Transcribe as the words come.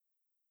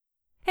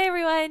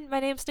everyone, my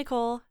name's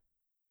Nicole.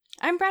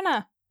 I'm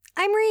Brenna.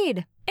 I'm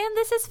Reed. And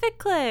this is Fic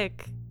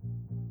Click.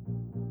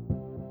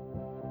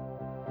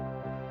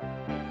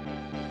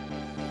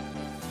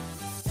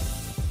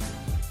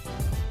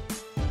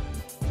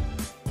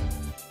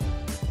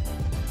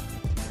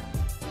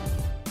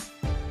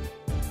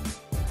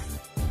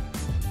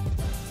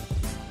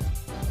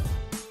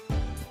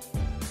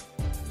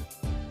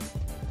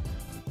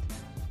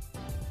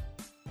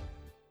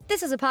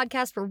 This is a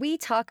podcast where we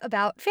talk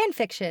about fan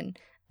fiction.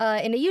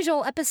 In a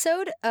usual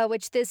episode,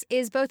 which this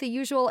is both a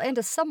usual and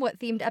a somewhat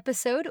themed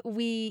episode,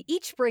 we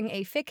each bring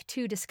a fic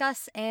to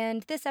discuss,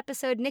 and this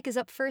episode, Nick is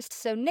up first.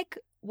 So Nick,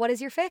 what is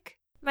your fic?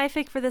 My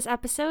fic for this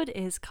episode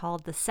is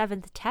called The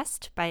Seventh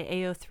Test by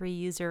AO3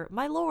 user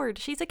My Lord,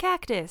 She's a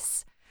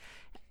Cactus.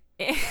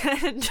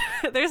 And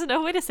there's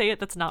no way to say it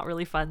that's not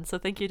really fun, so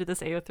thank you to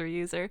this AO3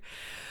 user.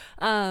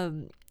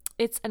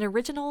 It's an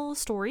original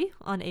story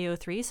on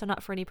AO3, so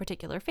not for any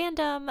particular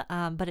fandom,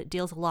 but it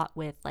deals a lot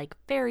with like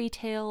fairy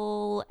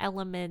tale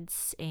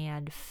elements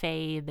and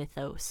fae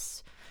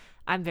mythos.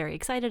 I'm very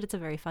excited. It's a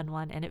very fun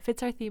one, and it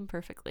fits our theme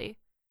perfectly.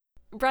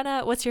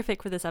 Brenna, what's your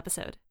fic for this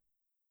episode?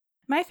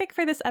 My fic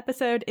for this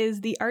episode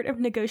is The Art of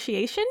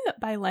Negotiation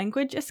by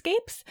Language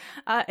Escapes.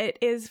 It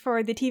is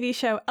for the TV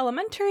show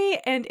Elementary,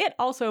 and it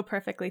also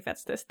perfectly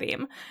fits this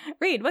theme.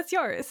 Reed, what's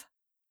yours?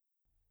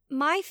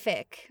 My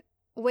fic,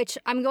 which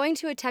I'm going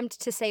to attempt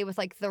to say with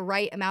like the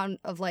right amount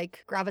of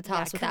like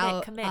gravitas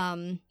without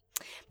commit.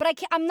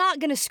 But I'm not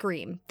gonna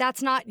scream.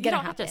 That's not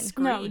gonna happen.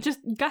 No, just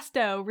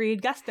gusto,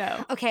 Reed,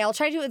 gusto. Okay, I'll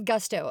try to do it with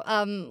gusto.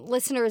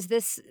 Listeners,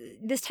 this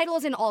title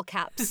is in all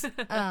caps.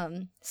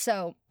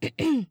 So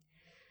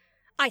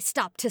I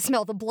stop to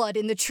smell the blood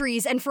in the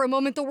trees, and for a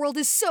moment the world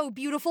is so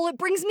beautiful it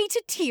brings me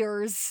to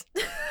tears.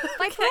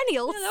 By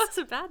Perennials.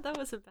 Yeah, that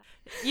wasn't bad.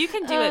 You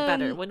can do it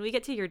better. When we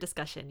get to your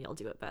discussion, you'll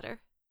do it better.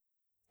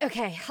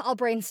 Okay, I'll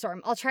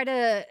brainstorm. I'll try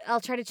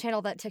to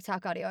channel that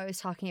TikTok audio I was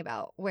talking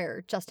about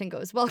where Justin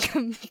goes,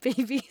 "Welcome,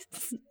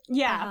 babies."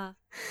 Yeah.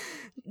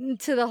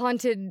 To the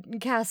haunted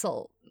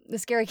castle. The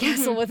scary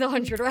castle with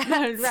 100 rats.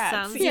 100 rats.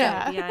 Sounds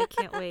Yeah. good. Yeah, I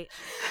can't wait.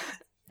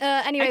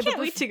 Anyway, I can't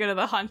wait to go to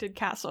the haunted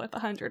castle with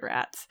 100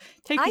 rats.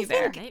 Take me I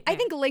there.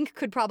 think Link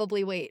could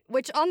probably wait.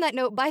 Which, on that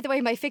note, by the way,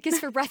 my fic is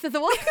for Breath of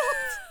the Wild.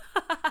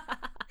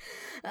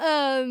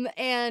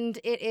 And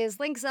it is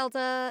Link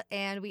Zelda,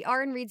 and we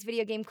are in Reed's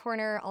Video Game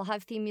Corner. I'll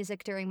have theme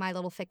music during my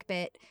little fic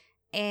bit.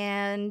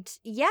 And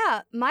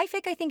yeah, my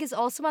fic I think is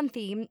also on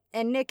theme.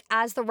 And Nick,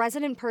 as the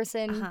resident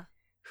person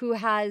who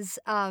has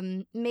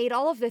made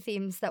all of the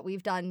themes that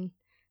we've done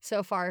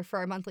so far for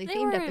our monthly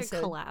themed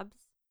episode. Collabs.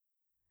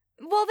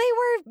 Well, they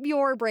were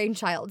your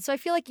brainchild, so I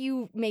feel like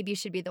you maybe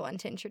should be the one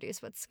to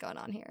introduce what's going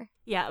on here.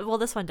 Yeah, well,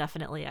 this one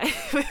definitely,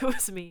 it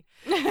was me.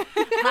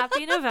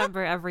 Happy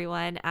November,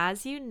 everyone.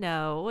 As you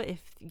know,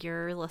 if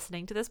you're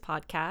listening to this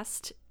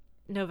podcast,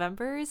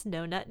 November is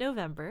No Nut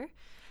November.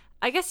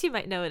 I guess you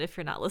might know it if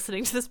you're not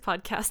listening to this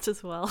podcast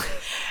as well.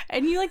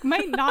 And you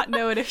might not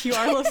know it if you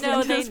are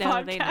listening to this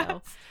podcast. They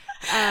know.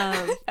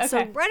 Okay.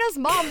 So Brenna's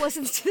mom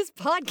listens to this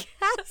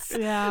podcast.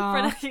 Yeah.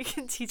 Brenna, you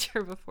can teach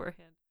her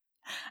beforehand.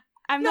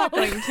 I'm not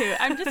going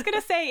to. I'm just going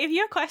to say, if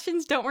you have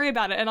questions, don't worry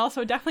about it. And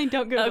also, definitely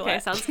don't Google it. Okay,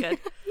 sounds good.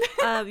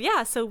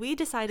 So we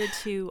decided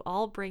to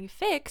all bring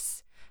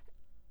fics,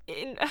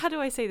 how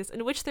do I say this,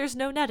 in which there's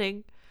no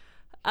nutting.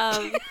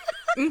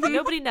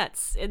 Nobody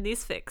nuts in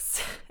these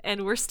fics,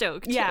 and we're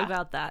stoked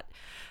about that.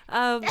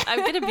 I'm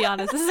going to be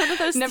honest, this is one of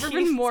those Never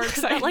been more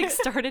excited. That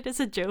started as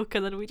a joke,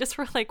 and then we just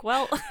were like,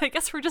 well, I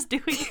guess we're just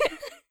doing it.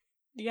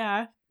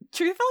 Yeah.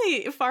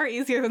 Truthfully, far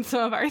easier than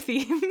some of our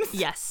themes.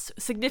 Yes,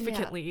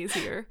 significantly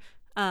easier.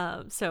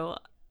 So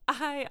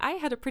I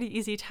had a pretty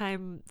easy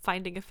time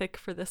finding a fic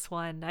for this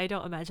one. I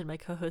don't imagine my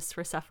co-hosts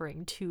were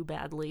suffering too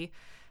badly.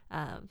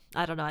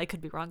 I don't know. I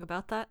could be wrong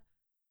about that.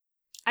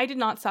 I did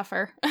not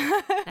suffer.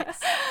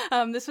 Nice.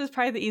 This was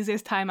probably the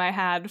easiest time I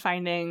had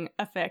finding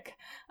a fic.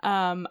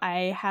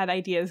 I had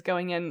ideas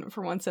going in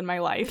for once in my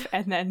life,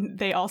 and then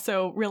they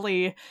also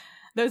really...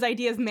 Those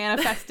ideas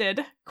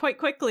manifested quite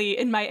quickly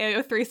in my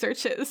AO3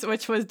 searches,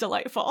 which was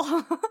delightful.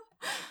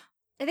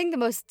 I think the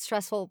most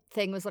stressful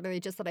thing was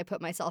literally just that I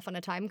put myself on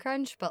a time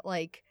crunch, but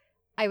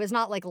I was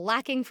not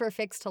lacking for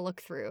fics to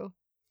look through.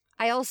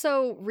 I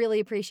also really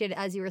appreciated,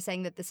 as you were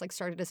saying, that this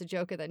started as a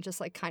joke and then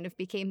just kind of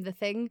became the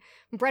thing.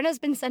 Brenna's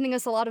been sending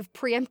us a lot of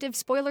preemptive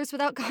spoilers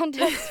without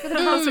context for the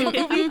past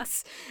couple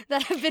weeks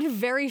that have been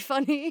very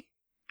funny.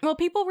 Well,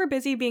 people were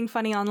busy being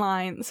funny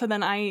online, so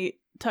then I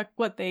took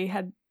what they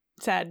had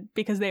said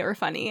because they were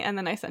funny, and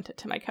then I sent it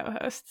to my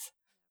co-hosts.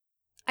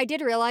 I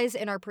did realize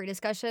in our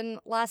pre-discussion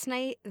last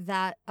night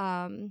that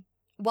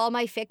while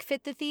my fic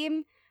fit the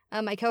theme,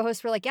 my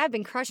co-hosts were like, yeah, I've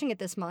been crushing it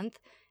this month.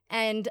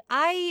 And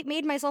I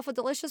made myself a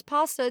delicious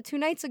pasta 2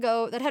 nights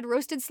ago that had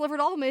roasted slivered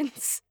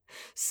almonds.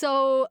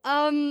 So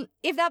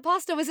if that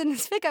pasta was in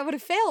this fic, I would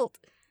have failed.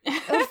 It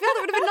would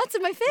have been nuts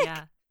in my fic.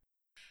 Yeah.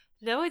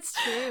 No, it's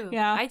true.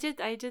 Yeah. I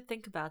did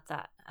think about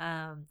that.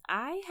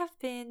 I have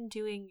been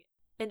doing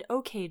an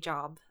okay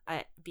job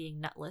at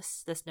being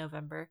nutless this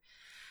November.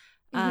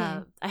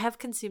 I have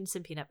consumed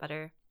some peanut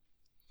butter.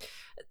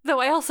 Though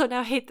I also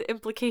now hate the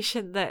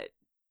implication that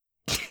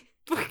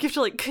you have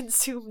to like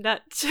consume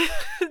nut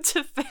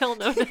to fail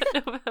No Nut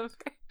November.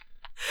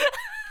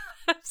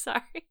 I'm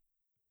sorry.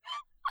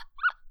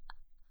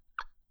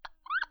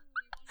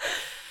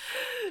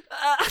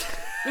 I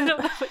don't know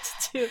what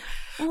to do.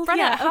 Well, Brenna,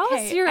 yeah, how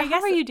okay.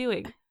 are you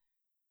doing?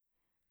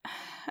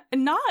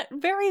 Not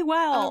very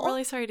well. I'm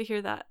really sorry to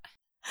hear that.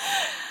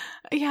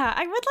 Yeah,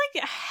 I would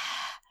like.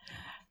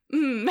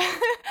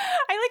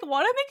 I like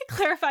want to make a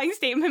clarifying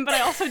statement, but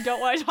I also don't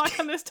want to talk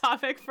on this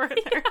topic further.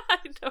 Yeah, I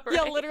know, right?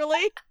 Yeah,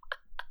 literally.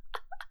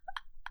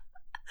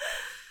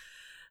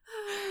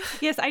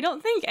 Yes, I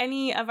don't think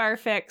any of our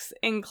fics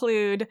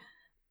include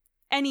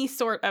any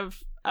sort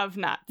of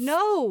nuts.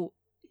 No,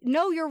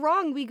 you're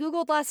wrong. We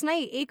Googled last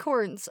night.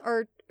 Acorns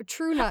are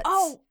true nuts.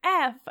 Oh,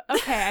 F.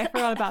 Okay, I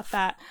forgot about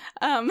that.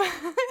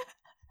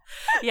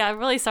 Yeah, I'm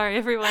really sorry,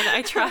 everyone.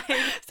 I tried.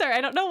 Sorry,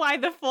 I don't know why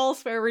the full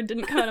swear word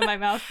didn't come out of my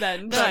mouth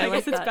then, but No, I I like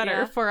guess it's that, better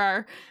yeah. for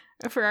our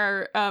we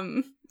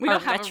Our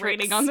don't have metrics. a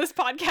rating on this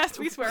podcast.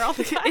 We swear all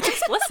the time. It's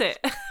explicit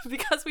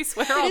because we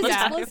swear all It the is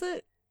time.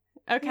 explicit.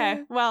 Okay,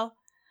 Yeah. well,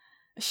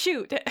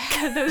 shoot.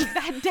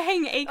 That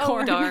dang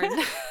acorn. Oh darn!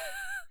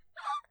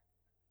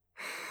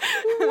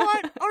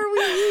 What are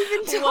we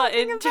even talking What about?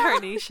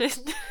 incarnation?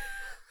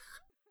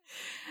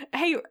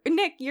 Hey,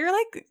 Nick, your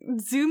like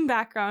Zoom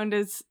background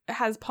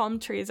has palm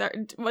trees.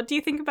 What do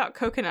you think about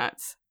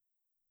coconuts?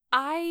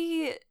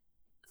 I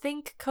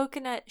think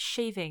coconut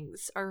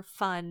shavings are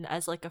fun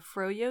as like a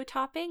froyo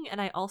topping, and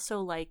I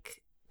also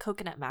like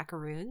coconut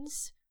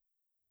macaroons.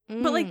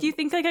 But like, do you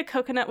think like a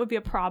coconut would be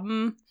a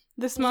problem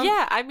this month?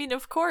 Yeah, I mean,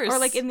 of course. Or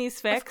like in these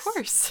fics? Of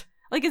course.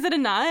 Like, is it a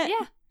nut?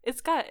 Yeah,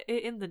 it's got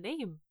it in the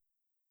name.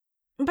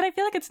 But I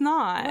feel like it's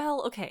not.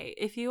 Well, okay,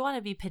 if you want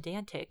to be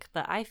pedantic,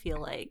 but I feel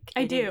like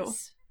I it do.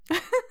 is.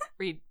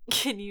 Read.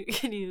 Can you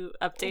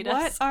update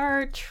What us?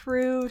 are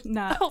true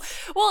nuts? Oh,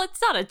 well,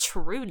 it's not a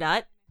true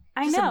nut.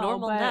 I Just know, a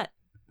normal but nut.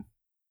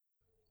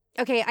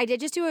 Okay, I did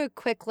just do a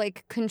quick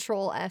like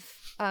control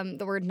F,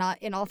 the word nut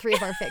in all three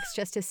of our fics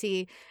just to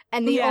see,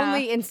 and the Yeah.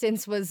 only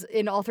instance was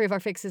in all three of our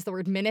fics is the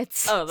word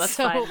minutes. Oh, that's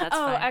So fine. That's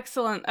oh, fine.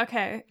 excellent.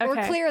 Okay. We're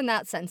Okay. clear in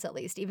that sense at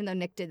least, even though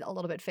Nick did a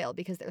little bit fail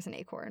because there's an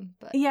acorn.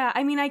 But Yeah,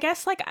 I mean, I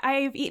guess like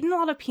I've eaten a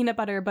lot of peanut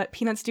butter, but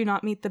peanuts do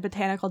not meet the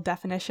botanical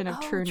definition of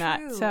Oh, true nut.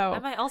 true. So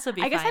that might also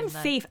be. I guess fine, I'm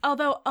then. safe.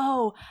 Although,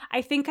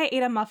 I think I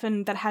ate a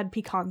muffin that had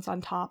pecans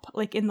on top,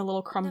 like in the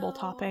little crumble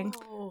topping.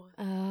 No.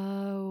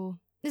 oh,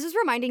 this is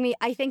reminding me.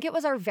 I think it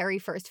was our very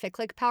first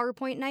FicClick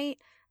PowerPoint night,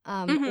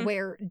 Mhm.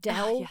 where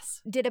Dell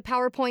Yes. did a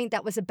PowerPoint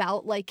that was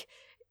about like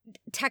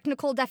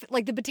technical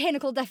like the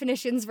botanical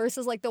definitions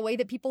versus like the way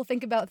that people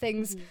think about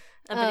things.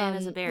 A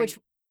banana's a berry. Which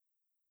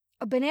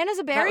a banana's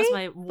a berry? That was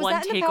my one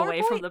that in the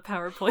takeaway from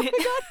PowerPoint? the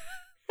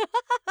PowerPoint.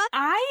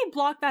 I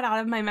blocked that out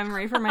of my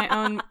memory for my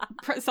own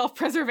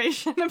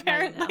self-preservation,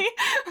 apparently.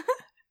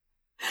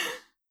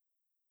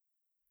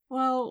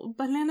 Well,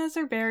 bananas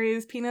are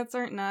berries, peanuts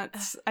aren't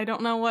nuts. I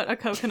don't know what a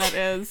coconut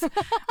is.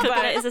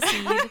 Coconut is a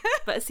seed,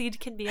 but a seed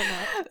can be a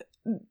nut.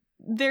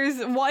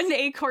 There's one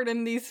acorn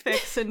in these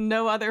fics and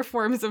no other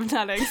forms of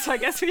nutting, so I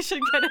guess we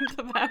should get into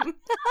them.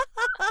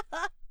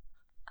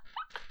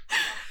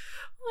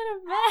 What a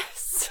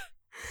mess.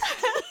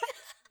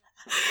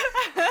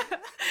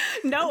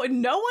 No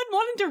one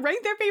wanted to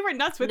rank their favorite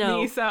nuts with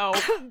No. me, so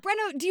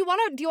Brenno, do you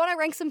want to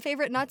rank some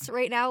favorite nuts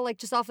right now, like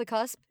just off the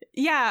cusp?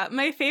 yeah,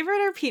 my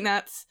favorite are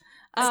peanuts.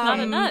 It's not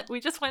a nut. We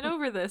just went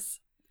over this.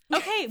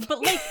 Okay,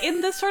 but like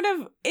in the sort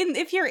of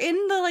if you're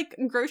in the like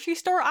grocery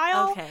store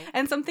aisle Okay.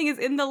 and something is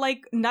in the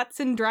like nuts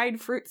and dried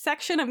fruit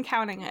section, I'm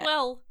counting it.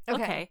 Well,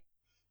 Okay.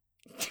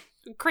 okay.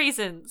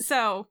 Craisins.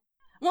 So,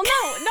 well,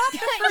 no, not the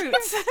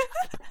fruits.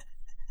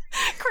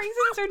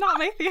 Craisins are not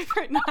my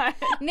favorite nut.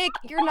 Nick,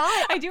 you're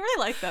not. I do really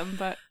like them,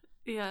 but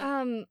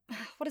Yeah.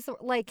 What is the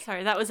like?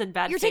 Sorry, that was in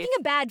bad You're faith. taking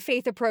a bad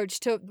faith approach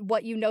to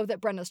what you know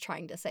that Brenna's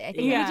trying to say. I think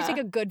you need Yeah. to take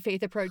a good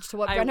faith approach to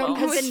what I Brenna won't.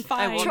 has It was been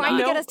fine. trying to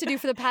No. get us to do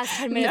for the past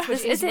 10 minutes, No,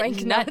 which This is rank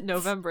isn't nut nuts.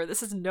 November.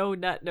 This is no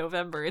nut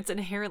November. It's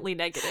inherently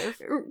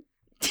negative.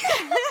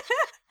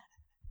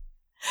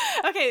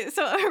 Okay,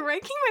 so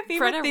ranking my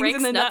favorite Brenna things ranks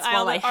in the nut nuts while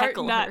aisle I that aren't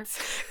heckle her. nuts.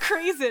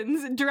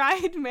 Craisins,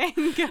 dried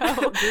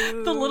mango,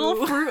 the little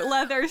Boo. fruit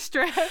leather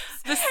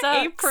strips, This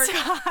sucks.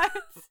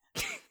 apricots.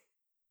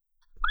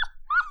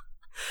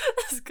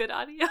 This is good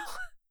audio.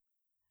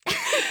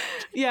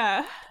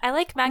 Yeah. I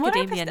like What are,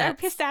 macadamia are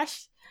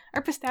nuts.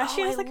 Are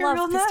pistachios I like love a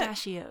real nut?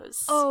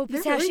 pistachios. Oh,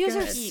 They're really pistachios are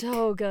good.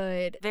 so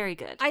good. Very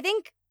good. I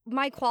think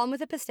my qualm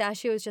with a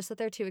pistachio is just that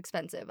they're too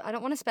expensive. I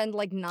don't want to spend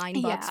like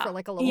 $9 Yeah. for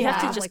like a little You have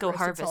bag to of, just like, go roasted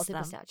harvest salted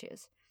them.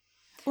 pistachios.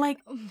 Like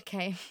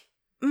Okay.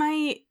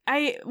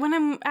 when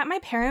I'm at my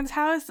parents'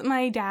 house,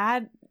 my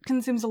dad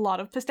consumes a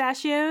lot of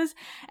pistachios,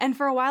 and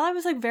for a while I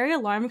was like very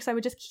alarmed because I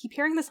would just keep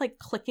hearing this like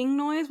clicking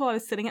noise while I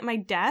was sitting at my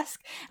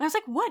desk, and I was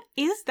like, what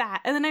is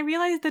that? And then I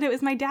realized that it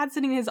was my dad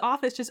sitting in his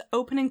office just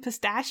opening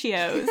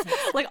pistachios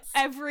like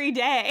every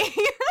day.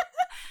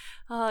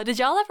 Did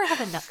y'all ever have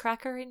a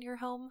nutcracker in your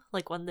home?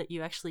 Like one that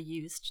you actually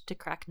used to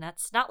crack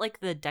nuts? Not like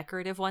the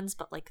decorative ones,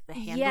 but like the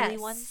handly Yes.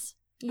 ones?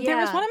 There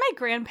was one of my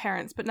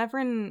grandparents, but never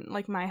in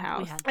like my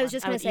house. I was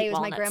just going to say it was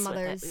my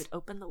grandmother's. We would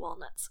open the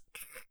walnuts.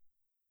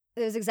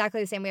 It was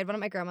exactly the same. We had one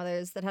of my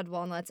grandmothers that had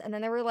walnuts, and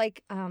then there were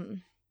like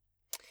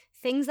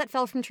things that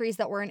fell from trees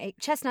that weren't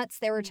chestnuts.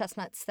 There were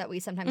chestnuts that we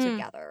sometimes would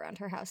gather around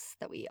her house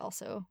that we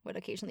also would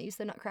occasionally use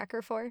the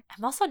nutcracker for.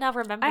 I'm also now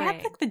remembering. I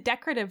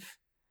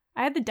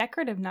had the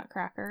decorative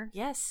nutcracker.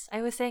 Yes,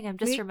 I was saying I'm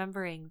just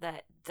remembering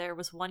that there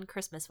was one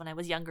Christmas when I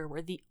was younger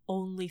where the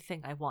only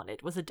thing I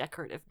wanted was a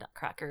decorative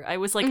nutcracker. I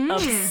was like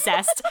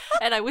obsessed,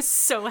 and I was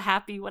so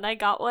happy when I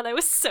got one. I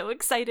was so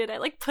excited. I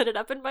like put it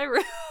up in my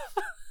room.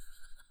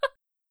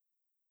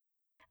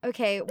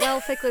 Okay,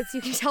 well, Ficklets,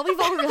 you can tell we've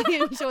all really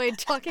enjoyed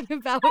talking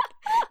about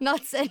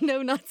nuts and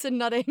no nuts and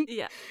nutting.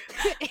 Yeah.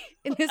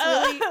 In this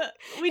really...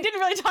 we didn't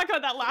really talk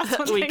about that last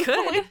one. We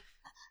could.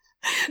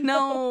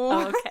 No.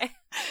 Oh, okay.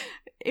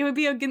 It would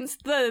be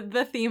against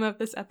the theme of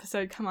this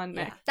episode. Come on,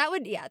 Nick. That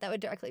would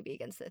directly be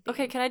against the theme.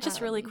 Okay, can I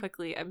just really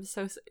quickly,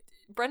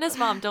 Brenna's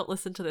mom, don't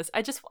listen to this.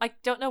 I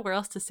don't know where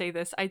else to say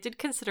this. I did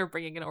consider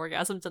bringing an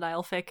orgasm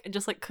denial fic and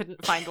just like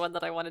couldn't find one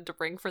that I wanted to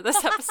bring for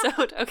this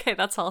episode. Okay,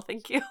 that's all.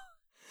 Thank you.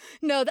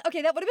 No, that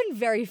would have been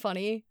very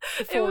funny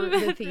for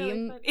the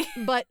theme, really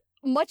but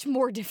much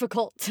more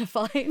difficult to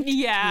find.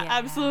 Yeah,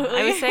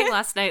 absolutely. I was saying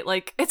last night,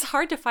 like, it's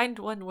hard to find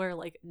one where,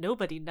 like,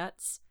 nobody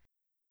nuts.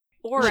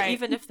 Or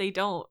even if they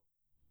don't.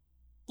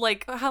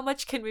 Like, how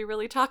much can we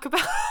really talk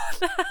about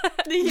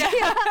that?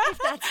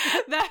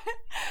 Yeah.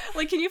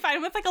 Like, can you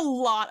find with, like, a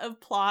lot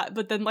of plot,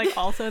 but then, like,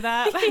 also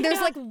that?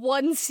 There's, like,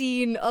 one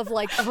scene of,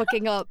 like,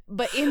 hooking up,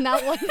 but in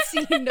that one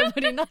scene,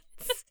 nobody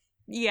nuts.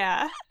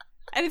 Yeah.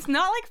 And it's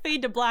not like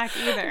fade to black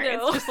either.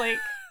 No. It's just like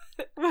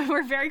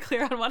we're very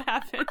clear on what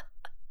happened.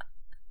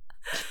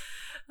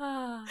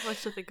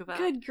 Much to think about.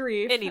 Good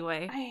grief.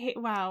 Anyway.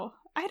 Wow.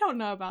 I don't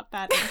know about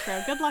that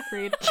intro. Good luck,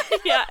 Reed.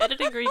 Yeah,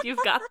 editing Reed,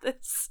 you've got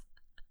this.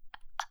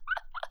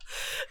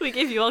 We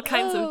gave you all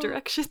kinds of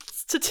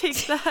directions to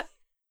take that.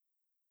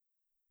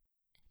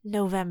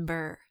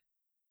 November.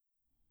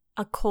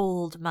 A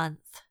cold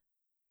month.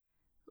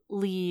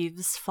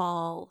 Leaves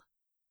fall.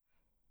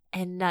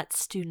 And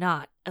nuts do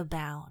not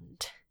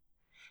abound.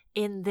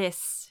 In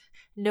this,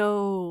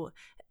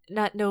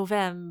 not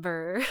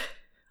November,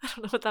 I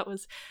don't know what that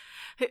was,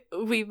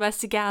 we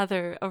must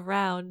gather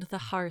around the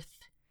hearth,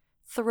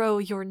 throw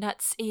your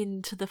nuts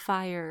into the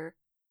fire,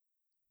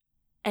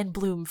 and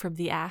bloom from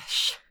the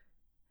ash.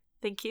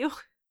 Thank you.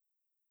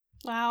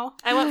 Wow.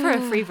 I went for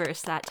a free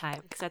verse that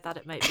time, because I thought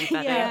it might be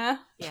better.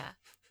 Yeah.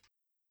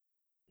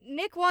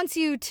 Nick wants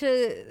you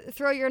to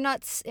throw your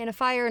nuts in a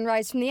fire and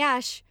rise from the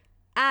ash.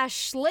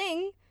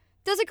 Aisling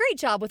does a great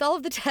job with all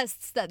of the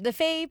tests that the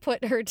Fae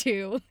put her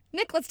to.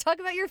 Nick, let's talk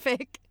about your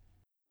fic.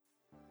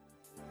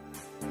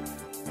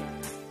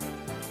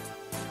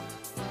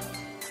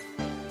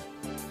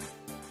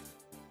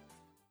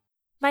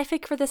 My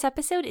fic for this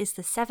episode is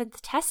The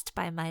Seventh Test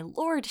by My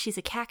Lord, She's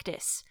a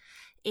Cactus.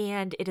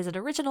 And it is an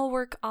original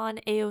work on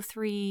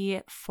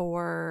AO3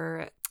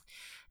 for,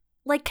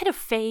 like, kind of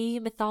Fae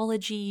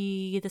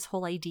mythology, this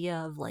whole idea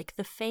of, like,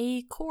 the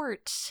Fae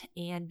court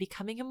and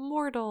becoming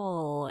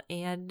immortal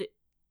and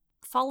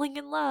falling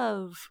in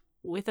love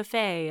with a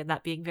Fae and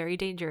that being very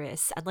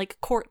dangerous and, like,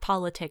 court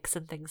politics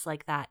and things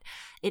like that.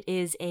 It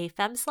is a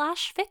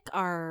femme/fic.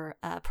 Our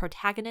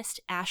protagonist,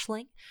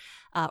 Aisling,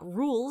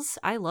 rules.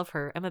 I love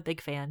her. I'm a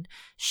big fan.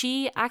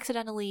 She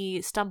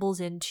accidentally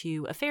stumbles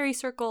into a fairy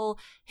circle,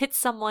 hits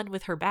someone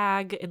with her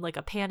bag in like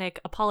a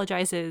panic,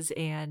 apologizes,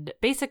 and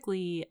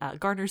basically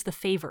garners the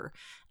favor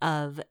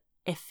of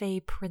a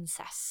Fae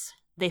princess.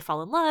 They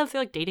fall in love.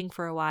 They're like dating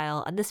for a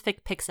while, and this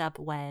fic picks up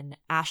when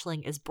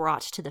Aisling is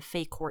brought to the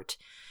Fae court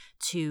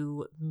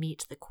to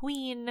meet the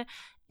queen,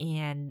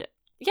 and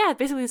yeah,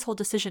 basically this whole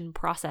decision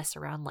process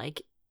around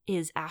like,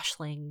 is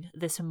Aisling,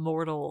 this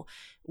immortal,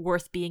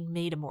 worth being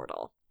made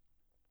immortal?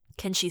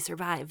 Can she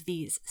survive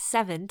these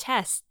 7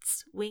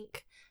 tests?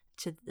 Wink,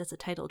 that's a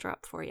title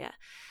drop for you.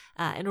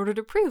 In order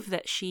to prove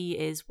that she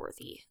is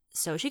worthy.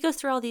 So she goes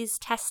through all these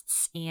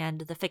tests,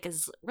 and the fic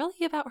is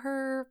really about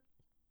her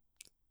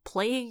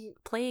playing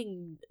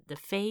the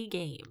Fae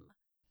game.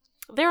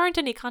 There aren't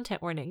any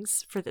content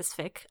warnings for this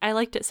fic. I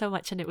liked it so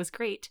much, and it was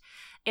great.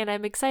 And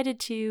I'm excited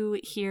to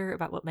hear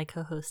about what my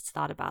co-hosts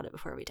thought about it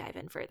before we dive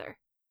in further.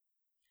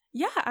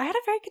 Yeah, I had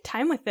a very good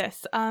time with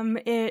this.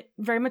 It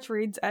very much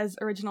reads as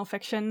original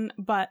fiction,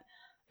 but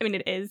I mean,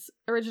 it is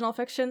original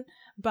fiction,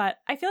 but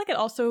I feel like it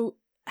also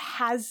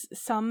has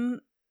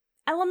some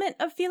element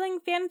of feeling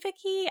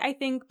fanfic-y, I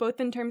think, both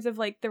in terms of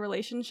like the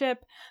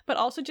relationship, but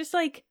also just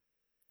like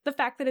the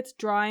fact that it's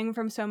drawing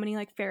from so many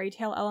like fairy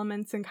tale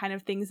elements and kind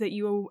of things that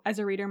you as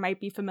a reader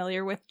might be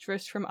familiar with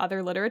just from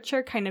other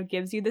literature kind of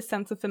gives you this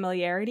sense of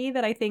familiarity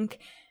that I think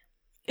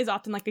is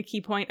often like a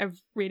key point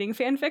of reading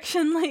fan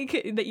fiction, like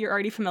that you're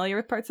already familiar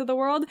with parts of the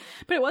world.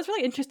 But it was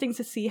really interesting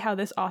to see how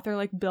this author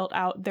like built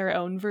out their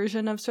own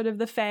version of sort of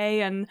the Fae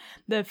and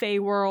the Fae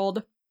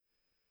world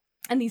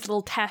and these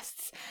little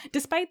tests.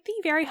 Despite the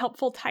very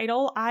helpful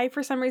title, I,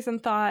 for some reason,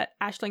 thought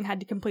Aisling had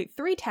to complete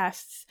 3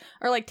 tests,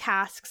 or like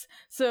tasks.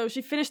 So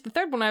she finished the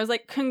 3rd one. I was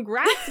like,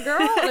 congrats,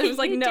 girl! And it was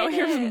like, no,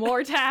 here's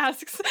more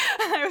tasks.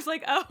 I was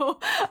like, oh,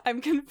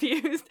 I'm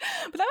confused.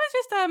 But that was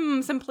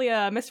just simply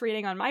a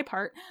misreading on my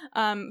part.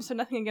 So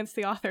nothing against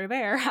the author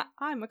there.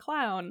 I'm a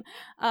clown.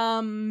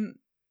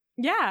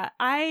 Yeah,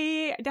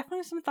 I definitely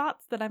have some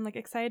thoughts that I'm like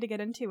excited to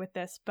get into with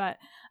this. But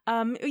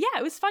yeah,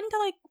 it was fun to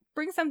like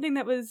bring something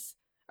that was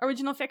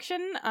original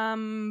fiction,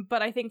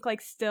 but I think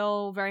like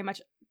still very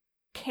much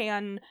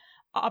can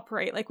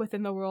operate like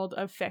within the world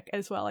of fic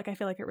as well. Like I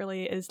feel like it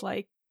really is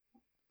like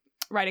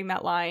writing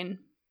that line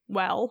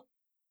well.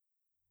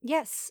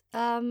 Yes,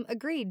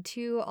 agreed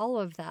to all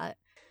of that.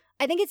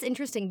 I think it's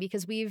interesting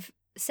because we've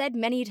said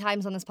many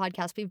times on this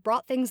podcast, we've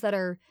brought things that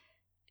are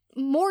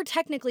more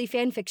technically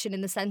fan fiction in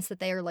the sense that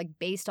they are like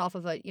based off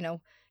of a, you know,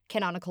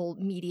 canonical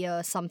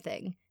media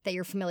something that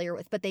you're familiar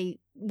with, but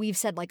we've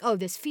said like, oh,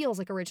 this feels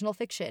like original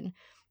fiction.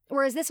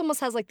 Whereas this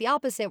almost has like the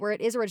opposite, where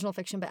it is original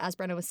fiction, but as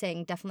Brenna was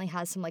saying, definitely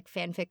has some like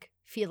fanfic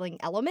feeling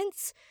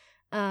elements,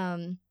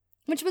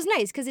 which was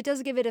nice because it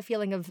does give it a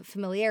feeling of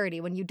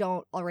familiarity when you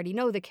don't already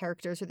know the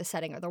characters or the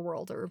setting or the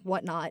world or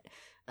whatnot.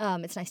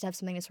 It's nice to have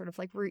something to sort of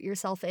like root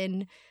yourself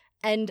in.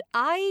 And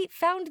I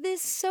found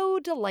this so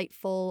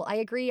delightful. I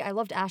agree. I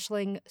loved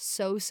Aisling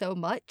so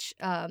much.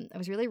 I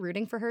was really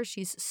rooting for her.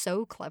 She's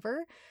so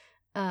clever.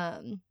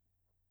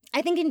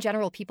 I think in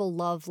general, people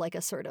love like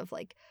a sort of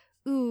like,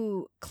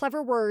 ooh,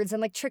 clever words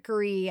and like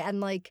trickery and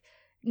like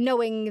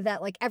knowing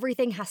that like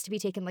everything has to be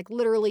taken like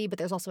literally, but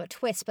there's also a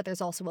twist, but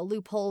there's also a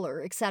loophole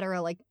or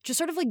etc. Like just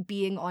sort of like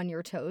being on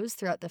your toes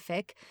throughout the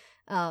fic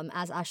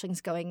as Aisling's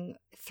going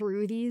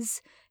through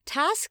these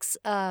tasks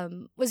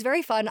was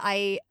very fun.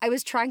 I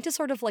was trying to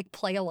sort of like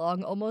play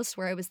along almost,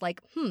 where I was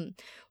like,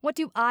 what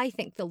do I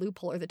think the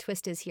loophole or the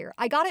twist is here?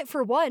 I got it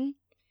for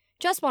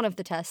just one of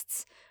the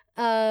tests.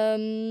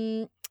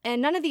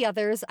 And none of the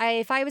others.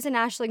 If I was in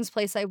Aisling's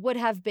place, I would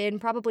have been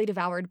probably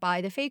devoured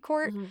by the Fae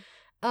Court.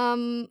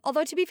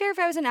 Although, to be fair, if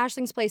I was in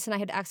Aisling's place and I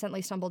had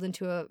accidentally stumbled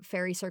into a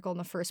fairy circle in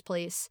the first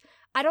place,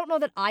 I don't know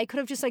that I could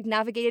have just, like,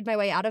 navigated my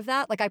way out of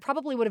that. Like, I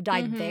probably would have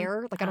died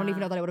there. Like, I don't even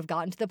know that I would have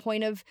gotten to the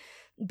point of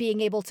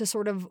being able to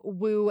sort of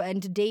woo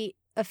and date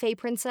a Fae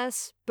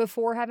princess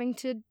before having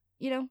to,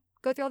 you know,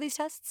 go through all these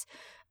tests.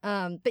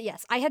 But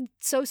yes, I had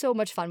so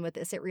much fun with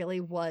this. It really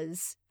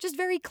was just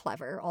very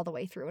clever all the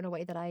way through in a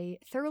way that I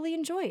thoroughly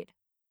enjoyed.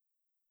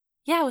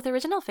 Yeah, with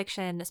original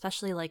fiction,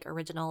 especially like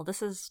original,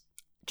 this is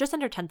just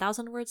under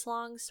 10,000 words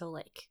long, so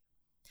like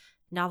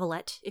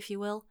novelette, if you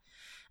will.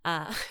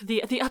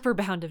 The upper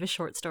bound of a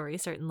short story,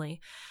 certainly.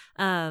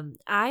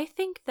 I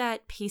think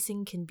that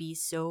pacing can be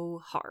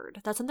so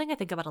hard. That's something I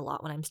think about a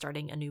lot when I'm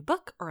starting a new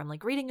book or I'm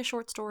like reading a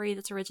short story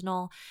that's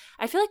original.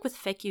 I feel like with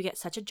fic, you get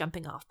such a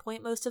jumping off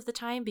point most of the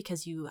time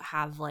because you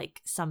have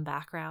like some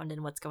background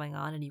in what's going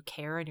on and you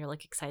care and you're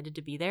like excited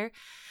to be there.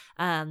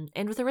 And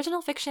with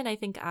original fiction, I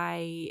think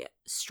I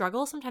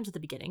struggle sometimes at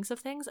the beginnings of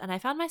things, and I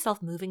found myself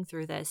moving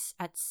through this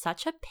at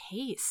such a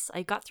pace.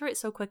 I got through it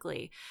so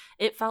quickly.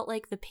 It felt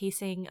like the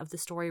pacing of the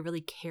story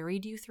really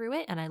carried you through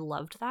it, and I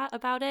loved that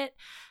about it.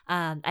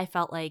 I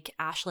felt like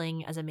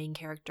Aisling as a main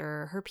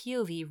character, her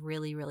POV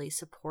really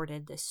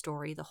supported this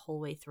story the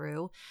whole way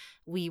through.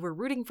 We were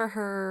rooting for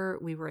her.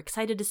 We were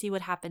excited to see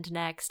what happened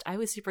next. I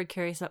was super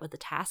curious about what the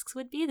tasks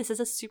would be. This is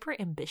a super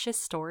ambitious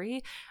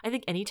story. I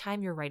think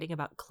anytime you're writing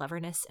about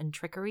cleverness and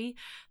trickery,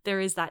 there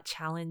is that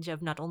challenge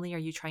of not only are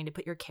you trying to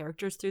put your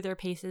characters through their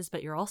paces,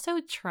 but you're also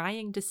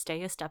trying to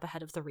stay a step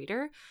ahead of the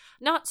reader.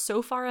 Not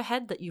so far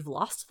ahead that you've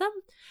lost them,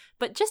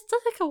 but just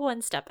like a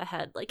one step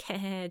ahead, like,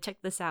 hey, check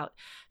this out.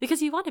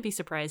 Because you want to be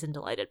surprised and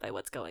delighted by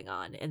what's going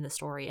on in the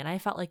story, and I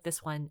felt like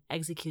this one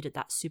executed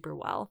that super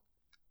well.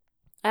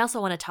 I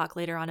also want to talk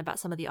later on about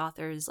some of the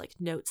authors' like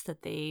notes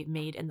that they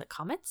made in the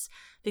comments,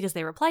 because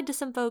they replied to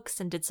some folks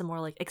and did some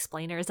more like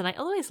explainers, and I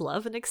always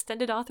love an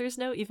extended author's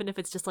note, even if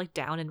it's just like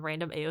down in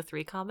random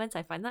AO3 comments.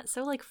 I find that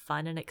so like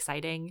fun and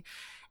exciting,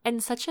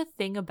 and such a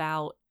thing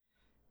about,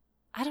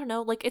 I don't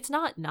know, like it's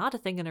not a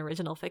thing in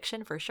original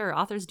fiction for sure.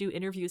 Authors do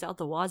interviews out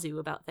the wazoo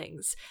about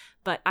things,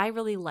 but I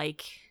really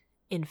like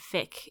in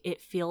fic, it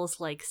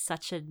feels like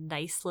such a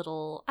nice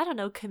little, I don't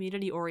know,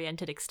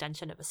 community-oriented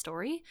extension of a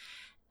story.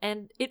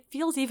 And it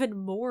feels even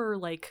more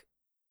like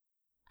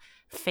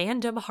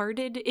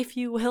fandom-hearted, if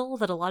you will,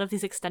 that a lot of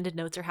these extended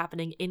notes are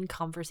happening in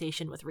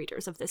conversation with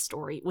readers of this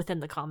story within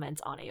the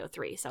comments on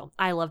AO3. So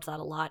I loved that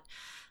a lot.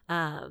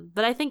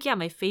 But I think, yeah,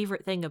 my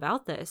favorite thing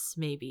about this,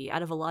 maybe,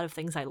 out of a lot of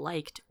things I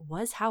liked,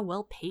 was how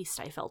well-paced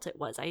I felt it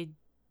was. I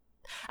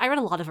read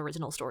a lot of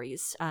original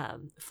stories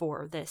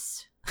for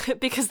this,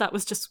 because that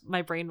was just,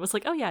 my brain was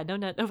like, oh yeah, No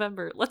Net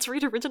November, let's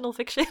read original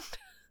fiction.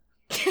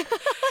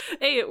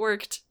 Hey, it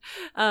worked.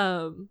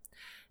 And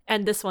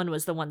this one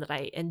was the one that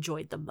I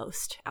enjoyed the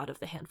most out of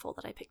the handful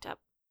that I picked up.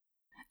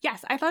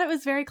 Yes, I thought it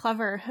was very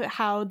clever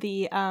how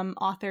the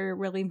author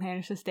really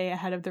managed to stay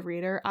ahead of the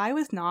reader. I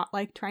was not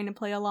like trying to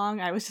play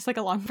along. I was just like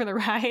along for the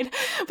ride.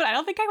 But I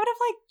don't think I would have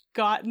like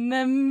gotten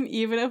them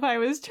even if I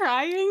was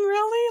trying,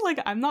 really.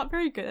 Like, I'm not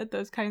very good at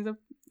those kind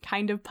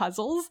of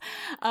puzzles.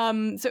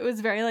 So it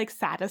was very like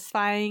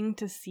satisfying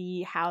to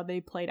see how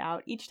they played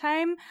out each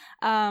time.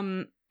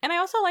 And I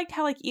also liked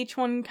how like each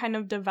one kind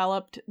of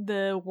developed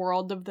the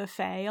world of the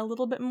Fae a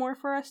little bit more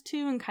for us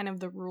too, and kind of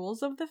the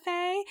rules of the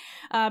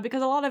Fae,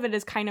 because a lot of it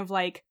is kind of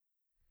like,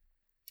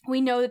 we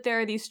know that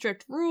there are these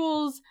strict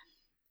rules,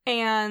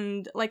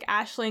 and like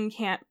Aisling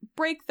can't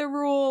break the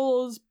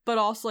rules, but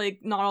also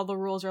like not all the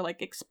rules are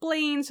like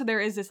explained, so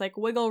there is this like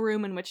wiggle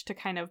room in which to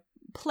kind of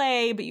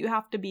play, but you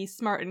have to be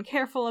smart and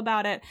careful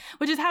about it,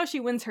 which is how she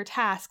wins her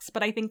tasks.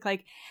 But I think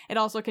like it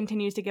also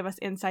continues to give us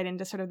insight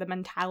into sort of the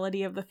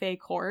mentality of the Fae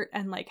court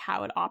and like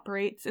how it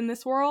operates in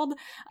this world,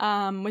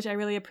 which I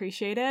really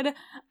appreciated.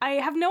 I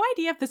have no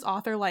idea if this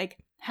author like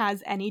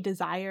has any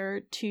desire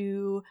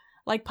to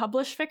like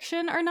publish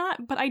fiction or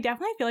not, but I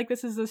definitely feel like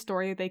this is a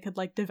story that they could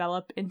like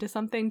develop into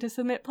something to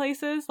submit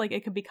places. Like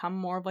it could become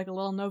more of like a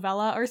little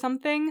novella or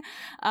something.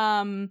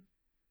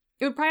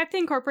 It would probably have to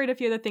incorporate a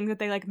few of the things that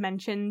they like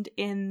mentioned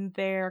in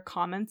their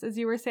comments, as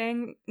you were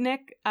saying,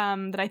 Nick,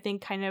 that I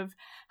think kind of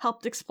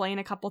helped explain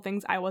a couple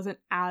things I wasn't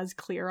as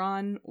clear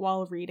on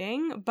while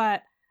reading.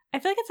 But I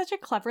feel like it's such a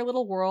clever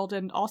little world,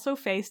 and also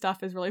Fae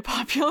stuff is really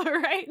popular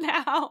right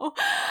now.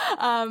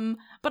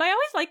 But I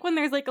always like when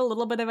there's like a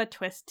little bit of a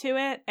twist to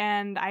it,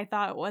 and I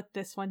thought what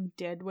this one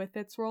did with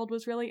its world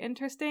was really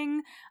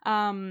interesting.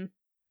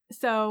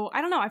 So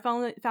I don't know, I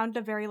found it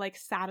a very like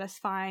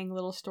satisfying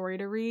little story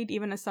to read,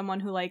 even as someone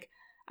who like,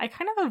 I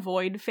kind of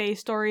avoid Fae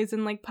stories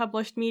in like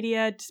published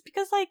media just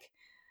because like,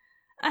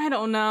 I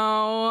don't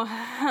know,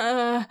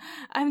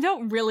 I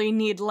don't really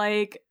need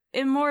like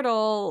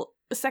immortal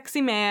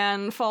sexy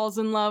man falls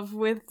in love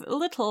with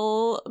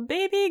little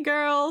baby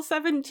girl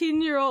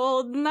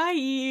 17-year-old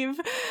naive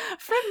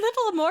from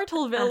little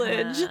immortal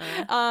village.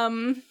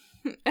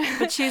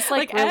 But she's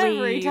like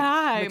really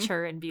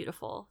mature and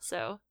beautiful,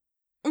 so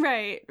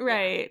Right.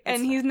 Yeah,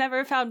 and he's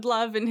never found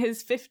love in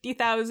his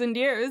 50,000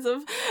 years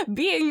of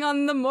being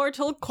on the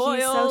mortal coil,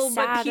 he's so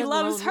sad but he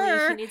loves lonely.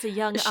 her. She needs a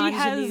young she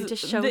ingenue has to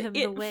show him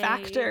the way.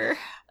 Factor.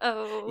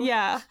 Oh.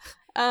 Yeah.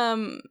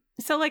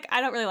 So like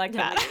I don't really like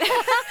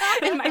that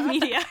in my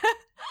media.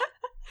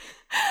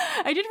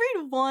 I did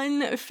read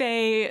one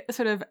Fae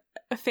sort of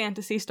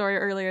fantasy story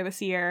earlier this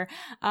year.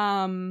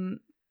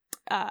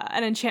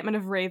 An Enchantment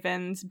of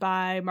Ravens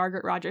by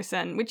Margaret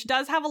Rogerson, which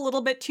does have a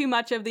little bit too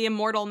much of the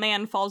immortal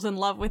man falls in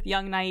love with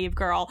young naive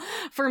girl.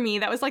 For me,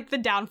 that was like the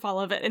downfall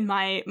of it in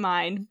my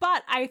mind.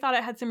 But I thought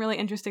it had some really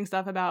interesting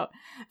stuff about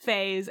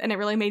Faes, and it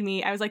really made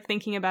me, I was like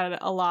thinking about it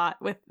a lot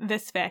with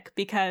this fic,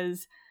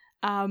 because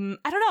I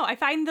don't know, I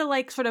find the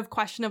like sort of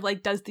question of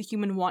like, does the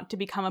human want to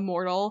become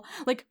immortal?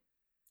 Like,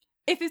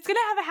 if it's gonna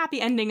have a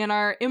happy ending and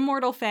our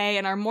immortal Fae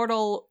and our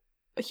mortal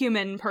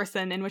human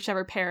person in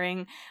whichever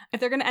pairing, if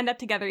they're going to end up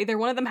together, either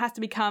one of them has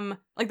to become,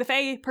 like the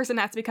Fae person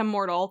has to become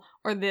mortal,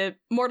 or the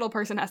mortal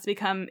person has to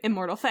become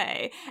immortal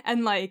Fae.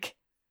 And like,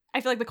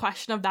 I feel like the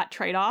question of that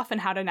trade-off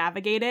and how to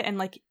navigate it, and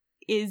like,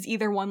 is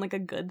either one like a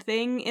good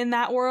thing in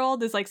that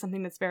world, is like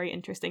something that's very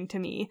interesting to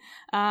me.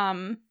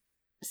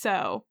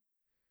 So,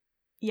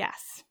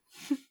 yes.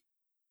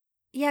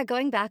 Yeah,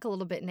 going back a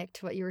little bit, Nick,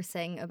 to what you were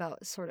saying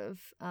about sort of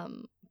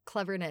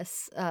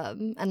cleverness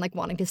and like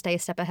wanting to stay a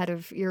step ahead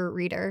of your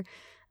reader.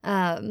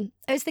 I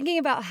was thinking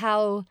about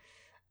how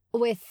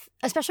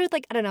especially with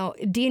like, I don't know,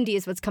 D&D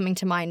is what's coming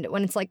to mind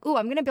when it's like, oh,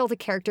 I'm going to build a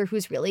character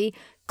who's really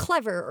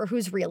clever or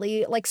who's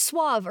really like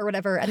suave or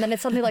whatever. And then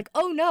it's suddenly like,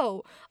 oh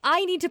no,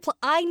 I need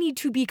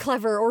to be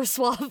clever or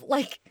suave.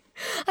 Like,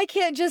 I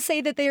can't just say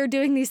that they are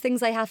doing these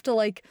things. I have to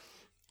like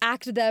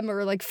act them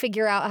or like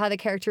figure out how the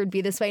character would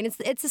be this way. And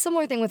it's a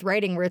similar thing with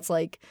writing where it's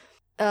like,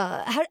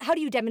 how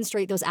do you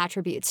demonstrate those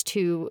attributes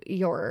to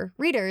your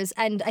readers?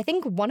 And I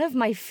think one of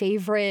my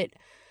favorite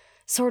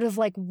sort of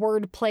like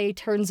wordplay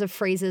turns of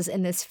phrases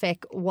in this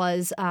fic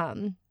was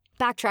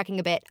backtracking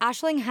a bit.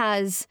 Aisling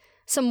has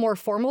some more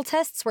formal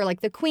tests where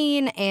like the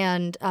queen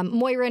and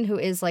Moirin, who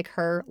is like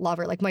her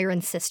lover, like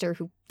Moirin's sister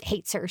who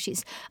hates her.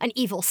 She's an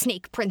evil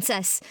snake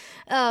princess.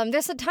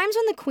 There's some times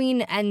when the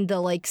queen and the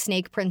like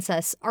snake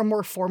princess are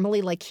more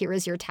formally like, here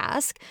is your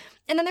task.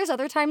 And then there's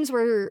other times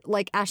where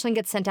like Aisling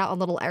gets sent out on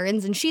little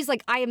errands and she's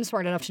like, I am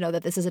smart enough to know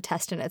that this is a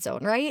test in its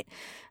own right.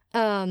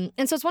 And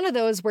so it's one of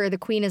those where the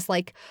queen is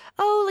like,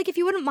 oh, like if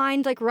you wouldn't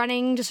mind like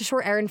running just a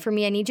short errand for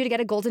me, I need you to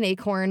get a golden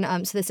acorn.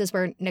 So this is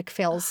where Nick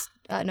fails.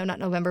 No, not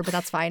November, but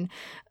that's fine.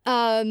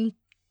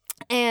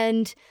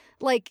 And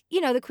like,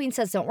 you know, the queen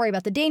says, don't worry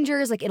about the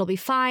dangers. Like, it'll be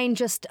fine.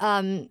 Just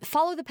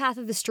follow the path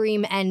of the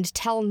stream and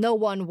tell no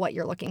one what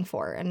you're looking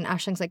for. And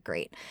Aisling's like,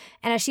 great.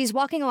 And as she's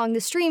walking along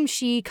the stream,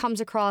 she comes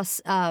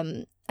across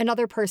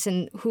another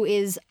person who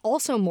is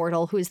also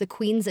mortal, who is the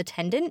queen's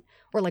attendant,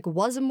 or like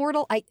was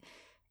immortal.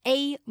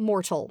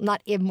 Mortal,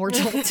 not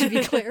immortal, to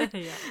be clear.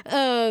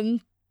 Yeah.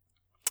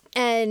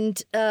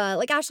 And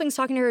like Aisling's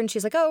talking to her and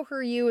she's like, oh, who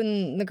are you?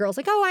 And the girl's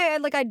like, oh,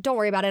 I don't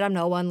worry about it. I'm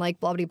no one, like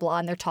blah, blah, blah.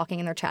 And they're talking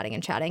and they're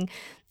chatting.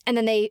 And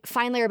then they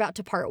finally are about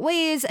to part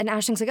ways, and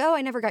Ashling's like, oh,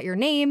 I never got your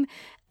name.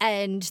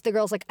 And the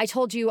girl's like, I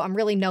told you I'm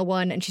really no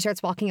one. And she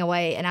starts walking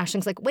away, and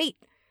Ashling's like, wait,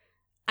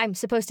 I'm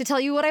supposed to tell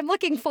you what I'm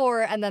looking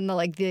for. And then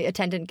the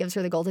attendant gives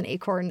her the golden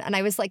acorn. And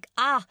I was like,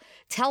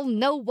 tell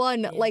no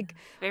one. Yeah. Like,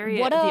 Very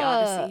what the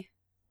Odyssey.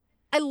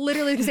 I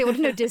literally was gonna say, what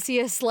an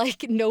Odysseus,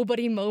 like,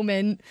 nobody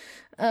moment.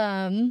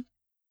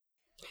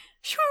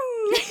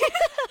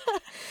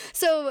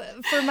 So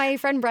for my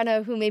friend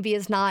Brenna, who maybe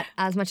is not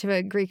as much of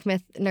a Greek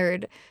myth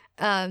nerd,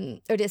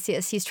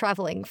 Odysseus, he's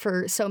traveling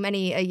for so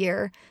many a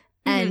year.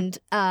 And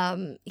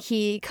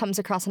he comes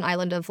across an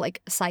island of,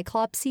 like,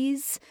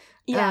 Cyclopses.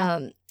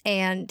 Yeah.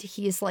 And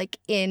he's, like,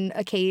 in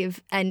a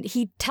cave, and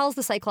he tells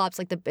the Cyclops,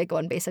 like, the big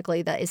one,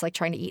 basically, that is, like,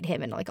 trying to eat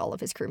him and, like, all of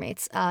his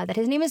crewmates, that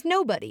his name is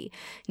Nobody.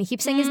 And he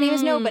keeps saying his name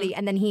is Nobody,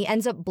 and then he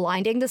ends up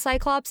blinding the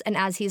Cyclops, and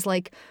as he's,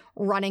 like,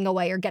 running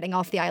away or getting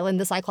off the island,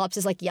 the Cyclops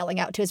is, like, yelling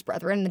out to his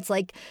brethren, and it's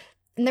like,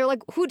 and they're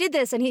like, who did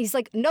this? And he's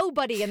like,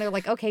 nobody. And they're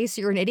like, okay, so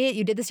you're an idiot.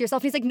 You did this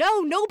yourself. And he's like, no,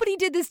 nobody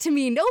did this to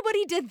me.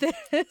 Nobody did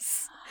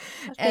this.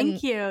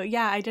 Thank you.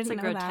 Yeah, I didn't It's a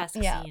know grotesque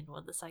that. scene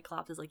when the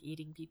Cyclops is, like,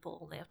 eating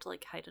people and they have to,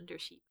 like, hide under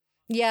sheep.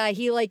 Yeah,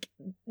 he, like,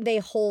 they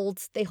hold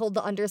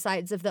the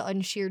undersides of the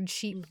unsheared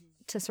sheep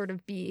to sort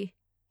of be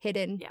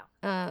hidden.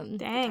 Yeah.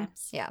 Dang.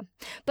 Yeah.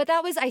 But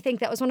I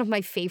think that was one of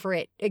my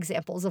favorite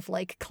examples of,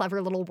 like,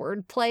 clever little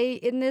wordplay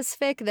in this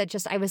fic that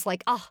just, I was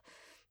like,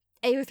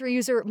 AO3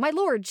 user, my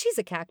lord, she's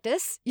a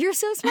cactus. You're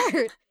so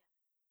smart.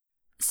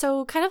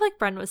 So, kind of like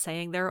Bren was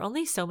saying, there are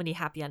only so many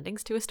happy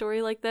endings to a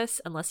story like this,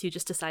 unless you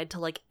just decide to,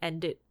 like,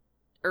 end it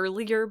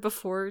earlier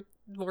before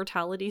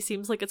mortality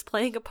seems like it's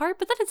playing a part,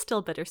 but then it's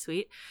still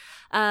bittersweet.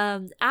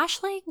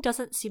 Aisling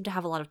doesn't seem to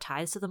have a lot of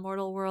ties to the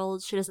mortal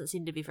world. She doesn't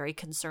seem to be very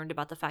concerned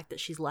about the fact that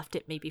she's left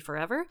it maybe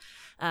forever.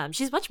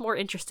 She's much more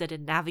interested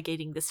in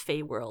navigating this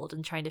Fae world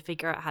and trying to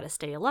figure out how to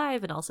stay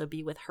alive and also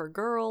be with her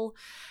girl.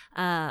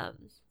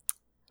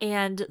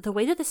 And the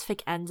way that this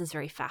fic ends is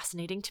very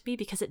fascinating to me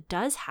because it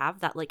does have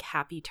that, like,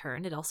 happy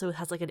turn. It also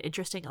has, like, an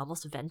interesting,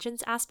 almost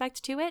vengeance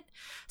aspect to it.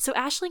 So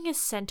Aisling is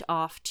sent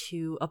off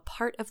to a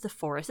part of the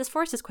forest. This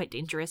forest is quite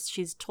dangerous.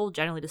 She's told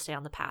generally to stay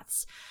on the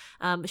paths.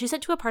 She's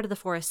sent to a part of the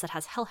forest that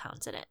has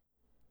hellhounds in it.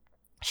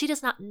 She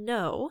does not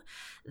know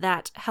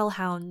that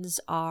hellhounds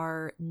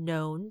are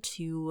known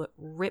to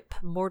rip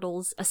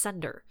mortals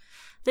asunder.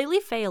 They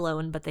leave Fae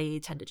alone, but they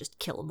tend to just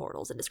kill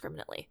mortals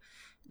indiscriminately.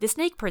 The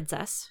Snake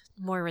Princess,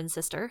 Moira's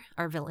sister,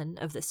 our villain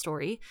of this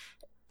story,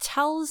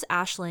 tells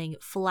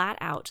Aisling flat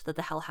out that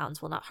the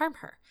hellhounds will not harm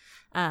her.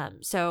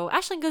 So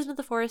Aisling goes into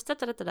the forest,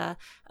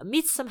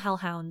 meets some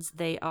hellhounds.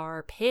 They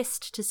are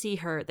pissed to see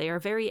her. They are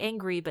very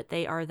angry, but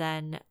they are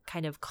then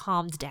kind of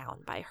calmed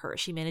down by her.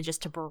 She manages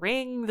to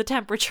bring the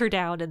temperature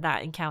down in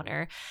that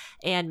encounter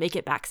and make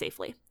it back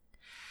safely.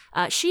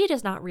 She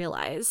does not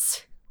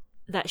realize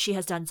that she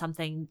has done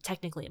something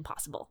technically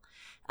impossible.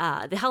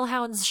 The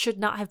hellhounds should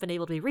not have been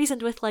able to be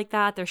reasoned with like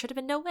that. There should have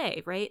been no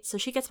way, right? So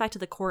she gets back to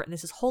the court and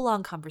there's this whole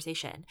long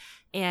conversation.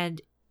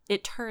 And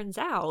it turns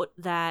out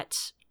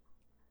that,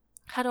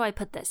 how do I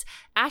put this?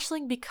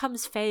 Aisling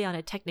becomes Fae on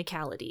a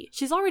technicality.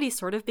 She's already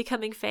sort of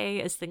becoming Fae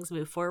as things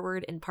move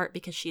forward, in part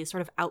because she is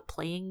sort of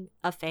outplaying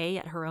a Fae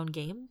at her own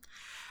game.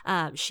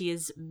 She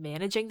is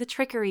managing the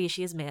trickery.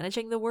 She is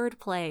managing the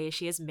wordplay.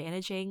 She is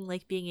managing,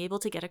 like, being able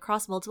to get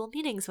across multiple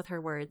meanings with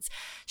her words.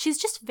 She's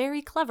just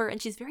very clever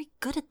and she's very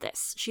good at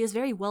this. She is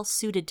very well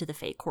suited to the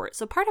Fae court.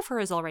 So part of her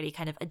is already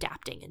kind of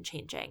adapting and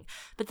changing.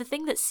 But the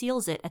thing that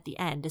seals it at the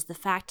end is the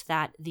fact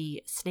that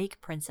the Snake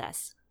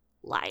Princess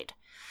lied.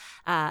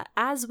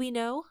 As we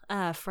know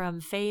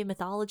from Fae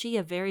mythology,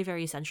 a very,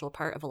 very essential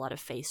part of a lot of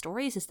Fae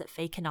stories is that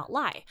Fae cannot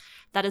lie.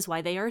 That is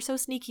why they are so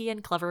sneaky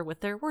and clever with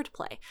their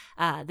wordplay.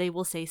 They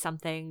will say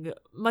something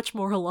much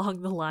more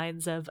along the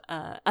lines of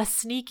a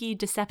sneaky,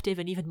 deceptive,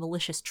 and even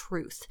malicious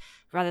truth,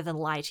 rather than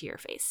lie to your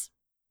face.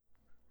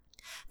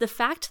 The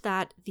fact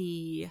that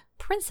the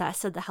princess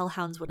said the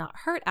hellhounds would not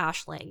hurt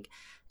Aisling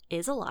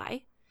is a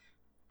lie.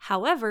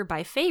 However,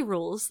 by Fae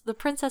rules, the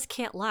princess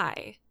can't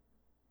lie.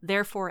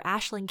 Therefore,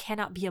 Aisling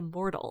cannot be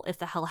immortal if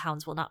the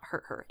hellhounds will not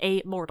hurt her.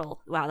 A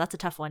mortal. Wow, that's a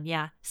tough one.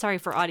 Yeah. Sorry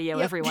for audio,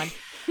 everyone.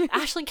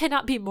 Aisling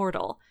cannot be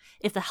mortal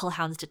if the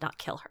hellhounds did not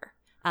kill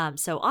her.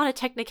 So on a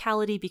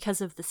technicality, because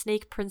of the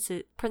Snake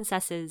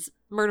Princess's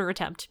murder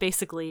attempt,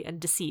 basically, and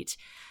deceit,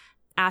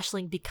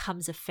 Aisling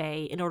becomes a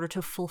Fae in order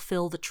to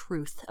fulfill the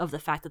truth of the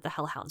fact that the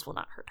hellhounds will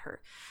not hurt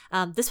her.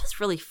 This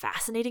was really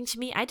fascinating to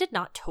me. I did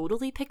not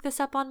totally pick this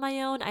up on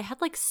my own. I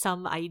had like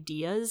some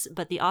ideas,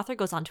 but the author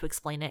goes on to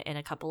explain it in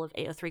a couple of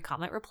AO3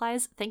 comment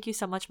replies. Thank you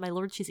so much, my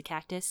lord, she's a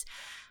cactus.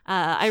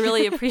 I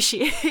really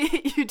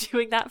appreciate you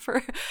doing that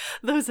for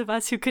those of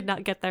us who could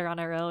not get there on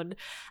our own.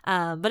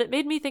 But it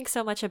made me think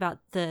so much about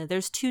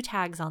there's two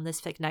tags on this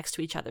fic next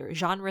to each other,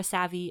 genre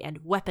savvy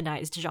and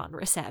weaponized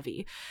genre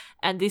savvy.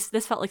 And this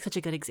felt like such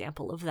a good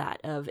example of that,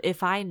 of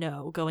if I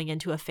know going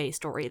into a Fae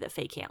story that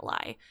Fae can't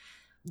lie,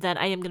 then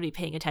I am going to be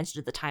paying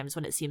attention to the times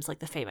when it seems like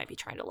the Fae might be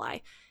trying to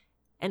lie.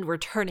 And we're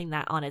turning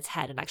that on its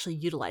head and actually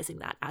utilizing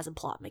that as a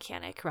plot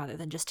mechanic rather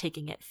than just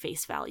taking it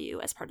face value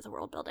as part of the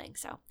world building.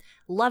 So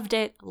loved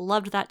it.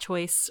 Loved that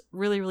choice.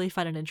 Really, really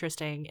fun and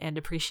interesting, and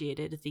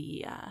appreciated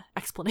the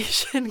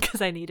explanation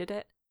because I needed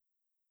it.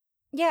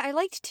 Yeah, I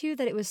liked too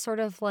that it was sort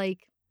of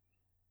like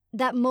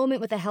that moment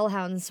with the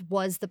Hellhounds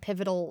was the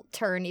pivotal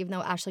turn, even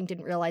though Aisling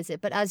didn't realize it.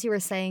 But as you were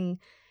saying,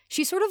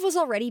 she sort of was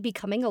already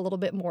becoming a little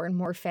bit more and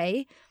more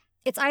Fae.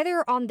 It's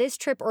either on this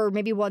trip or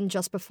maybe one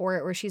just before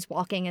it where she's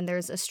walking and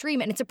there's a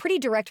stream, and it's a pretty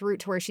direct route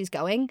to where she's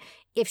going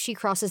if she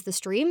crosses the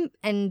stream.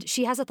 And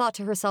she has a thought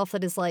to herself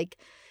that is like,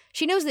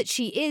 she knows that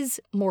she is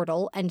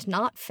mortal and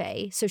not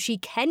Fae, so she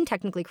can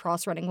technically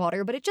cross running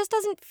water, but it just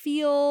doesn't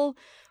feel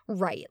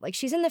right. Like,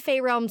 she's in the Fae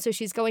realm, so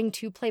she's going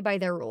to play by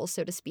their rules,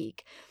 so to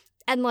speak.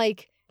 And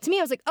like, to me,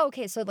 I was like, oh,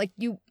 okay, so like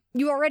you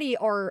already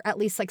are at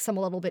least like some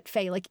a little bit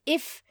Fae. Like,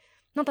 if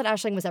not that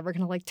Aisling was ever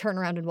going to, like, turn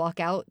around and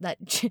walk out. That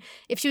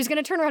if she was going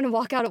to turn around and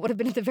walk out, it would have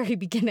been at the very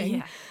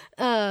beginning.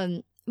 Yeah.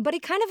 But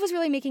it kind of was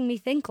really making me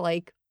think,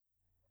 like,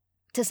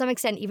 to some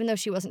extent, even though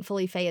she wasn't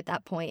fully Fae at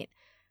that point,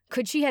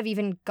 could she have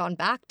even gone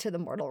back to the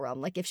mortal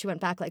realm? Like, if she went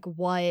back, like,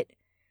 what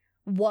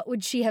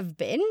would she have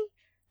been?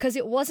 Because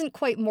it wasn't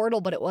quite mortal,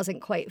 but it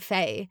wasn't quite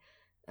Fae.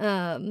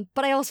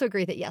 But I also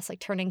agree that, yes, like,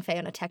 turning Fae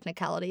on a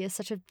technicality is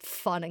such a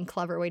fun and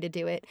clever way to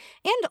do it.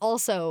 And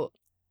also,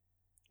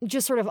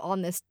 just sort of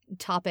on this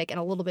topic and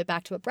a little bit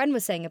back to what Bren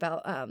was saying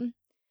about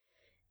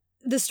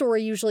the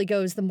story usually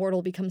goes the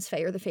mortal becomes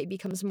Fae or the Fae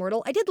becomes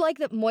mortal. I did like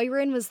that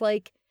Moirin was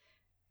like,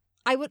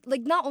 I would,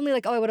 like, not only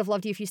like, oh, I would have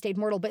loved you if you stayed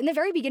mortal, but in the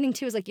very beginning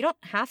too, is like, you don't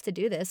have to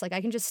do this. Like,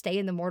 I can just stay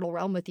in the mortal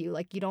realm with you.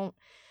 Like, you don't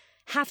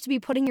have to be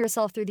putting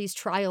yourself through these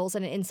trials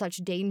and in such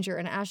danger.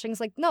 And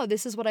Aisling's like, no,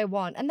 this is what I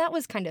want. And that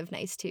was kind of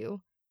nice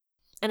too.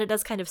 And it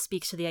does kind of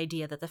speak to the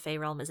idea that the Fae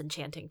realm is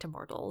enchanting to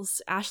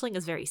mortals. Aisling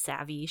is very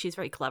savvy, she's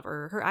very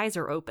clever, her eyes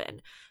are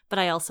open, but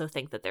I also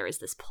think that there is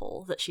this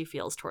pull that she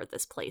feels toward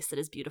this place that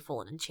is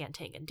beautiful and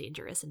enchanting and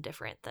dangerous and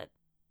different, that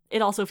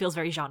it also feels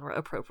very genre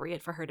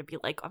appropriate for her to be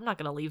like, I'm not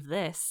going to leave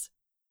this.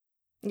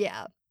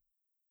 Yeah.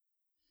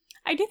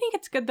 I do think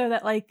it's good though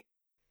that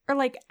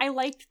I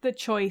liked the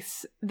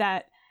choice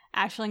that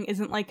Aisling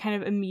isn't like kind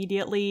of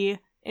immediately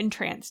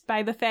entranced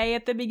by the Fae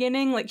at the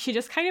beginning. Like, she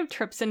just kind of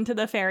trips into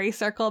the fairy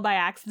circle by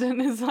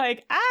accident and is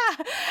like,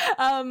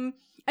 I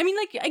mean,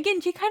 like,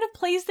 again, she kind of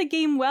plays the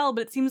game well,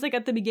 but it seems like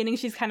at the beginning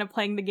she's kind of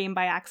playing the game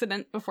by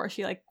accident before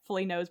she, like,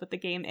 fully knows what the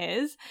game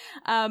is.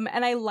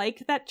 And I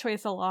like that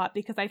choice a lot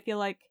because I feel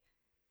like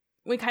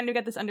we kind of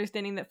get this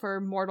understanding that for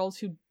mortals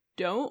who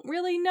don't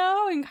really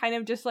know and kind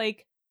of just,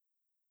 like,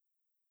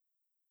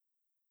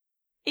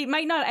 it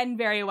might not end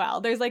very well.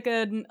 There's like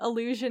an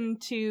allusion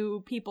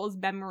to people's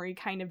memory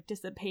kind of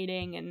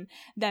dissipating and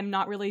them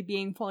not really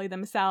being fully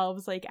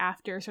themselves, like,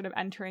 after sort of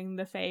entering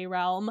the Fae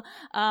realm.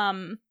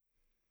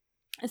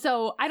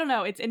 So I don't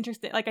know, it's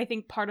interesting. Like, I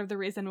think part of the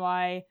reason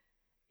why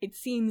it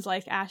seems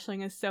like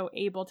Aisling is so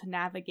able to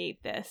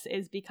navigate this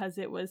is because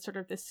it was sort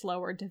of this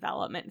slower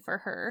development for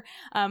her,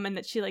 and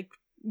that she, like,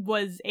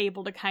 was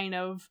able to kind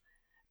of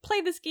play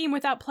this game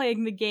without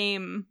playing the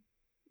game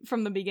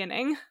from the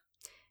beginning.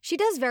 She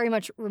does very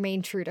much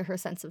remain true to her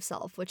sense of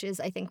self, which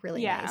is, I think,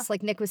 really nice.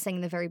 Like Nick was saying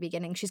in the very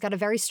beginning, she's got a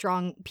very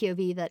strong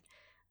POV that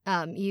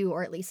you,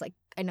 or at least, like,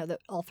 I know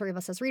that all three of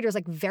us as readers,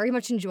 like, very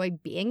much enjoy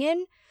being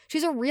in.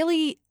 She's a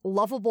really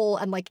lovable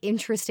and, like,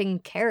 interesting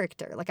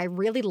character. Like, I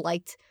really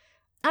liked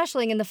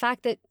Aisling, and the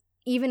fact that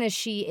even as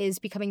she is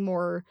becoming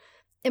more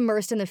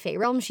immersed in the Fae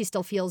realm, she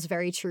still feels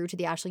very true to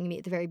the Aisling you meet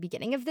at the very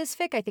beginning of this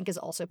fic, I think is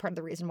also part of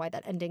the reason why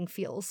that ending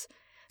feels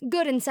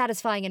good and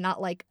satisfying and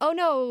not like, oh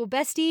no,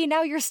 bestie,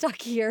 now you're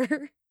stuck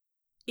here.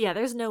 Yeah,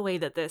 there's no way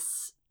that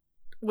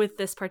with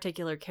this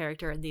particular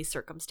character in these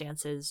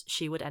circumstances,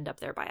 she would end up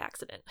there by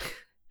accident.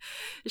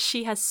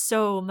 She has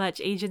so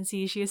much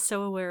agency. She is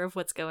so aware of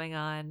what's going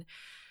on.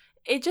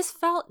 It just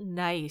felt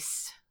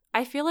nice.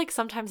 I feel like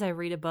sometimes I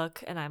read a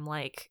book and I'm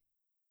like,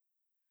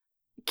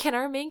 can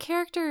our main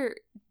character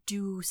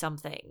do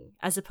something,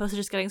 as opposed to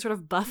just getting sort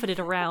of buffeted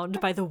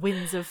around by the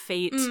winds of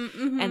fate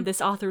and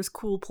this author's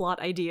cool plot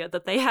idea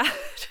that they had.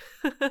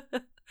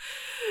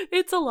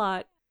 It's a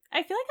lot.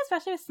 I feel like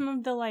especially with some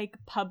of the, like,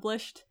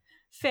 published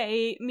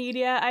Fae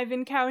media I've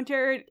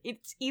encountered,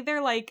 it's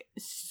either, like,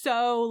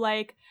 so,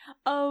 like,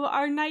 oh,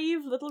 our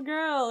naive little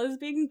girl is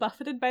being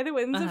buffeted by the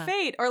winds of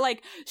fate, or,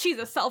 like, she's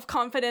a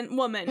self-confident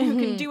woman who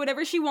can do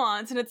whatever she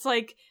wants, and it's,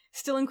 like,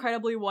 still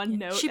incredibly one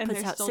note. She and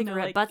puts out still cigarette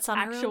no, like, butts on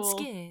her own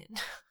skin.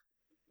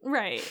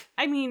 Right.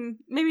 I mean,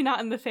 maybe not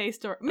in the Fae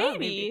story.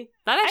 Maybe.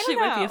 That actually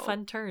might be a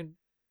fun turn.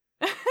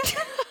 But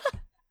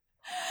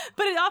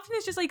it often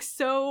is just, like,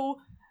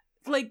 so,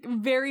 like,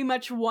 very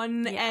much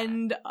one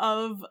end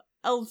of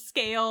a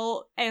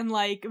scale and,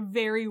 like,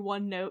 very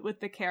one note with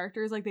the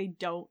characters. Like, they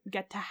don't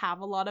get to have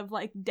a lot of,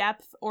 like,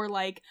 depth or,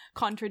 like,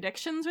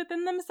 contradictions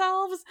within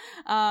themselves.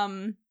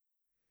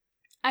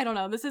 I don't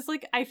know. This is,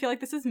 like, I feel like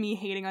this is me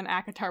hating on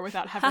ACOTAR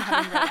without having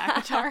read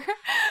ACOTAR.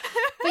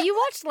 But you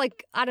watched,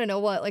 like, I don't know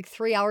what, like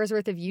 3 hours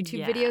worth of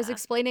YouTube videos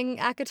explaining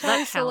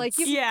ACOTAR. So, like,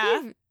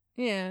 Yeah.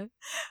 Yeah.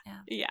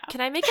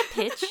 Can I make a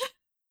pitch?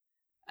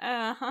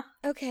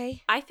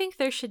 Okay. I think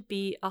there should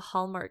be a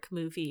Hallmark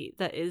movie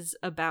that is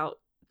about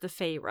the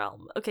Fae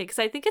realm. Okay, because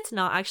I think it's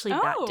not actually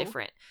that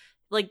different.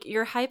 Like,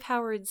 your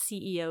high-powered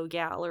CEO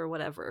gal or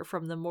whatever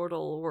from the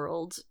mortal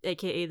world,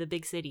 aka the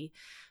big city,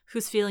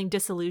 who's feeling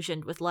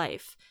disillusioned with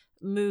life,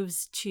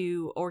 moves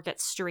to, or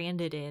gets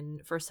stranded in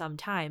for some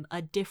time,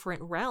 a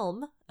different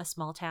realm, a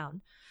small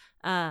town,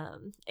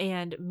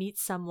 and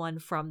meets someone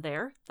from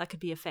there. That could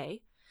be a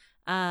Fae.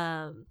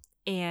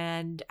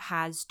 And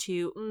has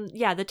to,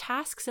 the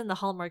tasks in the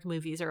Hallmark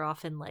movies are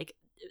often like,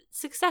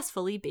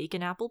 successfully bake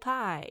an apple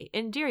pie,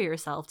 endear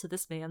yourself to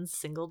this man's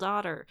single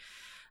daughter.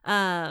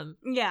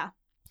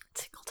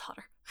 Single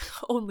daughter.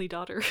 Only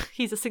daughter.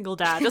 He's a single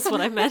dad. That's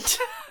what I meant.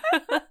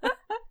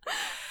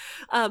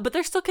 But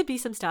there still could be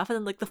some stuff. And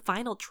then, like, the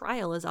final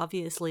trial is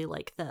obviously,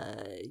 like,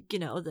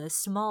 the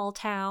small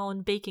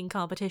town baking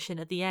competition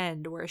at the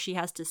end where she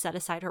has to set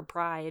aside her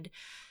pride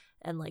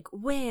and, like,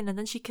 win, and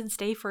then she can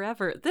stay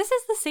forever. This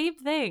is the same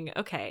thing.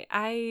 Okay,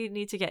 I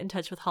need to get in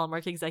touch with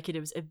Hallmark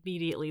executives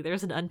immediately.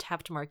 There's an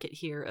untapped market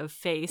here of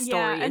Fae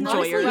story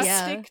enjoyers.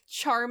 Rustic,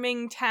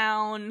 charming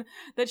town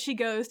that she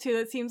goes to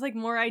that seems like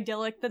more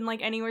idyllic than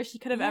like anywhere she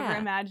could have ever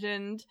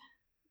imagined.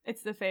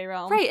 It's the Fae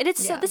realm. Right, and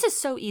it's this is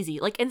so easy.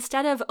 Like,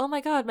 instead of, oh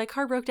my god, my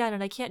car broke down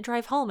and I can't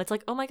drive home, it's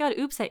like, oh my god,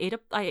 oops, I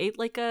ate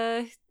like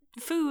a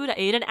food, I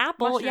ate an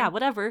apple, mushroom. Yeah,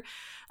 whatever,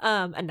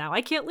 and now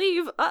I can't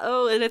leave,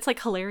 and it's like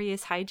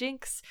hilarious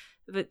hijinks.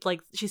 But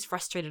like, she's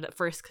frustrated at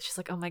first because she's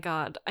like, oh my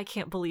god, I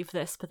can't believe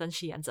this, but then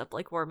she ends up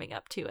like warming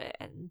up to it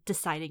and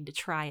deciding to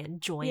try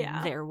and join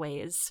their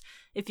ways.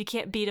 If you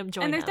can't beat them,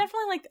 join them. And there's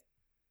definitely like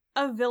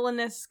a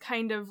villainous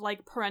kind of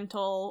like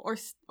parental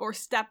or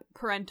step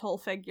parental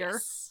figure.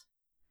 Yes.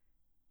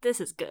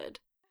 This is good.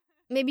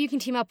 Maybe you can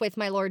team up with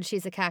My Lord,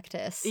 She's a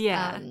Cactus.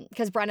 Yeah.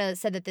 Because Brenna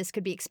said that this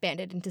could be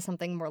expanded into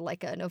something more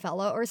like a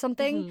novella or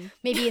something. Mm-hmm.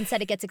 Maybe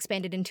instead it gets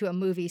expanded into a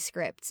movie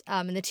script,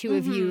 and the two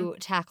of you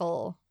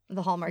tackle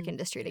the Hallmark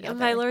industry together.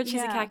 My Lord,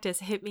 She's a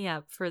Cactus, hit me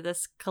up for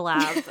this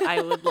collab.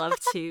 I would love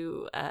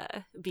to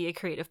be a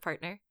creative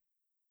partner.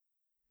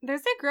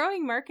 There's a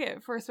growing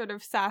market for sort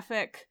of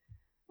sapphic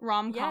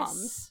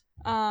rom-coms.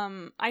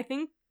 Yes. I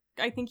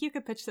think you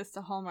could pitch this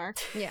to Hallmark.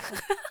 Yeah.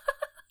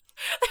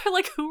 They're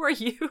like, who are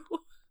you?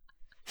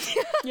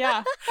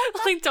 Yeah.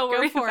 Like, don't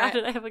worry about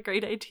it. I have a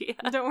great idea.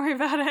 Don't worry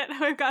about it.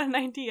 I've got an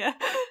idea.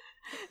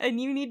 And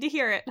you need to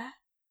hear it.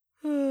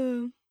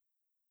 One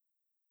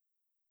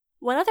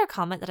other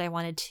comment that I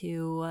wanted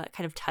to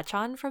kind of touch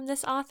on from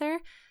this author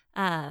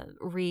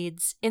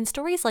reads, in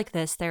stories like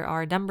this, there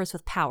are numbers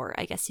with power,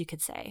 I guess you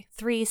could say.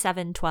 3,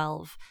 7,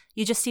 12.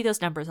 You just see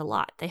those numbers a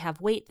lot. They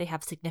have weight, they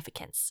have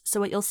significance. So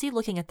what you'll see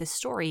looking at this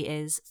story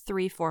is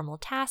 3 formal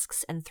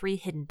tasks and 3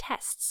 hidden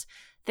tests.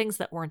 Things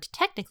that weren't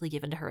technically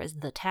given to her as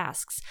the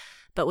tasks,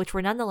 but which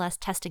were nonetheless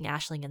testing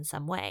Aisling in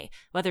some way,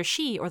 whether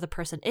she or the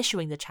person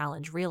issuing the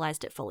challenge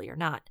realized it fully or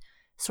not.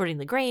 Sorting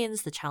the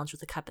grains, the challenge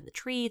with the cup in the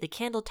tree, the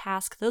candle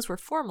task, those were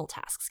formal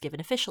tasks given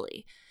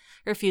officially.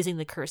 Refusing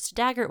the cursed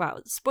dagger,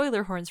 wow,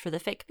 spoiler horns for the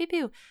fic, pew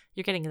pew,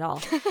 you're getting it all.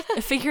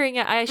 Figuring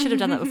out, I should have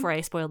done that before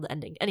I spoiled the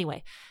ending.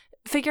 Anyway,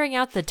 figuring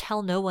out the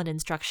tell no one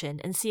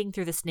instruction and seeing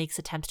through the snake's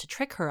attempts to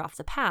trick her off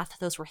the path,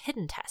 those were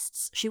hidden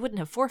tests. She wouldn't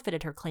have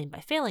forfeited her claim by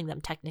failing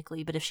them,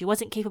 technically, but if she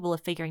wasn't capable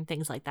of figuring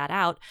things like that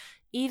out,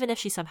 even if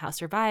she somehow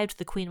survived,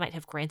 the queen might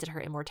have granted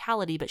her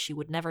immortality, but she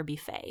would never be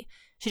Fae.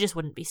 She just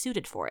wouldn't be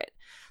suited for it.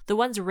 The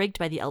ones rigged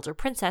by the elder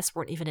princess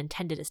weren't even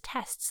intended as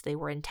tests, they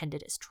were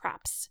intended as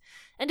traps.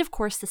 And of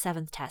course the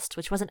 7th test,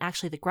 which wasn't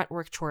actually the grunt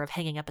work chore of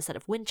hanging up a set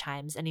of wind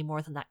chimes any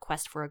more than that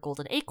quest for a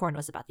golden acorn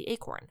was about the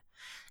acorn.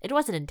 It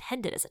wasn't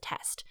intended as a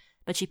test,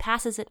 but she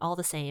passes it all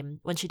the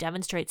same when she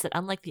demonstrates that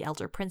unlike the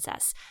elder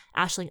princess,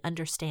 Aisling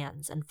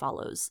understands and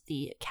follows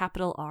the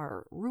capital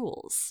R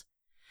rules.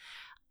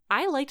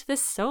 I liked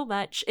this so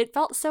much. It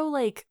felt so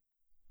like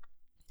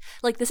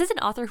this is an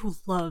author who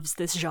loves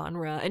this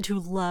genre and who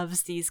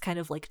loves these kind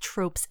of like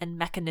tropes and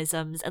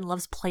mechanisms and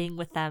loves playing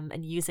with them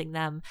and using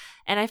them.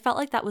 And I felt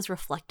like that was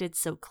reflected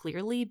so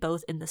clearly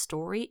both in the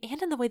story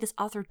and in the way this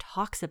author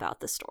talks about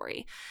the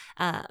story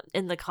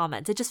in the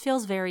comments. It just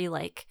feels very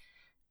like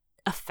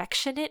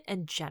affectionate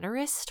and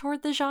generous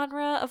toward the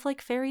genre of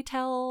like fairy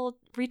tale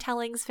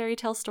retellings, fairy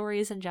tale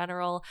stories in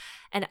general.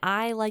 And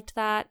I liked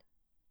that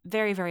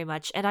very, very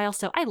much. And I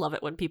love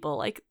it when people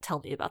like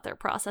tell me about their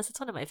process. It's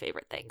one of my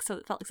favorite things. So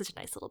it felt like such a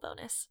nice little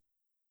bonus.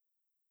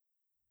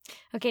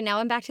 Okay, now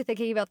I'm back to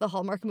thinking about the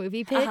Hallmark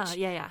movie pitch.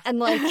 Yeah. And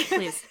like,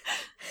 please.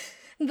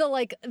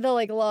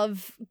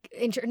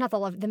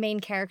 the main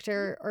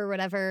character or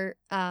whatever,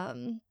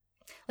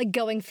 like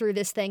going through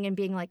this thing and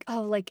being like,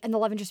 oh, like, and the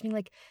love interest being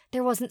like,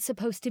 there wasn't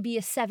supposed to be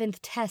a 7th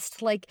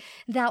test, like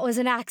that was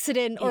an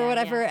accident or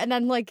whatever. And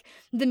then like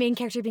the main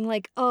character being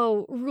like,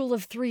 oh, rule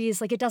of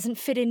 3s, like it doesn't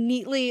fit in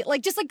neatly,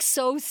 like just like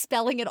so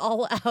spelling it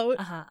all out.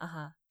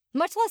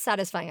 Much less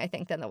satisfying, I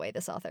think, than the way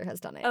this author has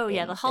done it. Oh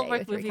yeah, the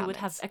Hallmark movie would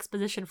have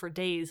exposition for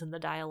days in the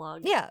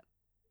dialogue. Yeah.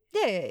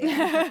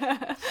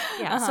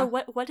 So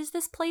what is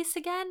this place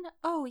again?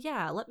 Oh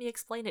yeah, let me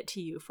explain it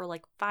to you for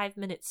like 5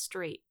 minutes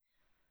straight.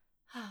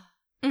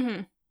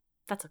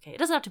 That's okay. It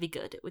doesn't have to be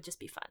good. It would just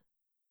be fun.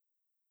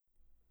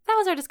 That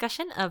was our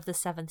discussion of The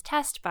Seventh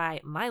Test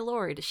by My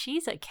Lord,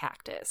 She's a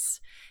Cactus.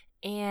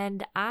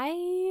 And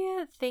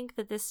I think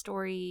that this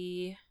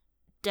story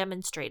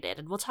demonstrated,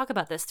 and we'll talk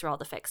about this through all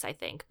the fics, I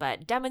think,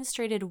 but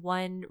demonstrated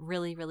one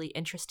really, really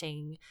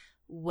interesting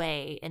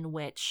way in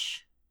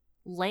which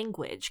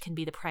language can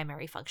be the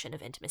primary function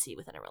of intimacy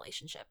within a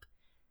relationship.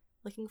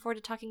 Looking forward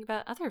to talking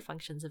about other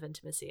functions of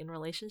intimacy in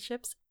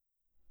relationships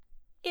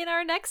in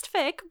our next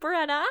fic,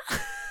 Brenna.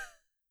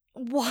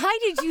 Why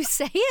did you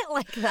say it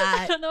like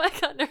that? I don't know, I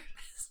got nervous.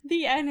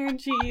 The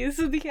energies.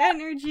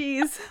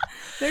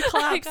 They're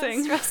collapsing. I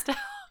got stressed out.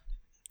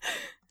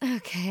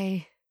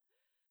 Okay.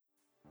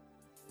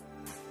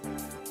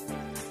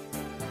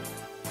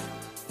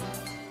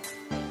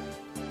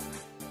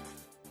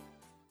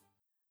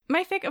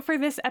 My fic for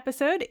this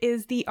episode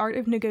is The Art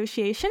of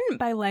Negotiation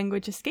by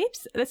Language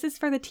Escapes. This is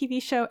for the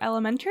TV show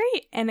Elementary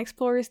and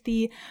explores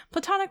the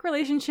platonic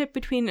relationship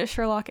between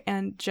Sherlock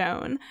and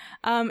Joan.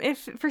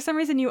 If for some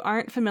reason you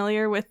aren't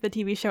familiar with the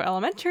TV show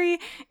Elementary,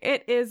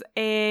 it is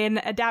an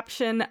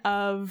adaptation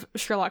of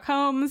Sherlock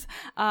Holmes.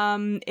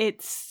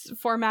 It's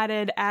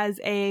formatted as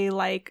a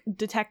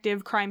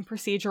detective crime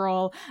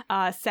procedural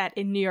set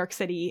in New York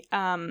City.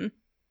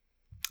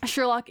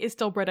 Sherlock is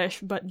still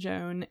British, but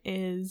Joan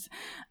is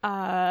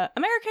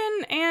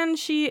American, and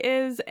she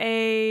is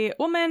a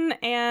woman,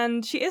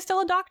 and she is still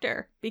a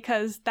doctor,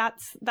 because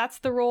that's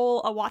the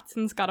role a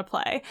Watson's gotta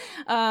play.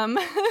 And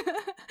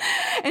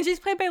she's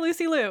played by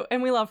Lucy Liu,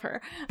 and we love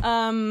her.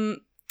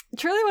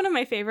 Truly one of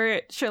my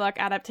favorite Sherlock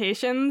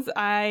adaptations.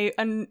 I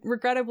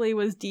regrettably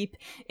was deep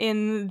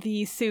in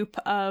the soup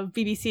of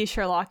BBC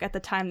Sherlock at the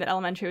time that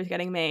Elementary was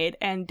getting made,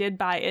 and did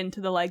buy into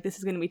the this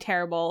is going to be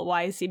terrible,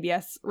 why is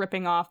CBS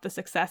ripping off the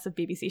success of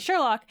BBC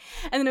Sherlock?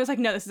 And then it was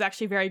no, this is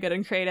actually very good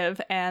and creative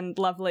and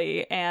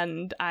lovely,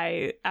 and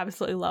I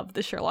absolutely love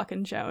the Sherlock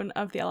and Joan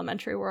of the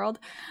Elementary world.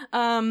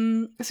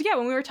 So yeah,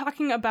 when we were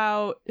talking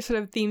about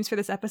sort of themes for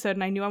this episode,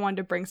 and I knew I wanted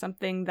to bring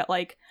something that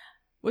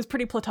was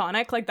pretty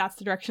platonic, that's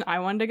the direction I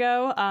wanted to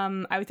go.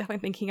 I was definitely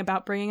thinking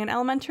about bringing an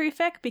Elementary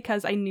fic,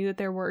 because I knew that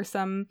there were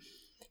some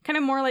kind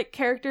of more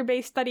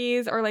character-based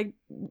studies, or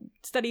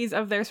studies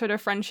of their sort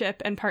of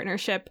friendship and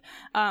partnership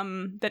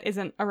that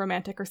isn't a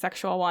romantic or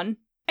sexual one.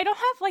 I don't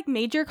have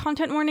major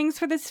content warnings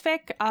for this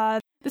fic.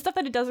 The stuff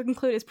that it does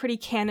include is pretty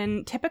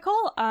canon typical.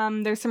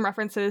 There's some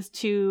references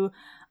to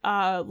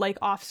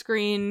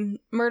off-screen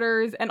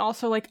murders, and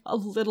also a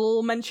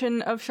little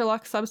mention of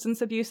Sherlock's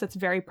substance abuse that's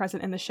very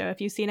present in the show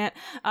if you've seen it.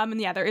 And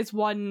yeah, there is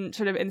one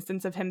sort of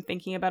instance of him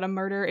thinking about a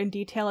murder in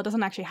detail. It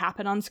doesn't actually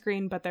happen on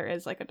screen, but there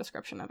is a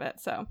description of it.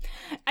 So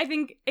I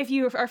think if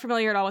you are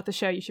familiar at all with the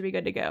show, you should be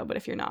good to go. But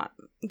if you're not,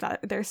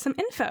 there's some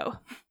info.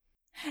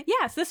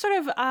 Yeah, so this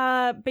sort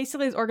of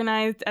basically is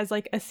organized as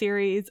a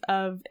series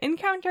of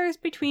encounters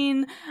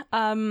between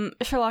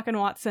Sherlock and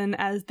Watson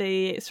as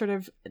they sort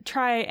of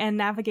try and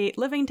navigate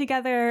living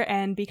together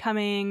and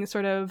becoming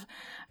sort of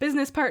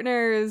business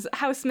partners,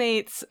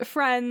 housemates,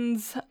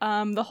 friends,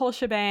 the whole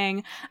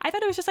shebang. I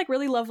thought it was just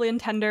really lovely and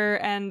tender,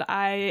 and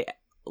I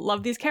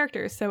love these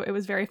characters, so it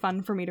was very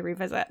fun for me to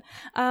revisit.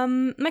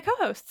 My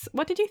co-hosts,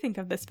 what did you think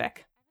of this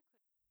fic?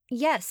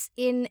 Yes,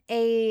 in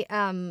a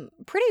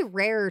pretty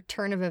rare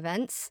turn of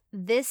events,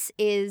 this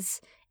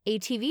is a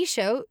TV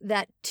show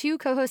that 2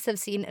 co-hosts have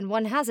seen and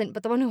 1 hasn't,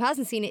 but the one who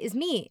hasn't seen it is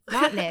me,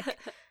 not Nick.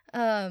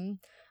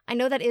 I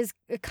know that is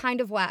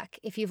kind of whack.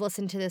 If you've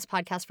listened to this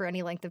podcast for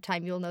any length of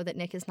time, you'll know that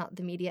Nick is not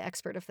the media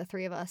expert of the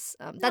 3 of us.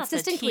 That's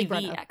distinctly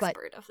Brenna, TV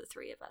expert of the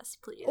 3 of us,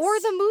 please.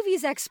 Or the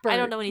movies expert. I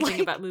don't know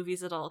anything about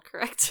movies at all,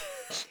 correct?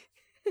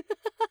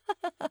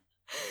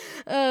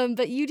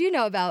 But you do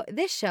know about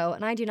this show,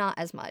 and I do not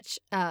as much.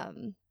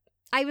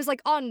 I was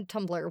on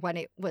Tumblr when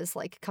it was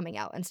coming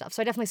out and stuff,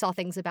 so I definitely saw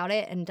things about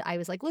it, and I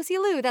was Lucy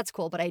Liu, that's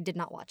cool, but I did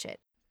not watch it.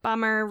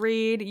 Bummer,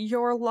 Reed,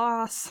 your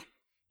loss.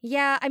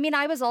 Yeah, I mean,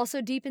 I was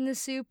also deep in the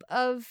soup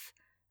of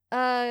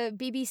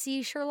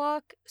BBC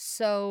Sherlock,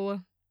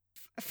 so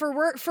for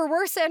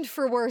worse and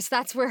for worse,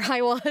 that's where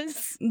I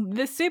was.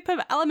 The soup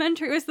of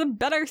Elementary was the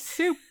better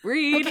soup,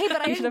 Reed. Okay,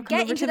 but I didn't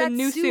get into that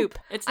new soup.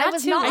 It's not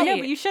too late. I know,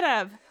 but you should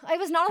have. I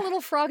was not a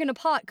little frog in a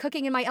pot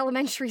cooking in my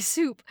elementary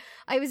soup.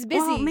 I was busy.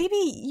 Well, maybe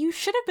you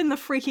should have been the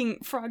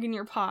freaking frog in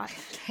your pot.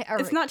 Okay, all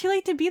right. It's not too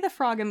late to be the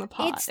frog in the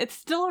pot. It's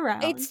still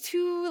around. It's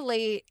too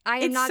late.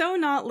 It's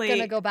not late.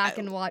 Gonna go back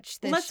and watch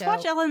this Let's show.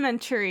 watch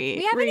Elementary.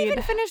 We haven't Reed.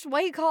 even finished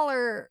White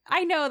Collar.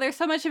 I know, there's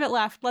so much of it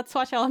left. Let's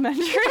watch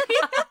Elementary.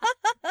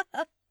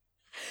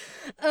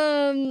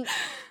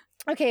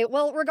 Okay,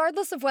 well,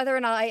 regardless of whether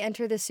or not I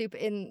enter this soup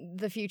in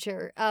the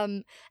future,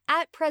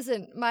 at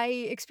present, my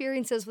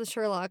experiences with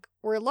Sherlock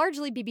were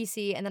largely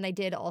BBC, and then I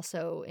did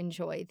also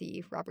enjoy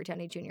the Robert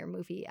Downey Jr.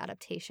 movie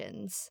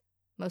adaptations,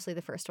 mostly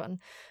the first one.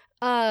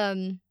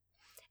 And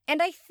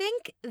I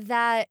think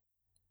that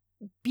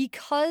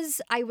because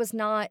I was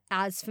not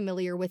as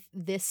familiar with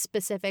this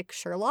specific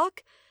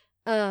Sherlock,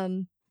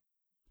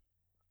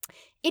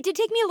 it did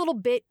take me a little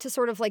bit to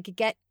sort of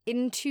get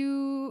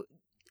into,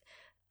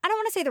 I don't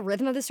want to say the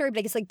rhythm of the story, but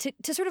I guess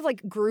to sort of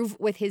groove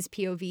with his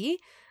POV.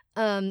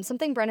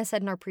 Something Brenna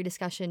said in our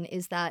pre-discussion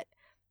is that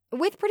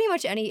with pretty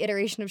much any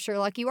iteration of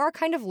Sherlock, you are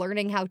kind of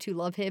learning how to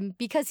love him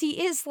because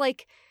he is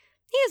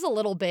a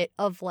little bit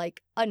of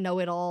like a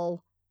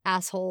know-it-all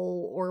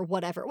asshole or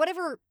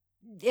whatever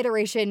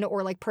iteration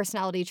or like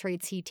personality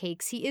traits he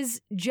takes. He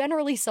is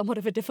generally somewhat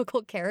of a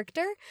difficult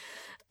character.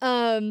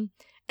 And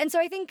so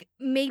I think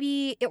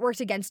maybe it worked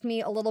against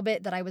me a little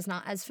bit that I was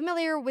not as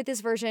familiar with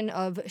this version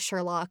of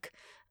Sherlock.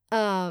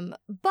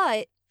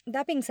 But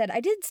that being said,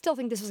 I did still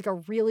think this was like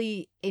a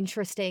really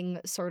interesting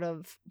sort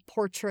of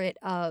portrait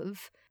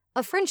of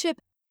a friendship.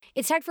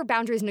 It's tagged for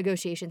boundaries and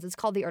negotiations. It's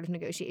called The Art of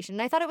Negotiation.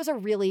 And I thought it was a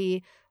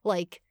really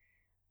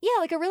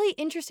a really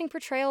interesting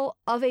portrayal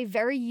of a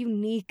very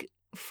unique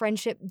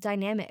friendship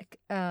dynamic.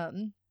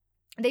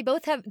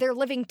 They're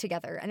living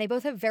together and they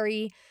both have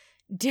very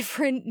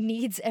different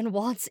needs and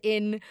wants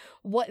in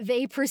what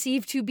they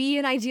perceive to be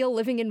an ideal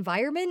living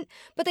environment,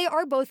 but they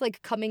are both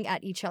like coming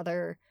at each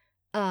other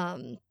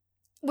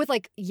with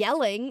like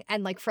yelling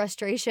and like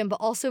frustration, but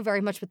also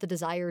very much with the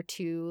desire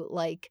to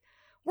like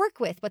work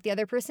with what the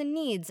other person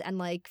needs and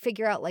like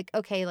figure out like,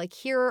 okay, like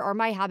here are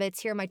my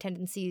habits, here are my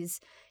tendencies,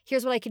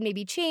 here's what I can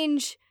maybe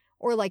change,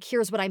 or like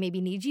here's what I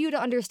maybe need you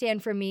to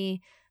understand from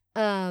me.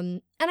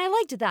 And I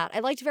liked that. I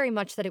liked very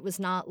much that it was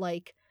not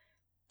like,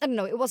 I don't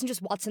know, it wasn't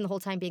just Watson the whole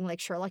time being like,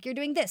 Sherlock, you're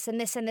doing this and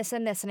this and this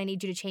and this, and I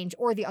need you to change,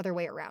 or the other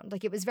way around.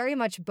 Like, it was very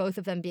much both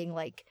of them being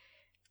like,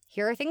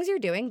 here are things you're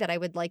doing that I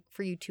would like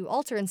for you to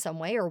alter in some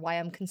way, or why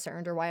I'm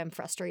concerned, or why I'm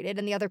frustrated.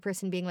 And the other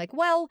person being like,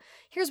 well,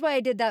 here's why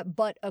I did that,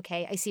 but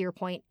okay, I see your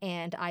point,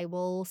 and I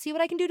will see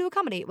what I can do to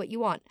accommodate what you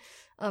want,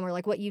 or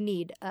like what you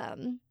need.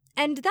 And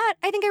that,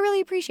 I think I really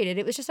appreciated.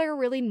 It was just like a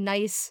really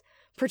nice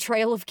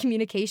portrayal of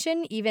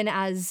communication, even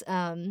as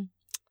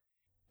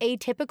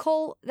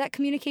atypical that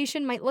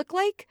communication might look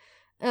like.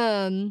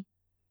 And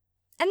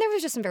there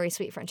was just some very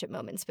sweet friendship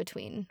moments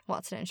between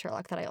Watson and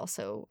Sherlock that I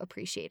also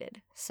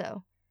appreciated.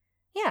 So,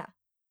 yeah.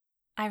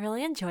 I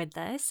really enjoyed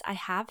this. I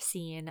have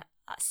seen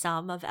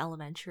some of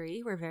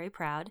Elementary. We're very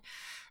proud.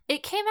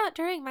 It came out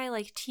during my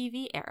like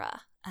TV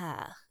era.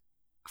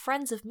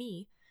 Friends of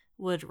me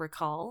would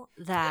recall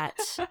that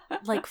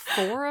like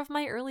 4 of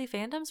my early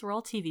fandoms were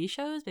all TV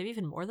shows, maybe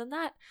even more than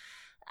that.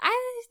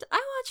 I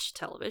watched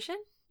television.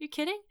 You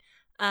kidding?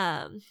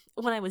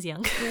 When I was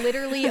young.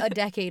 Literally a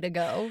decade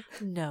ago.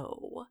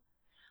 No.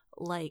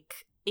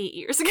 Like 8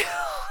 years ago.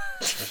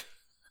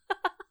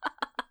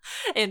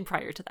 And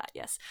prior to that,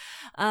 yes.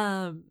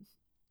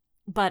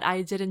 But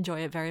I did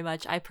enjoy it very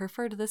much. I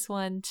preferred this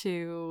one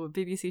to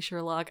BBC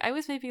Sherlock. I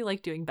was maybe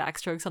like doing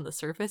backstrokes on the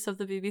surface of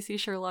the BBC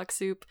Sherlock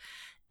soup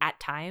at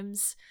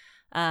times.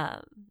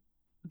 But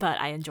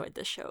I enjoyed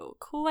this show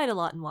quite a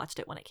lot and watched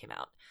it when it came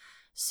out.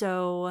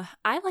 So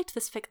I liked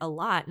this fic a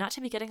lot, not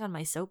to be getting on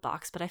my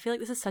soapbox, but I feel like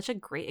this is such a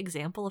great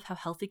example of how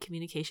healthy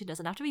communication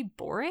doesn't have to be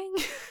boring.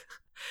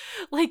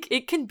 Like,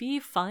 it can be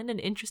fun and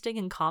interesting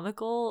and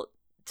comical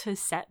to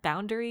set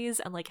boundaries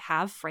and like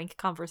have frank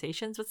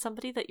conversations with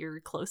somebody that you're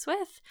close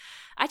with.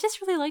 I just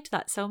really liked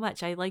that so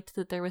much. I liked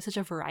that there was such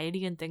a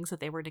variety in things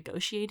that they were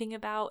negotiating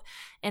about.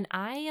 And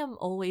I am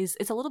always,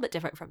 it's a little bit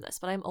different from this,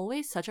 but I'm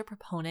always such a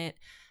proponent.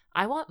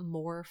 I want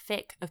more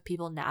fic of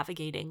people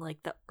navigating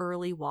like the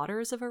early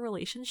waters of a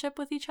relationship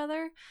with each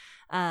other.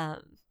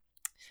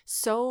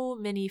 So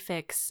many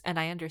fics, and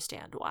I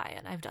understand why,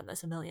 and I've done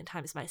this a million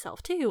times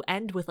myself too,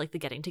 end with like the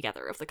getting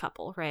together of the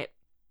couple, right?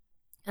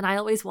 And I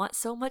always want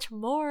so much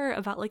more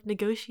about like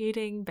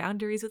negotiating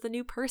boundaries with a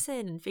new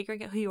person and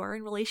figuring out who you are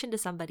in relation to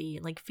somebody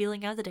and like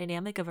feeling out the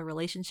dynamic of a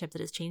relationship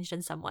that has changed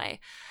in some way.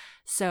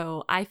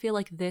 So I feel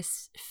like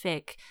this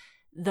fic,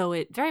 though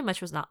it very much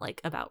was not like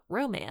about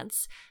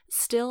romance,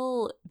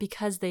 still,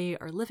 because they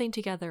are living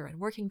together and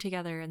working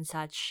together and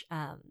such,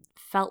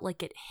 felt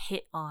like it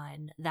hit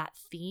on that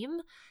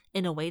theme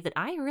in a way that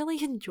I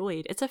really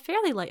enjoyed. It's a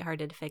fairly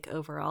lighthearted fic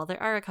overall.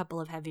 There are a couple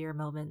of heavier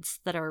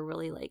moments that are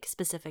really like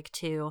specific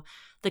to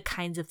the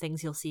kinds of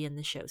things you'll see in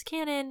the show's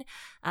canon,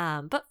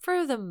 but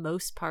for the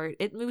most part,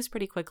 it moves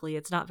pretty quickly.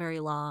 It's not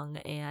very long,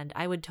 and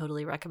I would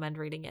totally recommend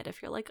reading it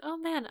if you're like, oh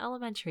man,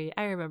 Elementary,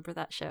 I remember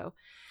that show.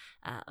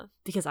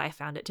 Because I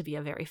found it to be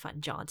a very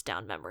fun jaunt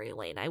down memory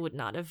lane. I would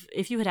not have,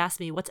 if you had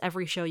asked me what's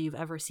every show you've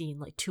ever seen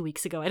like 2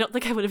 weeks ago, I don't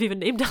think I would have even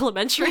named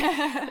Elementary.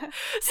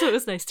 So it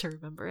was nice to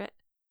remember it.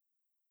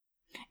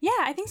 Yeah,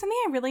 I think something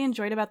I really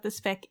enjoyed about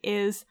this fic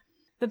is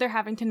that they're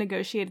having to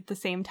negotiate at the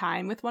same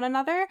time with one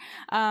another,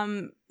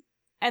 and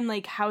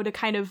like how to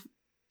kind of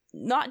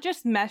not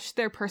just mesh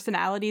their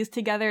personalities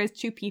together as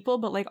two people,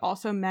 but like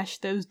also mesh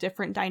those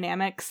different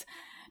dynamics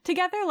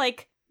together.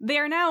 Like, they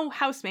are now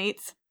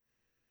housemates,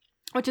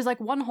 which is like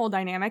one whole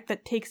dynamic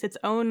that takes its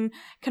own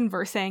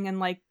conversing and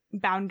like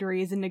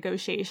boundaries and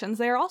negotiations.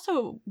 They are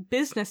also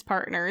business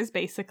partners,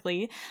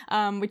 basically,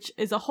 which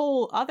is a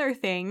whole other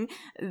thing.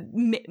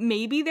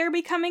 Maybe they're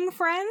becoming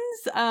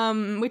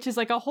friends, which is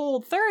like a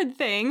whole third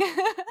thing.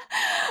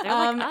 They're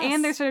like us.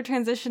 And they're sort of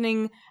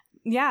transitioning.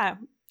 Yeah.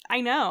 I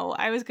know.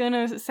 I was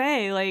gonna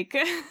say, like,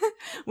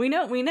 we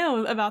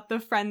know about the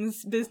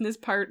friends, business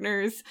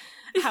partners,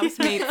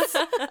 housemates,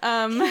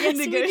 Yes,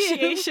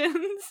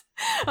 negotiations.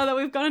 Although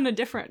we've gone in a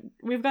different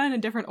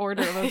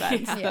order of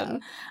events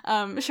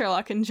than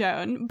Sherlock and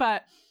Joan.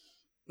 But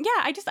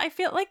yeah, I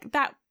feel like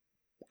that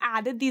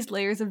added these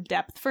layers of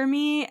depth for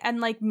me and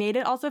like made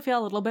it also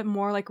feel a little bit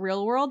more like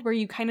real world, where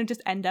you kind of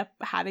just end up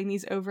having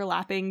these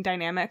overlapping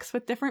dynamics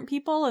with different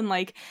people, and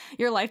like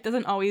your life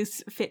doesn't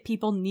always fit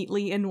people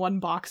neatly in one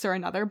box or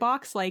another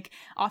box. Like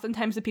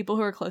oftentimes the people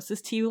who are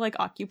closest to you like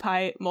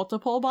occupy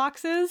multiple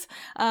boxes.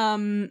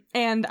 And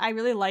I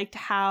really liked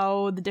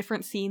how the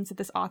different scenes that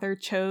this author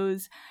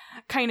chose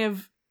kind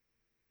of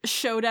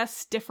showed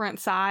us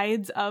different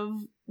sides of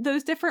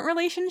those different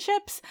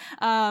relationships.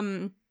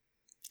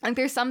 Like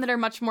there's some that are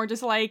much more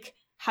just like,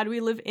 how do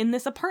we live in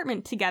this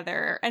apartment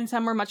together? And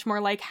some are much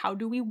more like, how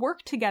do we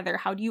work together?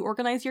 How do you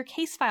organize your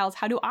case files?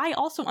 How do I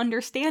also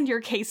understand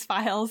your case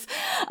files?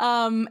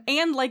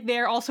 And like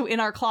they're also in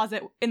our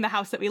closet in the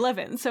house that we live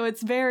in. So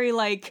it's very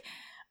like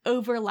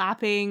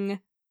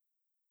overlapping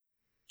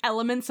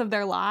elements of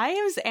their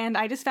lives. And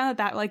I just found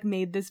that like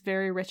made this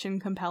very rich and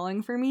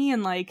compelling for me.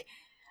 And like,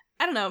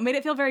 I don't know, made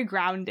it feel very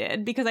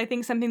grounded, because I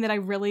think something that I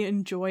really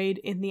enjoyed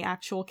in the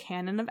actual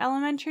canon of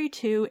Elementary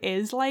too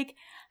is like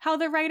how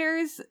the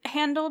writers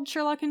handled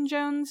Sherlock and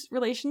Joan's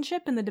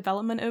relationship and the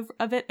development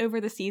of it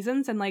over the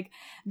seasons, and like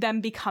them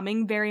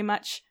becoming very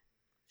much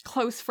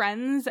close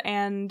friends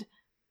and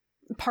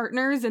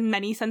partners in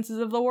many senses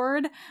of the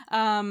word.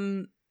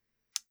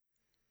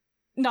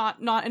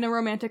 Not in a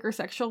romantic or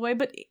sexual way,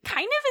 but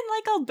kind of in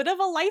like a bit of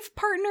a life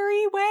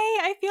partnery way,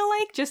 I feel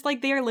like. Just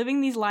like they are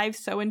living these lives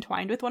so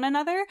entwined with one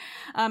another,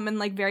 and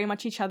like very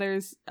much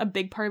a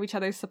big part of each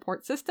other's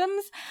support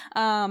systems.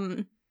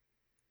 And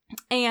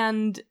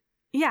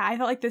yeah, I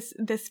felt like this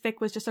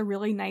fic was just a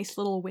really nice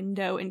little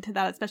window into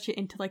that, especially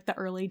into like the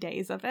early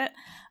days of it.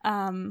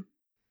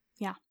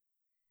 Yeah.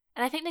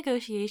 And I think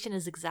negotiation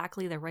is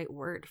exactly the right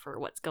word for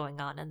what's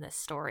going on in this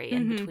story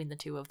and between the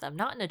two of them,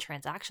 not in a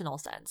transactional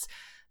sense,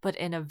 but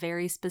in a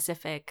very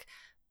specific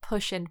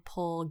push and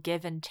pull,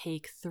 give and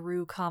take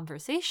through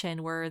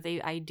conversation where they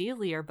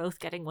ideally are both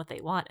getting what they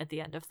want at the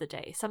end of the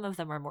day. Some of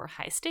them are more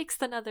high stakes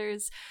than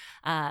others.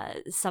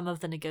 Some of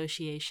the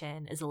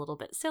negotiation is a little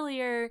bit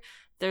sillier.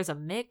 There's a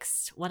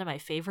mix. One of my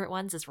favorite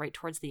ones is right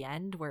towards the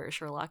end where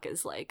Sherlock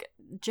is like,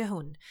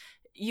 Joan,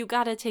 you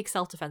gotta take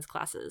self-defense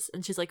classes.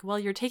 And she's like, well,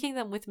 you're taking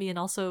them with me, and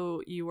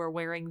also you are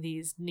wearing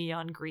these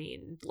neon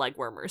green leg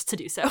warmers to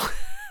do so.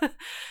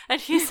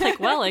 And he's like,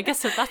 well, I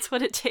guess that's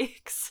what it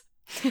takes.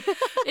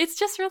 It's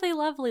just really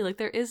lovely. Like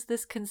there is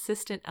this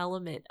consistent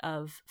element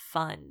of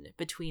fun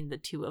between the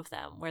two of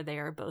them, where they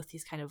are both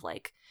these kind of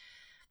like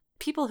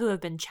people who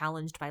have been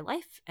challenged by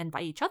life and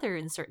by each other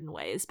in certain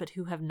ways, but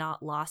who have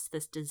not lost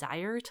this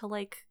desire to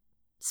like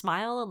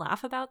smile and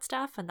laugh about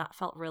stuff. And that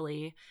felt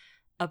really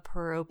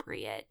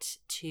appropriate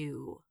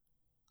to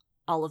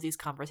all of these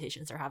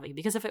conversations they're having,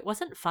 because if it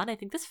wasn't fun, I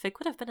think this fic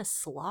would have been a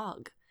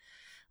slog.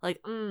 Like,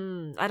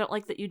 I don't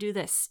like that you do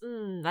this.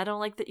 I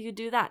don't like that you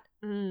do that.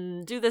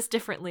 Do this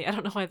differently. I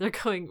don't know why they're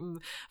going,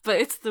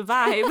 but it's the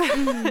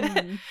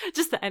vibe.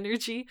 Just the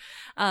energy.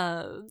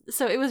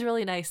 So it was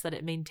really nice that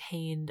it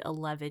maintained a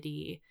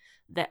levity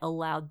that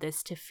allowed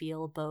this to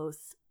feel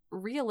both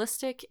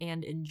realistic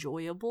and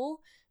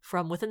enjoyable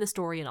from within the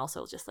story, and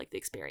also just like the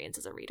experience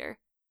as a reader.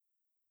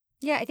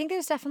 Yeah, I think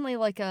there's definitely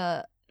like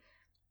an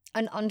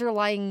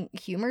underlying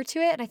humor to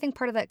it, and I think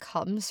part of that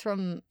comes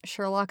from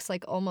Sherlock's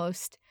like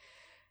almost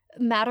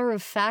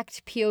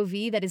matter-of-fact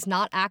POV that is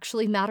not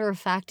actually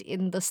matter-of-fact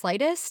in the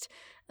slightest.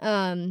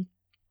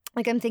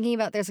 Like I'm thinking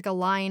about, there's like a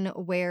line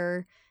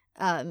where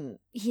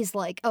he's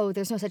like, oh,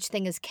 there's no such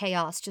thing as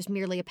chaos, just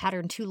merely a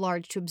pattern too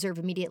large to observe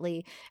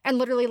immediately. And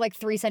literally like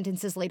 3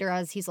 sentences later,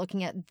 as he's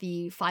looking at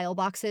the file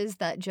boxes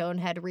that Joan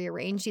had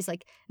rearranged, he's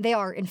like, they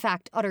are in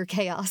fact utter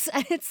chaos.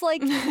 And it's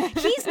like,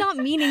 he's not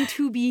meaning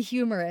to be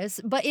humorous,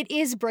 but it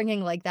is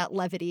bringing like that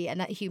levity and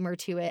that humor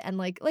to it. And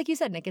like you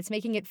said, Nick, it's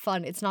making it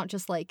fun. It's not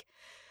just like,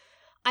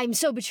 I'm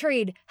so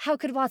betrayed. How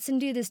could Watson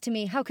do this to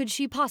me? How could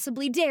she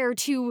possibly dare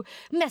to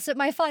mess up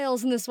my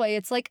files in this way?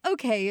 It's like,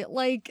 okay,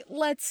 like,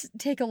 let's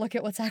take a look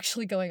at what's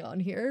actually going on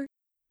here.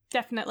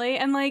 Definitely.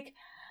 And like,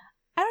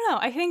 I don't know,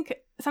 I think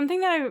something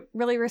that I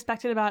really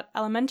respected about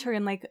Elementary,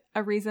 and like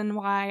a reason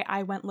why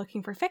I went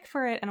looking for fic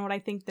for it, and what I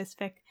think this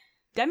fic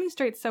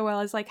demonstrates so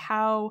well, is like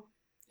how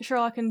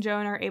Sherlock and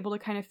Joan are able to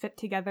kind of fit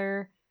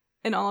together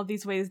in all of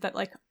these ways that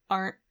like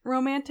aren't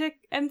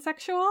romantic and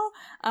sexual.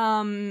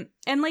 And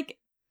like,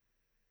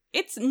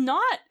 it's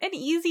not an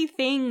easy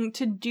thing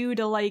to do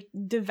to like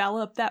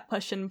develop that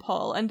push and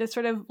pull and to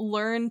sort of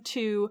learn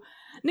to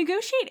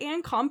negotiate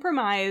and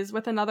compromise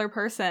with another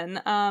person,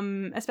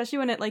 especially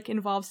when it like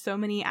involves so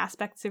many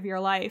aspects of your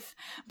life.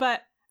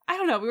 But I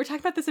don't know, we were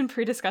talking about this in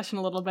pre-discussion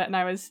a little bit, and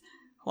I was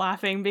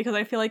laughing because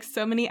I feel like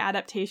so many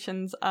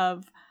adaptations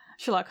of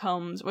Sherlock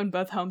Holmes, when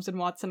both Holmes and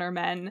Watson are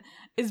men,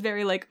 is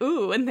very like,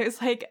 ooh, and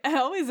there's like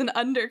always an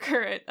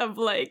undercurrent of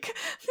like,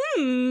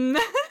 you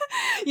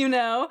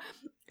know?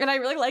 And I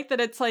really like that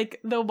it's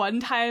like the one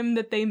time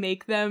that they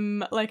make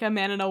them like a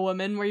man and a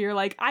woman where you're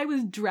like, I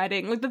was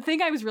dreading, like the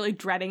thing I was really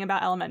dreading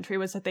about Elementary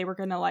was that they were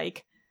gonna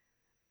like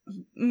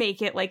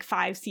make it like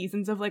 5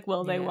 seasons of like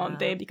will they, won't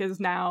they, because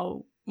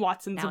now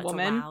Watson's Now a it's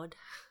woman. allowed.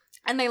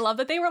 And they love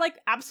that they were like,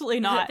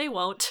 absolutely not. They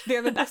won't.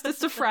 They're the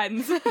bestest of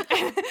friends.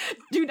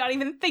 Do not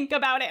even think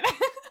about it.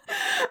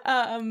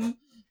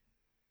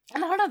 And I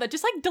don't know, that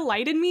just like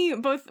delighted me,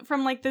 both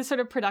from like the sort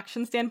of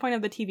production standpoint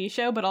of the TV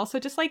show, but also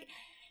just like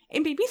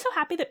it made me so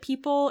happy that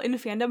people in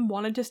fandom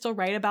wanted to still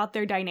write about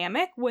their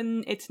dynamic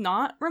when it's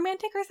not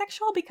romantic or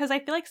sexual, because I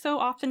feel like so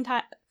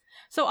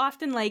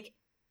often like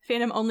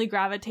fandom only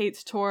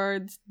gravitates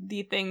towards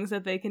the things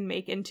that they can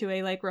make into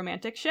a like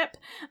romantic ship,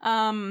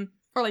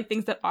 or like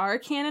things that are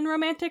canon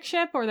romantic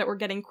ship, or that we're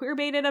getting queer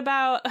baited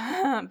about.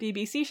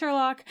 BBC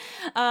Sherlock.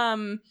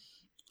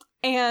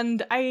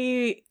 And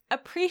I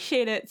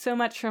appreciate it so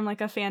much from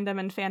like a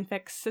fandom and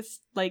fanfic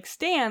like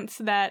stance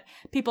that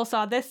people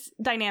saw this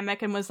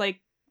dynamic and was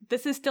like,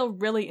 this is still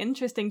really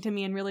interesting to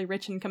me and really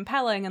rich and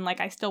compelling, and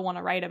like I still want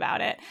to write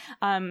about it,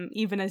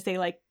 even as they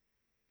like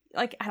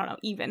I don't know,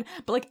 even,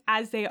 but like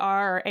as they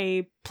are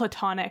a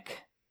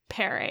platonic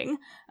pairing.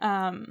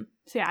 So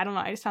yeah, I don't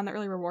know, I just found that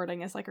really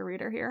rewarding as like a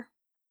reader here.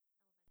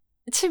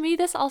 To me,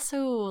 this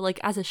also, like,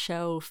 as a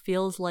show,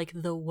 feels like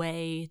the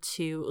way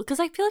to... Because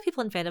I feel like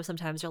people in fandom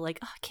sometimes are like,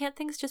 oh, can't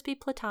things just be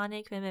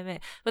platonic? Meh, meh, meh.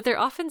 But they're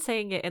often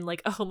saying it in,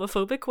 like, a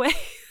homophobic way.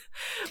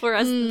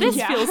 Whereas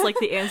this feels like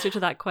the answer to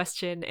that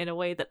question in a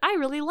way that I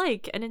really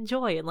like and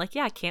enjoy. And, like,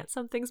 yeah, can't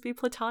some things be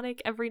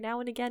platonic every now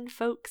and again,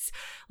 folks?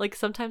 Like,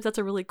 sometimes that's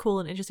a really cool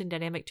and interesting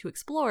dynamic to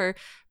explore,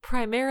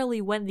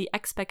 primarily when the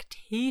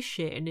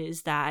expectation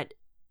is that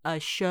a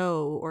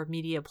show or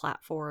media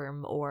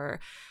platform or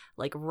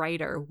like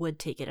writer would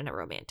take it in a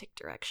romantic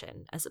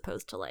direction, as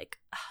opposed to like,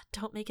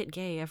 don't make it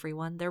gay,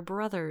 everyone, they're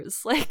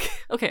brothers. Like,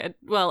 okay,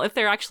 well, if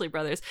they're actually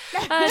brothers,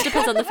 it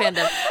depends on the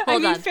fandom.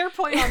 Hold on, fair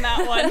point on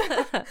that one.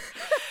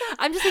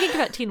 I'm just thinking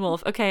about Teen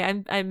Wolf.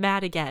 Okay, I'm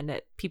mad again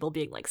at people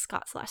being like,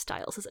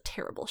 Scott/Styles is a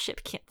terrible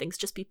ship, can't things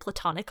just be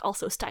platonic?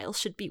 Also, Styles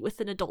should be with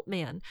an adult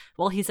man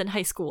while he's in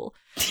high school.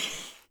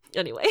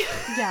 Anyway.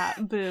 Yeah,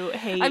 boo,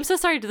 hate. I'm so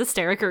sorry to the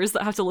Sterikers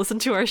that have to listen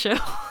to our show.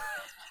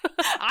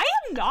 I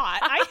am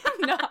not.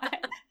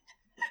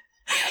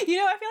 You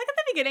know, I feel like at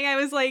the beginning I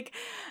was like,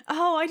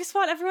 oh, I just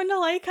want everyone to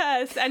like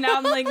us. And now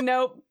I'm like,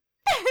 nope.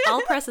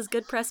 All press is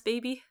good press,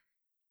 baby.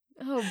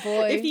 Oh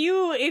boy.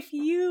 If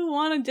you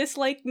want to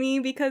dislike me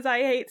because I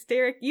hate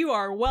Sterik, you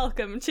are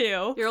welcome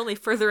to. You're only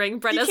furthering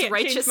Brenna's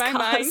righteous my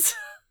cause.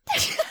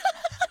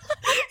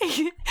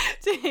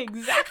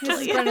 Exactly.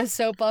 This is Brenna's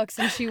soapbox,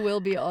 and she will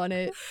be on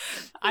it.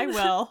 I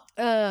will.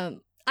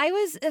 I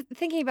was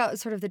thinking about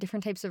sort of the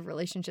different types of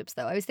relationships,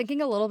 though. I was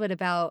thinking a little bit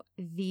about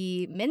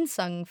the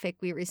Minsung fic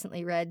we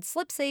recently read,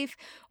 Slip Safe,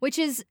 which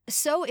is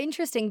so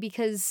interesting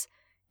because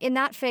in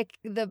that fic,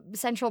 the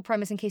central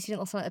premise, in case you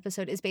didn't listen to the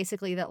episode, is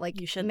basically that like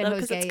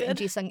Minho's gay and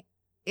Jisung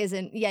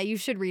isn't. Yeah, you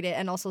should read it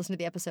and also listen to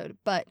the episode.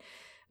 But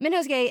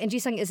Minho's gay and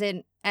Jisung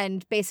isn't,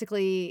 and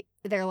basically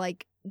they're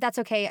like, that's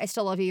okay, I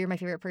still love you, you're my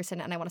favorite person,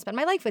 and I want to spend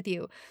my life with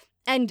you.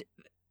 And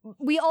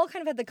we all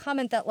kind of had the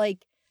comment that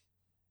like,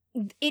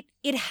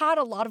 it had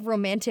a lot of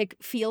romantic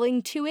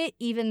feeling to it,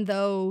 even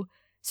though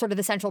sort of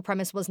the central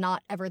premise was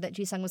not ever that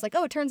Jisung was like,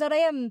 oh, it turns out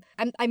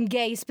I'm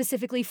gay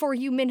specifically for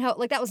you, Minho.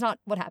 Like, that was not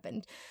what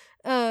happened.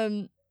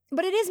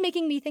 But it is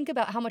making me think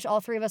about how much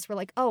all three of us were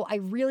like, oh, I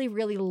really,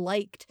 really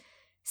liked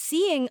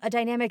seeing a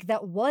dynamic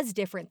that was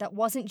different, that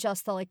wasn't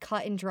just the like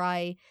cut and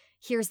dry,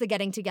 here's the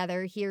getting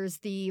together, here's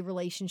the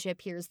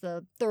relationship, here's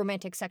the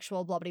romantic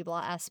sexual blah blah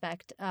blah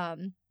aspect.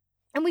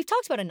 And we've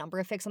talked about a number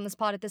of fics on this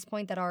pod at this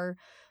point that are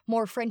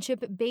more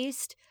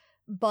friendship-based,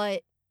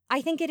 but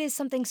I think it is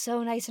something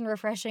so nice and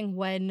refreshing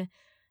when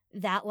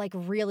that, like,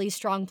 really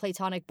strong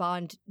platonic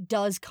bond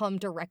does come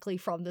directly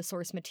from the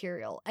source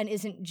material and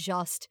isn't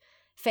just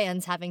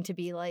fans having to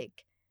be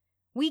like,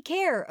 we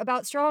care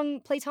about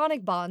strong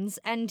platonic bonds,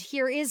 and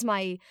here is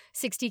my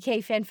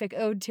 60K fanfic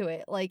ode to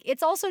it. Like,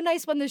 it's also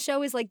nice when the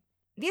show is like,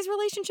 these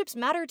relationships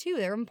matter too,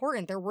 they're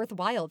important, they're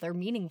worthwhile, they're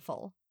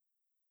meaningful.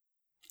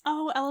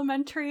 Oh,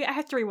 Elementary. I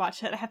have to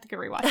rewatch it. I have to go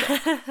rewatch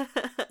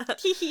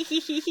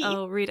it.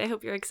 Oh, Reed, I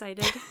hope you're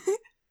excited.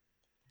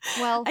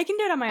 Well, I can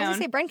do it on my own. I was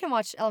going to say, Bren can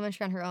watch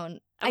Elementary on her own.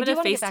 I'm going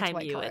to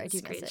FaceTime you collar. and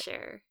screen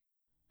share.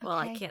 Well,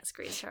 Okay. I can't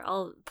screen share.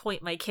 I'll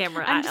point my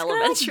camera I'm at just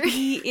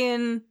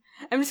Elementary.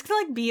 I'm just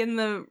gonna be in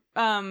the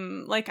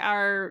like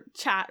our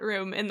chat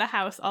room in the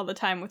house all the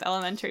time with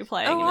Elementary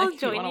playing. Oh, and I'll if you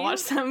join want to you.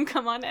 watch them,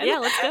 come on in. Yeah,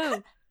 let's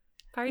go.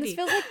 Party. This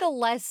feels like the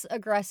less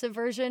aggressive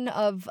version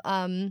of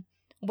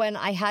when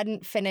I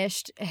hadn't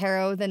finished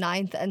Harrow the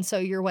Ninth, and so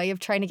your way of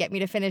trying to get me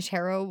to finish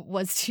Harrow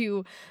was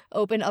to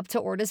open up to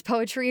Orda's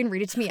poetry and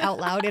read it to me out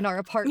loud in our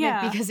apartment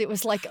Yeah. because it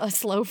was like a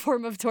slow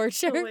form of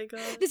torture. Oh my god.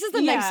 This is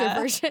the Yeah.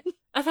 nicer version.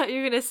 I thought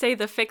you were going to say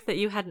the fic that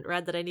you hadn't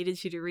read that I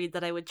needed you to read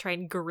that I would try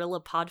and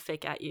guerrilla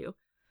podfic at you.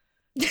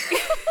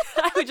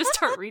 I would just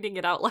start reading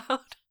it out loud.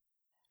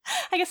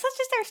 I guess that's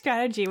just our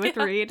strategy with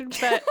Reed,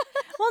 but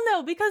well,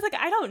 no, because like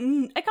I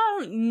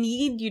don't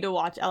need you to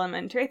watch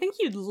Elementary. I think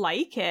you'd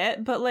like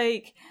it, but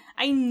like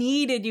I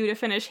needed you to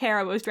finish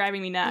Hera. It was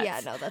driving me nuts.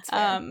 Yeah, no, that's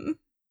fair.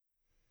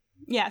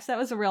 Yes, that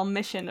was a real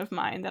mission of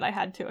mine that I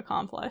had to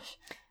accomplish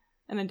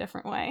in a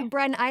different way.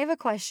 Bren, I have a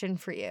question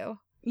for you.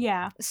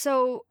 Yeah.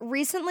 So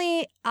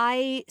recently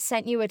I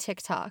sent you a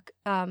TikTok,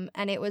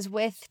 and it was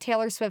with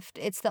Taylor Swift.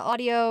 It's the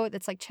audio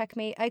that's like,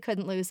 checkmate, I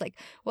couldn't lose. Like,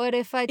 what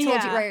if I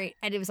told you, right?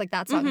 And it was like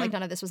that song, like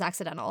none of this was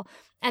accidental.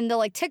 And the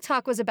like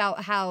TikTok was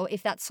about how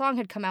if that song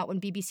had come out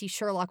when BBC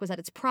Sherlock was at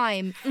its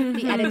prime,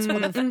 the edits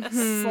would have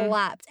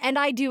slapped. And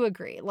I do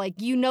agree. Like,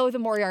 you know, the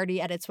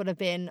Moriarty edits would have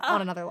been on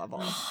another level.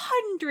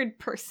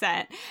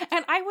 100%.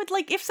 And I would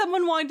like, if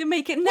someone wanted to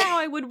make it now,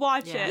 I would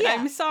watch it. Yeah.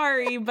 I'm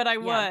sorry, but I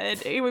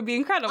would. It would be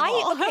incredible.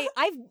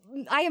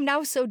 I am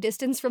now so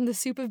distanced from the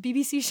soup of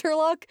BBC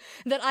Sherlock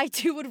that I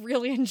too would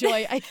really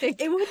enjoy, I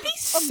think. It would be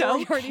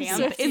so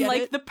camp in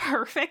like the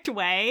perfect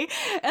way.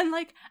 And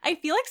like I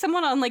feel like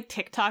someone on like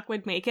TikTok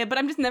would make it, but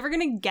I'm just never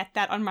gonna get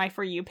that on my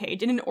For You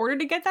page. And in order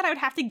to get that, I would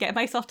have to get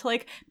myself to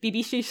like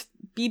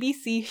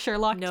BBC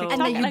Sherlock TikTok. And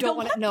then you don't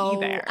want to know.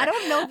 There. I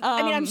don't know.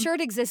 I mean, I'm sure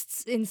it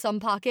exists in some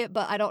pocket,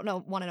 but I don't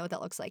want to know what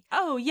that looks like.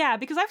 Oh yeah,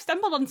 because I've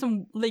stumbled on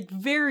some like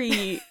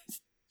very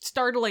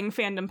startling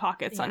fandom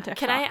pockets on TikTok.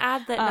 Can I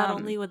add that not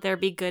only would there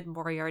be good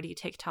Moriarty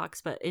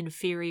TikToks, but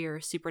inferior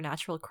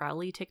Supernatural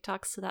Crowley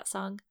TikToks to that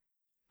song?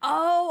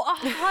 Oh,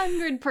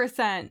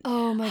 100%.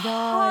 Oh my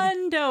god.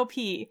 Hundo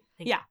P.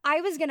 Yeah.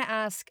 I was gonna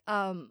ask,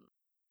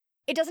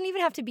 it doesn't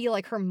even have to be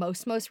like her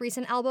most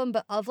recent album,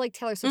 but of like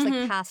Taylor Swift's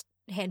like past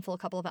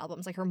couple of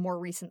albums, like her more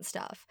recent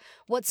stuff.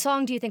 What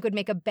song do you think would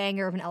make a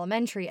banger of an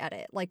Elementary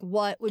edit? Like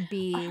what would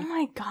be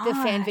the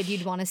fan vid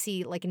you'd want to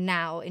see like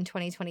now in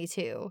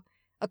 2022?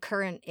 A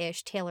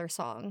current-ish Taylor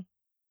song.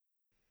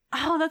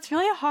 Oh, that's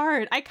really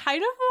hard. I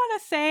kind of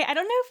want to say, I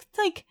don't know if it's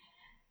like,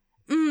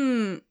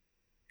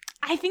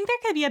 I think there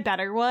could be a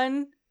better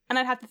one, and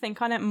I'd have to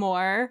think on it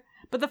more.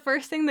 But the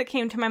first thing that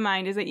came to my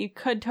mind is that you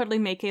could totally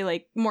make a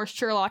like more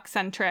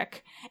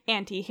Sherlock-centric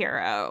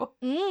anti-hero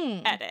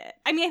edit.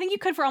 I mean, I think you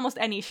could for almost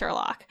any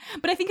Sherlock,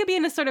 but I think it'd be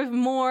in a sort of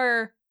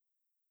more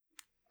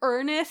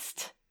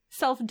earnest,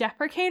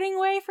 self-deprecating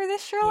way for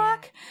this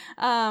Sherlock,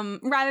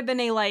 rather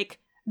than a like,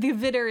 the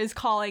Vitter is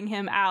calling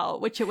him out,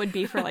 which it would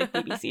be for like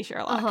BBC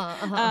Sherlock.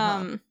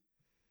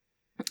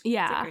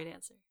 Yeah. That's a great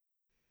answer.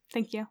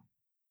 Thank you.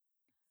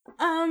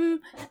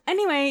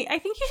 Anyway, I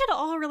think you should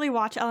all really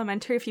watch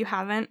Elementary if you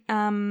haven't.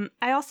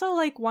 I also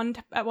like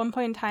at one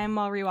point in time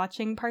while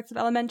rewatching parts of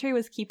Elementary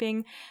was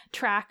keeping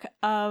track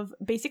of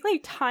basically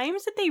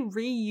times that they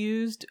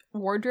reused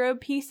wardrobe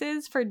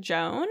pieces for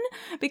Joan,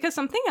 because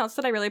something else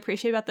that I really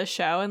appreciate about the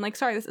show, and like,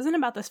 sorry, this isn't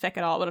about this fic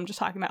at all, but I'm just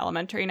talking about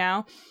Elementary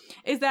now,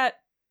 is that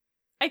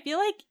I feel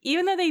like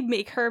even though they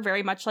make her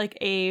very much like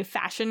a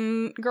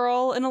fashion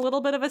girl in a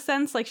little bit of a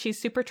sense, like she's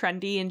super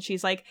trendy and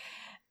she's like,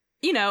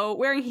 you know,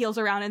 wearing heels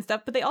around and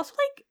stuff, but they also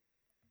like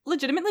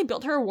legitimately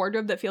built her a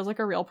wardrobe that feels like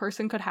a real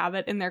person could have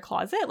it in their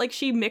closet. Like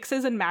she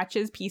mixes and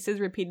matches pieces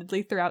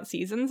repeatedly throughout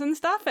seasons and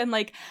stuff. And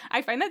like,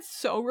 I find that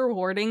so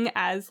rewarding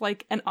as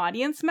like an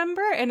audience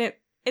member. And it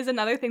is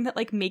another thing that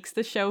like makes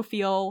the show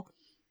feel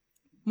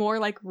more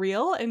like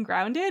real and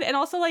grounded. And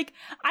also like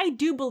I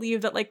do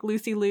believe that like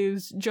Lucy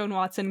Liu's Joan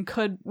Watson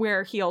could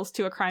wear heels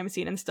to a crime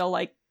scene and still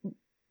like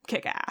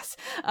kick ass.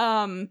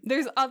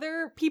 There's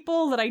other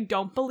people that I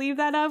don't believe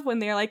that of when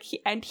they're like,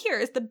 and here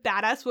is the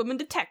badass woman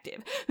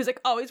detective who's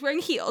like always wearing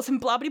heels and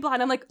blah blah blah,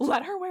 and I'm like,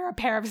 let her wear a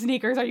pair of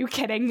sneakers, are you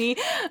kidding me?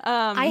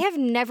 I have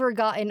never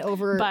gotten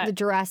over the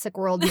Jurassic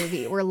World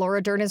movie where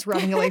Laura Dern is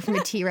running away from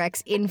a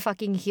T-Rex in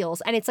fucking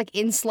heels, and it's like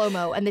in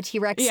slow-mo, and the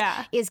T-Rex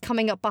is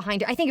coming up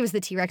behind her. I think it was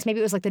the T-Rex, maybe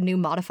it was like the new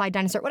modified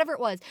dinosaur, whatever it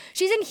was.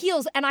 She's in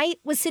heels, and I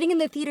was sitting in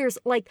the theaters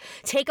like,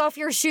 take off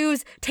your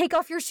shoes,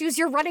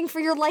 you're running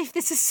for your life,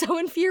 this is so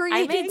infuriating.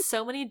 I made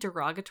so many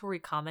derogatory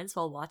comments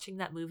while watching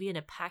that movie in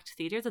a packed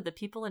theater that the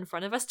people in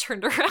front of us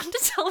turned around to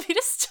tell me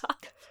to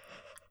stop.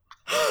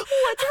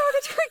 What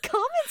derogatory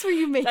comments were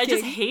you making? I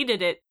just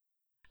hated it.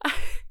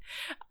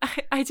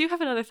 I do have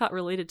another thought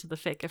related to the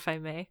fic, if I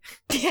may.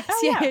 Yes,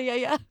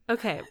 yeah.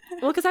 Okay,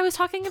 well, because I was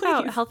talking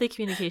about healthy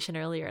communication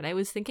earlier, and I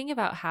was thinking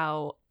about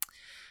how,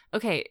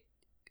 okay,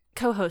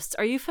 co-hosts,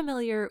 are you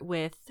familiar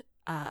with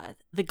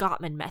the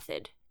Gottman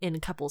method in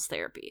couples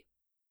therapy?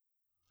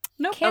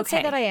 Nope. Can't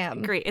say that I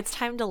am. Great. It's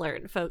time to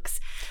learn, folks.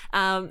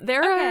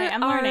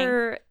 There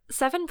are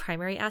 7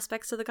 primary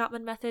aspects of the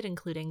Gottman method,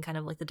 including kind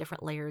of like the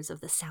different layers of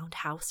the sound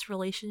house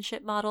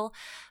relationship model.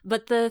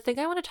 But the thing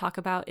I want to talk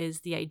about is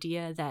the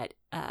idea that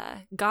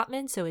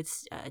Gottman, so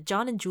it's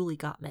John and Julie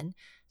Gottman,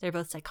 they're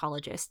both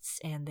psychologists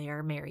and they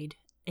are married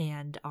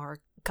and are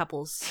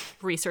couples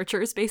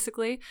researchers,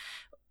 basically.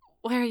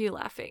 Why are you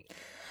laughing?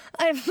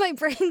 My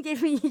brain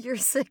gave me you're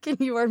sick and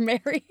you are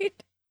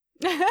married.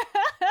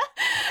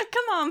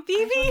 Come on,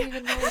 Phoebe. I don't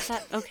even know what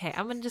that... Okay,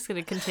 I'm just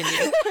going to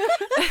continue.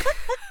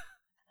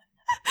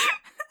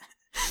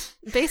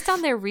 Based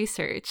on their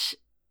research,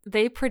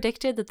 they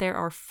predicted that there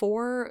are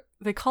 4,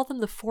 they call them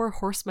the 4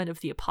 horsemen of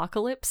the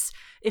apocalypse.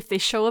 If they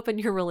show up in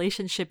your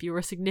relationship, you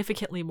are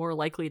significantly more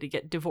likely to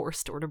get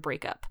divorced or to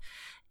break up.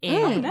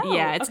 And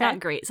yeah, it's not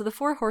great. So the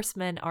 4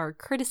 horsemen are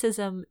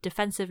criticism,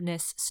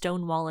 defensiveness,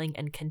 stonewalling,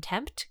 and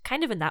contempt,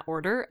 kind of in that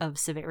order of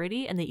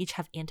severity, and they each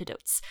have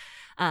antidotes.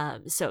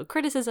 So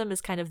criticism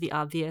is kind of the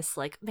obvious,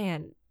 like,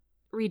 man,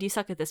 Reed, you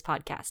suck at this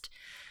podcast.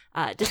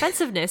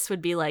 Defensiveness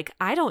would be like,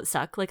 I don't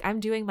suck. Like, I'm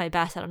doing my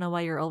best. I don't know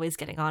why you're always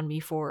getting on me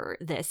for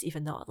this,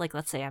 even though, like,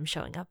 let's say I'm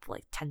showing up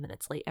like 10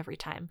 minutes late every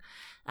time,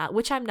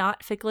 which I'm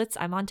not. Ficklets,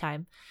 I'm on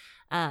time.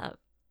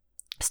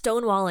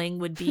 Stonewalling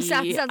would be...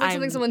 Sounds like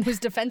something someone who's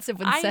defensive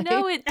would say. I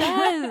know it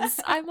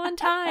does. I'm on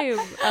time.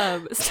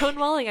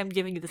 Stonewalling, I'm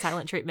giving you the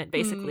silent treatment,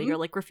 basically. You're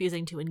like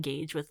refusing to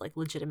engage with like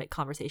legitimate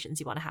conversations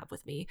you want to have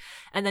with me.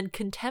 And then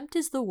contempt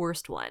is the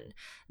worst one.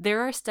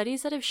 There are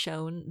studies that have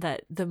shown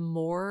that the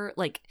more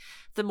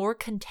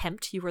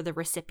contempt you are the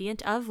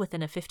recipient of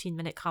within a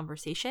 15-minute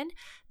conversation,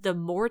 the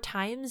more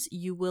times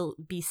you will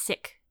be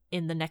sick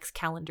in the next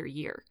calendar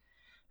year.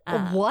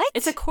 What?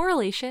 It's a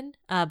correlation,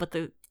 but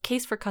the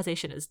case for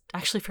causation is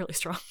actually fairly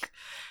strong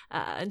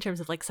in terms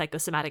of like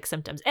psychosomatic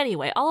symptoms.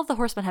 Anyway, all of the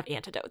horsemen have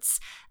antidotes.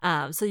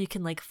 So you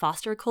can like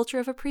foster a culture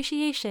of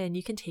appreciation.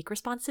 You can take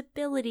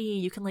responsibility.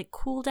 You can like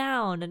cool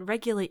down and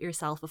regulate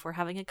yourself before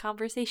having a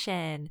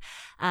conversation.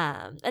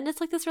 And it's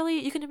like this really,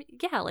 you can,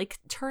 like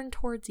turn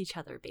towards each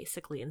other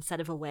basically instead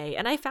of away.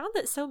 And I found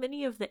that so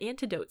many of the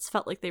antidotes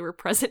felt like they were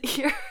present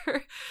here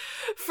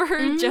for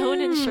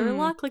Joan and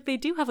Sherlock. Like they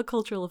do have a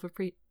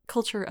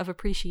culture of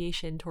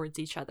appreciation towards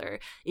each other,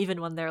 even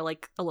when they're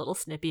like a little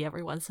snippy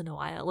every once in a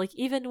while. Like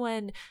even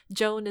when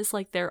Joan is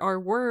like, there are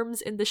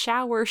worms in the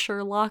shower,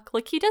 Sherlock,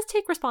 like he does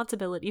take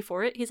responsibility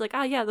for it. He's like,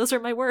 yeah, those are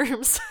my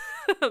worms.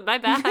 My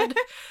bad.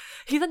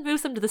 He then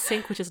moves them to the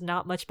sink, which is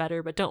not much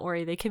better, but don't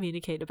worry, they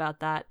communicate about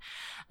that.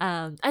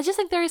 I just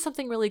think there is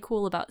something really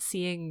cool about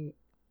seeing,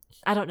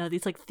 I don't know,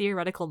 these like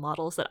theoretical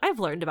models that I've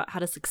learned about how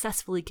to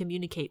successfully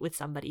communicate with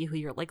somebody who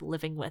you're like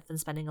living with and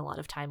spending a lot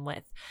of time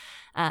with.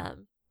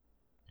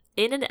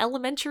 In an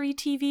elementary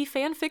TV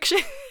fan fiction.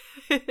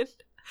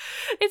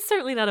 It's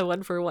certainly not a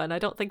 1-for-1. I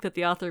don't think that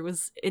the author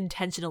was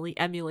intentionally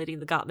emulating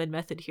the Gottman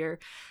method here.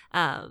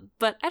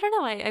 But I don't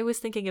know, I was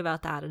thinking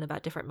about that and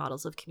about different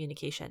models of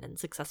communication and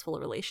successful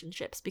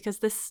relationships, because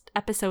this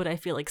episode I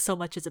feel like so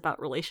much is about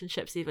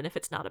relationships, even if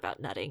it's not about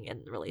nutting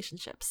in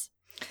relationships.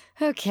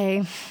 Okay.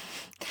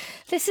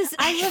 I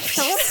was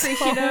so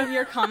appreciative of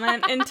your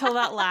comment until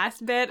that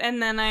last bit,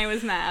 and then I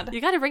was mad. You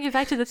gotta bring it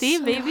back to the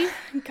theme, baby.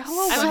 Go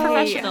away. I'm a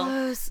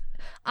professional.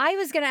 I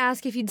was going to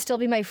ask if you'd still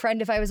be my friend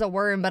if I was a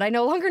worm, but I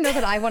no longer know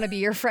that I want to be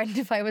your friend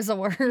if I was a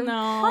worm.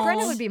 No.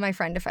 Brenna would be my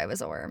friend if I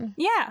was a worm.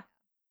 Yeah.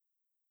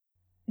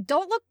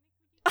 Don't look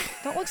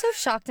so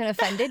shocked and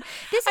offended.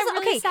 This is I'm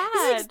really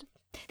sad.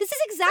 This is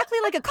exactly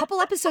like a couple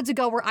episodes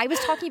ago where I was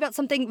talking about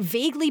something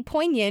vaguely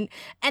poignant,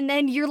 and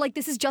then you're like,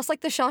 this is just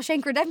like the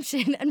Shawshank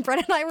Redemption, and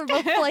Brett and I were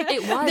both like,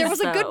 there was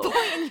a good point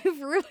and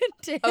you've ruined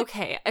it.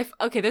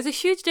 Okay, there's a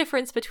huge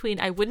difference between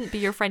I wouldn't be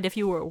your friend if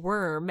you were a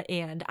worm,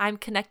 and I'm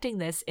connecting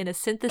this in a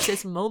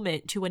synthesis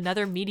moment to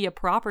another media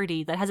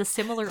property that has a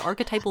similar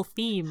archetypal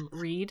theme,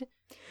 Reed.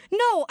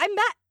 No, I'm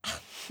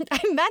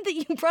mad that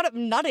you brought up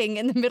nutting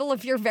in the middle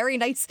of your very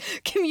nice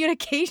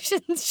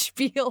communications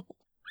spiel.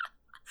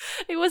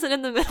 It wasn't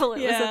in the middle,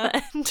 it was at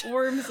the end.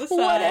 Worms aside.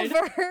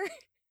 Whatever.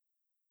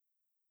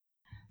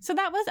 So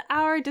that was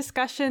our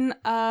discussion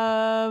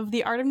of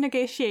The Art of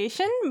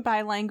Negotiation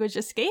by Language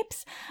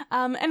Escapes.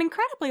 An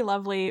incredibly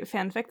lovely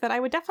fanfic that I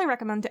would definitely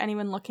recommend to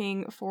anyone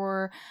looking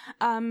for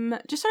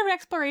just sort of an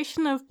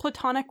exploration of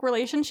platonic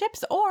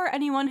relationships, or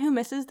anyone who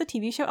misses the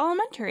TV show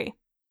Elementary.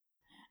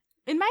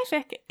 In my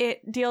fic,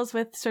 it deals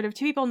with sort of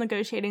two people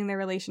negotiating their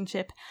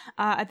relationship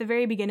at the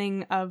very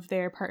beginning of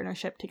their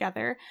partnership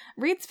together.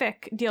 Reed's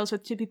fic deals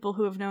with two people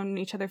who have known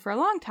each other for a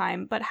long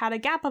time, but had a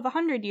gap of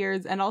 100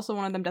 years, and also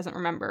one of them doesn't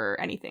remember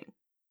anything.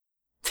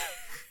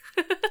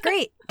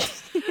 Great.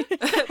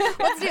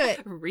 Let's do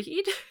it.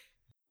 Reed?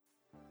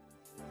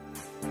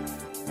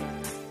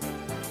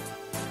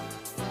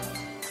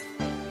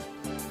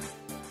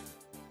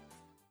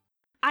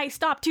 I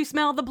stop to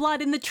smell the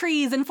blood in the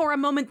trees, and for a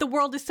moment the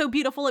world is so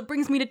beautiful it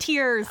brings me to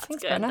tears.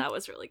 Thanks, Good. Brenna. That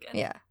was really good.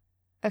 Yeah.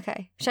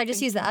 Okay. Should I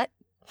just use that?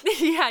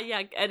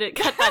 yeah,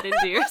 cut that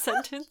into your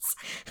sentence.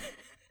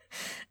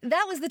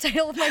 That was the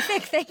title of my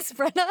fic. Thanks,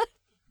 Brenna.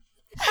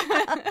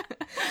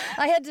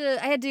 I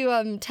had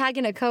to tag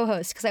in a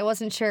co-host because I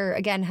wasn't sure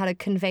again how to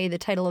convey the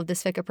title of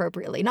this fic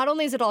appropriately. Not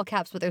only is it all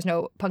caps, but there's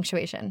no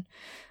punctuation.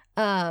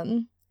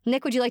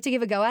 Nick, would you like to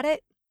give a go at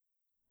it?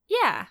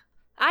 Yeah.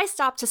 I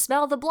stop to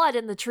smell the blood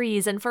in the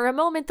trees, and for a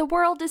moment the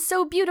world is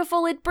so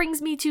beautiful it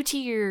brings me to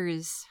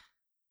tears.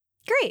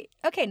 Great.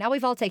 Okay, now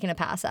we've all taken a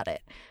pass at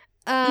it.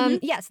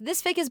 Yes, this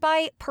fic is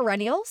by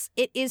Perennials.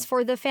 It is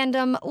for the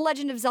fandom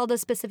Legend of Zelda,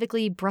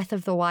 specifically Breath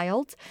of the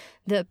Wild.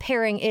 The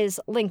pairing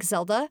is Link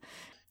Zelda.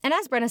 And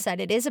as Brenna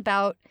said, it is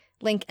about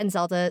Link and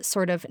Zelda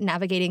sort of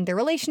navigating their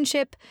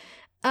relationship.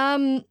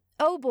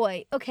 Oh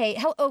boy. Okay.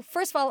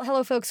 First of all,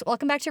 hello folks.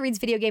 Welcome back to Reed's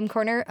Video Game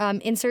Corner.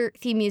 Insert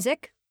theme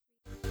music.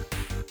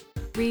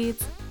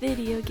 Reed's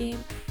Video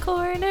Game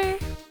Corner.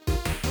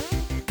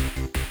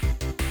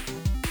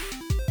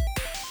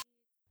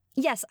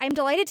 Yes, I'm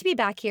delighted to be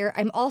back here.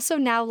 I'm also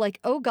now like,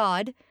 oh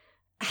God,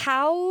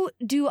 how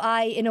do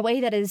I, in a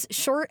way that is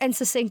short and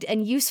succinct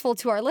and useful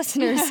to our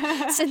listeners,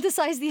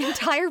 synthesize the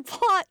entire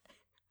plot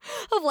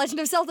of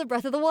Legend of Zelda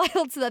Breath of the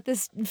Wild so that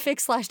this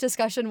fic /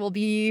 discussion will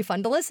be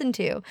fun to listen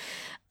to?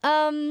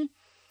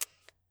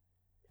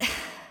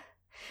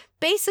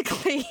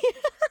 Basically,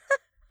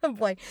 oh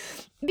boy,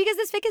 because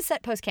this fic is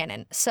set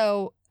post-canon,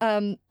 so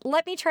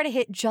let me try to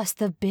hit just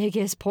the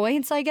biggest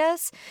points, I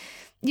guess.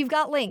 You've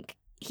got Link.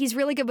 He's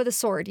really good with a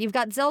sword. You've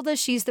got Zelda.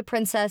 She's the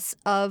princess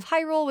of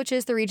Hyrule, which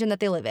is the region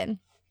that they live in.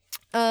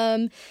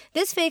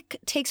 This fic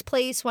takes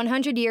place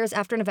 100 years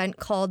after an event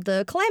called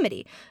the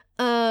Calamity,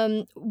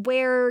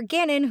 where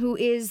Ganon, who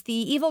is the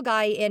evil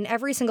guy in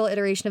every single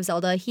iteration of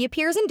Zelda, he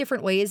appears in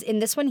different ways. In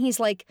this one, it's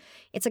like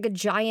a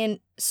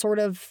giant sort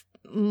of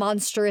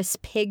monstrous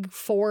pig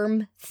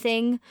form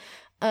thing.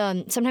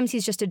 Sometimes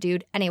he's just a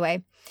dude.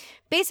 Anyway,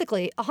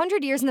 basically,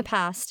 100 years in the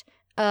past,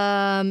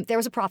 there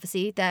was a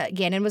prophecy that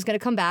Ganon was going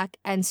to come back,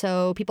 and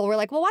so people were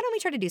like, well, why don't we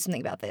try to do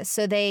something about this?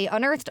 So they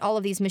unearthed all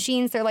of these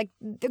machines. They're like,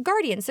 they're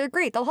guardians. They're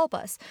great. They'll help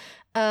us.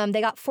 They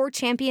got 4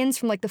 champions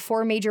from like the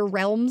 4 major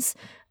realms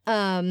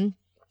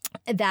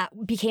that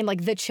became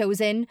like the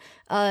chosen.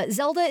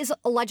 Zelda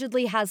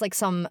allegedly has like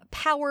some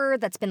power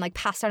that's been like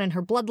passed down in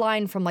her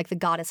bloodline from like the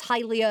goddess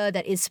Hylia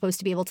that is supposed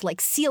to be able to like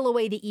seal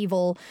away the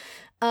evil.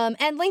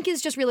 And Link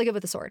is just really good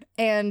with the sword,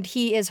 and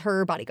he is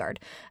her bodyguard.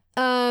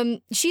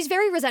 She's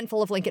very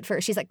resentful of Link at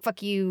first. She's like,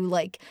 fuck you,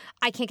 like,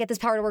 I can't get this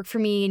power to work for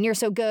me, and you're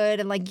so good,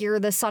 and like, you're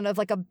the son of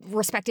like a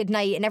respected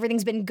knight, and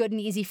everything's been good and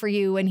easy for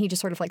you, and he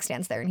just sort of like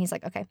stands there, and he's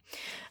like, okay.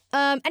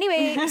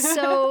 Anyway,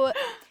 so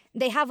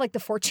they have like the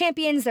 4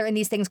 champions. They're in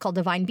these things called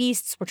divine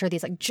beasts, which are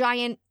these like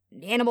giant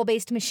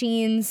animal-based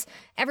machines.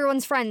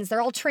 Everyone's friends. They're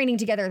all training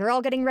together. They're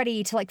all getting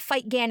ready to like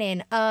fight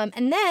Ganon.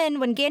 And then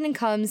when Ganon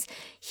comes,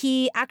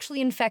 he actually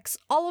infects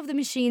all of the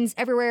machines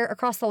everywhere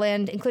across the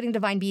land, including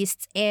divine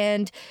beasts,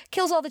 and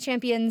kills all the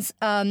champions,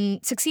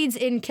 succeeds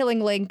in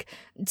killing Link,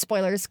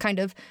 spoilers, kind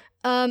of,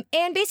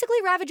 and basically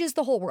ravages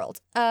the whole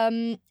world.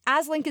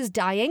 As Link is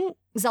dying,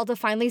 Zelda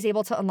finally is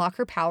able to unlock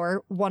her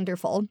power.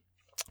 Wonderful.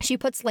 She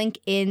puts Link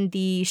in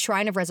the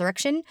Shrine of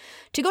Resurrection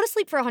to go to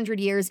sleep for 100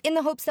 years in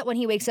the hopes that when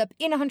he wakes up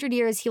in 100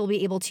 years, he'll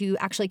be able to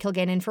actually kill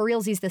Ganon for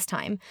realsies this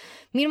time.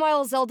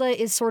 Meanwhile, Zelda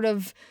is sort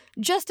of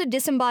just a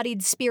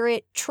disembodied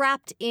spirit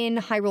trapped in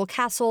Hyrule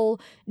Castle,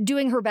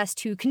 doing her best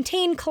to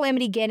contain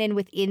Calamity Ganon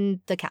within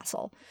the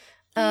castle.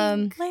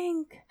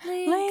 Link.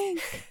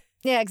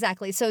 Yeah,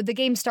 exactly. So the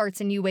game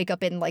starts and you wake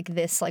up in like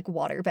this like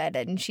waterbed,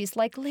 and she's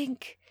like,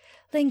 Link,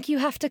 you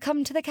have to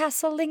come to the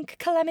castle, Link,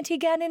 Calamity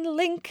Ganon,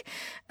 Link.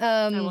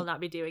 I will not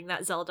be doing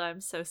that, Zelda.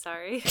 I'm so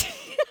sorry.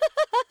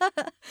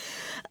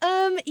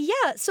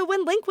 Yeah, so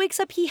when Link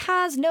wakes up, he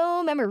has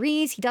no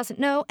memories. He doesn't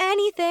know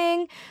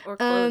anything. Or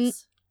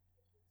clothes.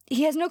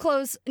 He has no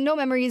clothes, no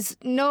memories,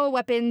 no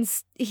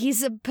weapons.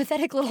 He's a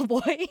pathetic little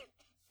boy.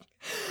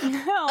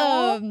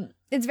 No.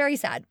 It's very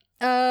sad.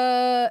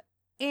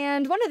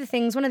 And one of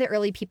the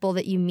early people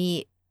that you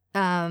meet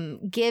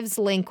gives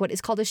Link what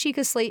is called a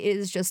Sheikah Slate. It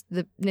is just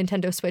the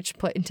Nintendo Switch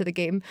put into the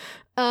game.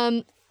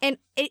 And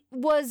it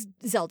was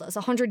Zelda's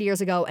 100 years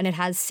ago, and it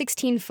has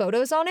 16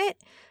 photos on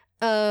it.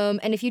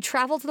 And if you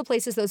travel to the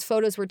places those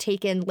photos were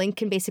taken, Link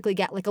can basically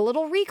get like a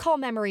little recall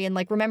memory and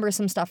like remember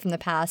some stuff from the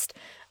past.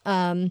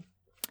 And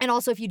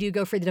also, if you do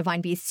go for the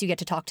divine beasts, you get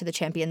to talk to the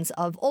champions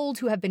of old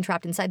who have been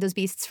trapped inside those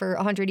beasts for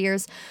 100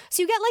 years.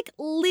 So you get like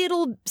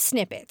little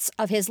snippets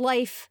of his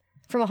life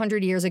from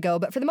 100 years ago.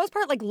 But for the most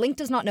part, like, Link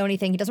does not know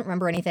anything. He doesn't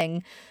remember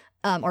anything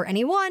or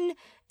anyone.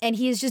 And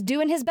he is just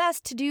doing his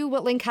best to do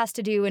what Link has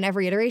to do in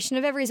every iteration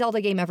of every Zelda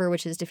game ever,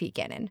 which is defeat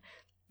Ganon.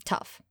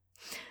 Tough.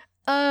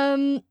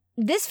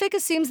 This fic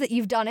assumes that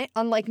you've done it,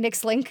 unlike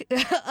Nick's Link.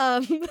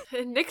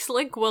 Nick's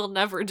Link will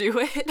never do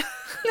it.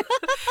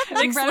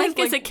 Nick's Link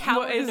is a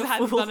coward and a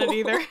hasn't fool. done it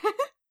either.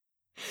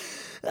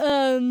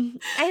 I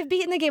have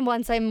beaten the game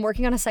once. I'm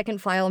working on a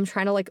second file. I'm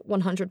trying to like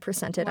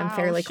 100% it. I'm Wow,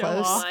 fairly show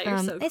close. off. You're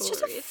so It's cool,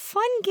 just a Reed.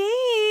 fun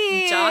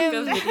game. Jock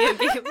of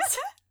video games.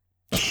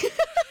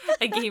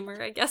 A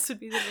gamer, I guess, would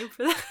be the name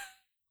for that.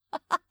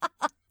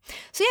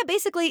 So yeah,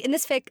 basically in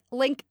this fic,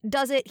 Link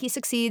does it. He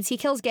succeeds. He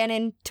kills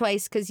Ganon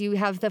twice because you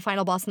have the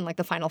final boss and like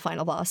the final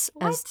boss.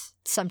 What? As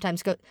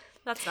sometimes go.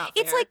 That's not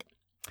fair. It's like,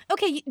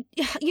 okay,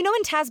 you know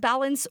in Taz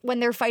Balance when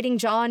they're fighting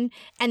John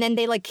and then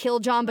they like kill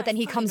John, but My then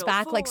he comes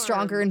final back like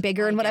stronger form, and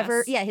bigger and I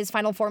whatever. guess. Yeah, his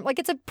final form. Like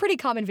it's a pretty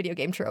common video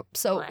game trope.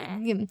 So,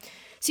 Bleh.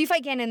 so you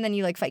fight Ganon and then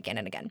you like fight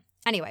Ganon again.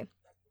 Anyway,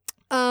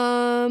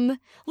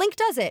 Link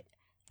does it,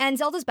 and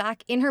Zelda's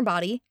back in her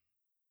body.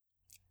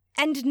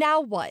 And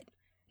now what?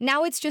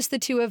 Now it's just the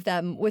two of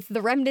them with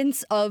the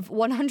remnants of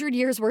 100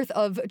 years worth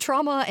of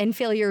trauma and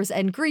failures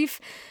and grief,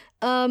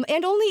 and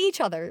only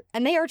each other.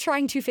 And they are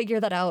trying to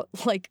figure that out,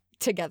 like,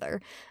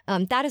 together.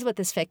 That is what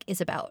this fic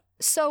is about.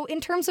 So in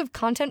terms of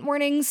content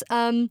warnings,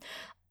 I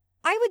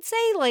would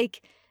say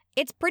like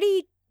it's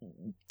pretty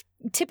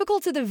typical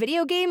to the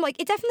video game. Like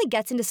it definitely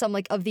gets into some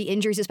like of the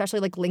injuries,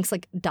 especially like Link's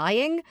like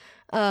dying.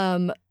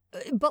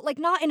 But like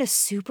not in a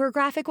super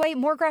graphic way,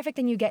 more graphic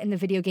than you get in the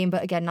video game,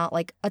 but again, not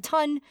like a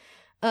ton.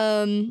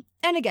 And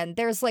again,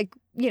 there's like,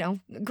 you know,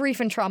 grief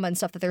and trauma and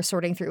stuff that they're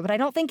sorting through, but I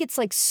don't think it's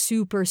like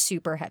super,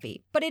 super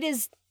heavy, but it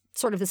is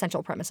sort of the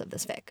central premise of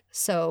this fic.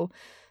 So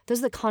those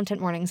are the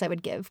content warnings I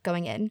would give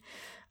going in.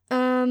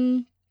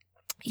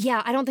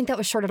 Yeah, I don't think that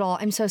was short at all.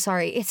 I'm so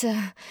sorry. It's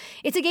a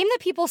game that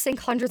people sink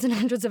hundreds and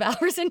hundreds of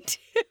hours into.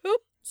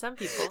 Some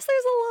people. So there's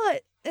a lot.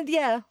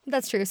 Yeah,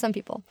 that's true. Some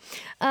people.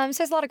 So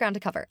there's a lot of ground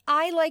to cover.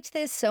 I liked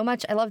this so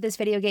much. I love this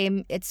video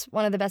game. It's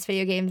one of the best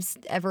video games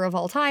ever of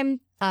all time.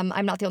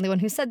 I'm not the only one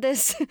who said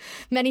this.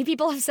 Many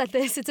people have said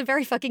this. It's a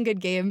very fucking good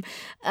game.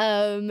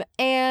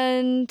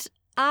 And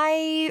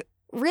I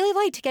really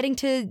liked getting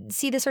to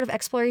see this sort of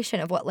exploration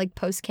of what like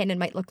post-canon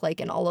might look like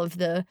and all of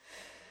the,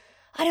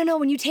 I don't know,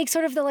 when you take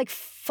sort of the like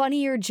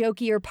funnier,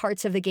 jokier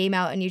parts of the game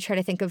out and you try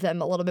to think of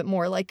them a little bit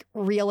more like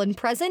real and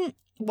present,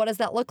 what does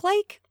that look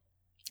like?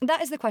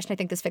 That is the question I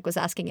think this fic was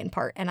asking in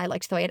part, and I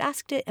liked the way it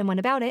asked it and went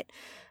about it.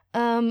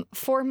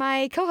 For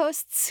my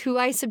co-hosts who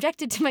I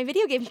subjected to my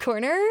video game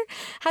corner,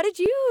 how did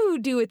you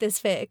do with this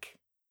fic?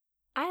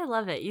 I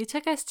love it. You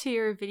took us to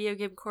your video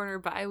game corner,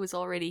 but I was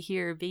already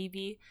here,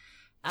 baby.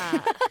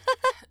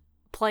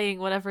 Playing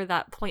whatever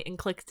that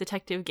point-and-click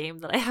detective game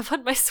that I have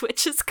on my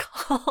Switch is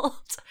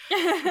called.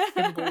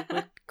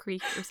 Thimblewood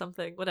Creek or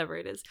something, whatever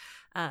it is.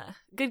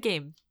 Good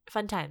game.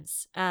 Fun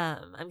times.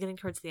 I'm getting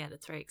towards the end.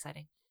 It's very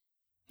exciting.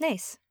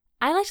 Nice.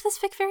 I liked this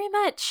fic very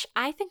much.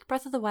 I think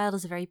Breath of the Wild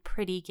is a very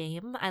pretty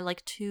game. I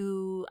like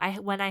to...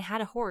 when I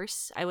had a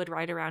horse, I would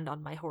ride around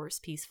on my horse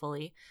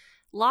peacefully.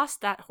 Lost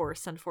that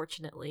horse,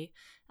 unfortunately,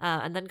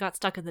 and then got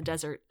stuck in the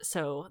desert,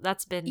 so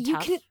that's been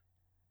tough.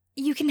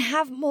 You can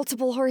have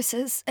multiple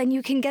horses, and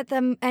you can get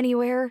them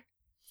anywhere.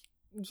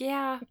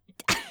 Yeah.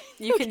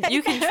 You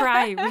can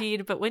try,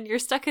 Reed, but when you're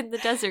stuck in the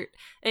desert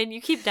and you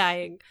keep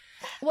dying...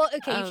 Well,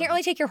 okay, you can't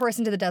really take your horse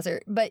into the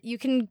desert, but you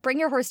can bring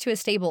your horse to a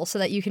stable so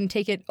that you can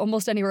take it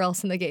almost anywhere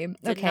else in the game.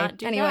 Did not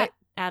do that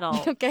at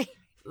all. Okay.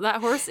 That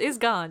horse is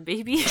gone,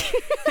 baby.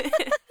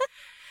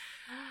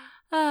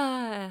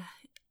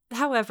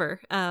 However,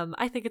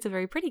 I think it's a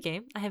very pretty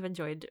game. I have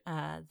enjoyed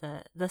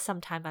the some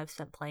time I've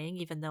spent playing,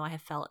 even though I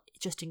have felt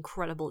just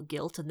incredible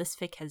guilt, and this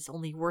fic has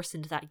only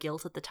worsened that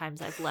guilt at the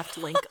times I've left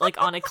Link like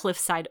on a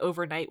cliffside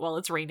overnight while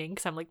it's raining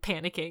because I'm like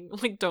panicking, I'm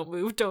like don't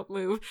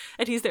move,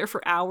 and he's there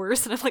for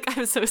hours, and I'm like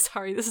I'm so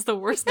sorry, this is the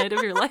worst night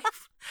of your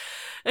life.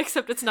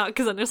 Except it's not,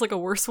 because then there's like a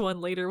worse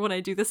one later when I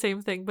do the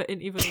same thing but in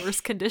even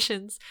worse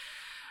conditions.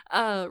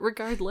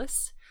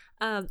 Regardless.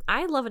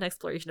 I love an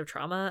exploration of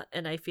trauma,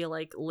 and I feel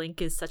like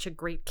Link is such a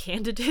great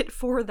candidate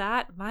for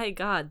that. My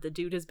god, the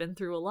dude has been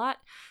through a lot,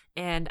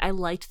 and I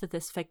liked that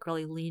this fic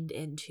really leaned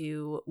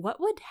into what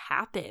would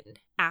happen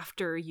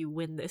after you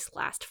win this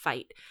last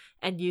fight,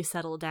 and you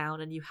settle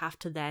down, and you have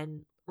to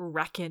then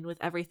reckon with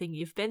everything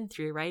you've been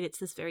through, right? It's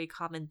this very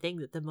common thing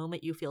that the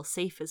moment you feel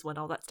safe is when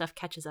all that stuff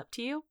catches up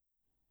to you,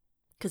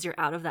 because you're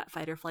out of that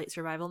fight or flight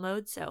survival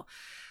mode, so...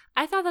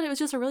 I thought that it was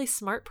just a really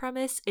smart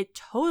premise. It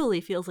totally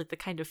feels like the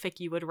kind of fic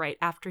you would write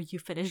after you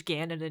finish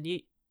Ganon and you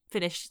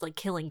finish like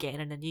killing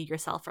Ganon and you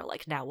yourself are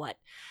like, now what?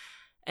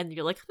 And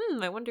you're like,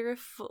 I wonder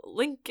if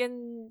Link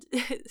and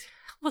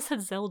almost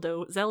said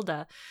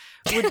Zelda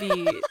would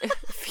be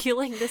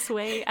feeling this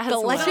way as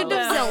well. The Legend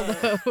of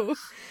Zelda.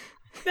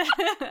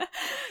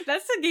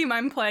 That's the game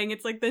I'm playing.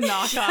 It's like the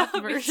knockoff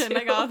version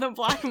I got on the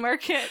black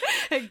market.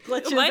 It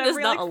glitches Mine every is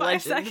not like a 5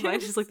 legend. seconds.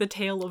 Mine's just like the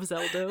Tale of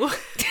Zelda.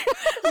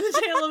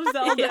 The Tale of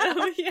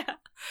Zelda. Yeah.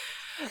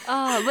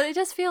 But it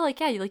does feel like,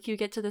 yeah, like you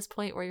get to this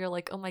point where you're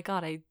like, oh my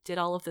god, I did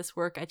all of this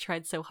work. I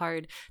tried so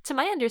hard. To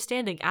my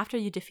understanding, after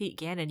you defeat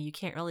Ganon, you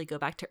can't really go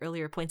back to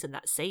earlier points in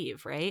that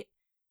save, right?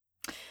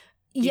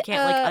 You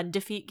can't like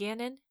undefeat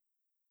Ganon?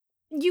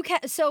 You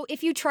can. So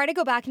if you try to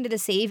go back into the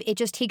save, it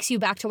just takes you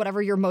back to whatever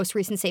your most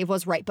recent save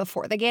was right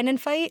before the Ganon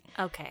fight.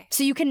 Okay.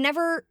 So you can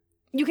never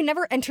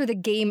enter the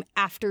game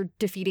after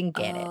defeating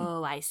Ganon.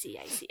 Oh, I see.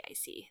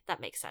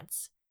 That makes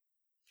sense.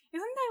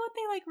 Isn't that what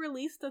they like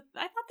released? I thought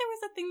there was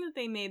a thing that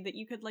they made that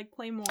you could like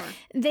play more.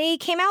 They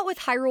came out with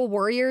Hyrule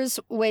Warriors,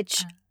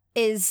 which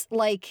is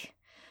like,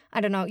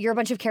 I don't know, you're a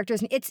bunch of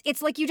characters.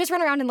 It's like you just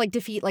run around and like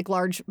defeat like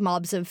large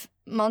mobs of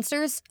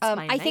monsters.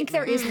 I think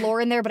there is lore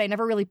in there, but I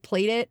never really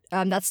played it.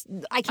 I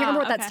can't remember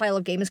what that style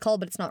of game is called,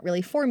 but it's not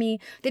really for me.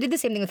 They did the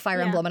same thing with Fire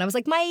Emblem, and I was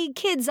like, my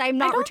kids, I'm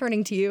not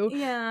returning to you.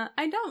 Yeah,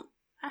 I feel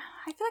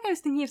like I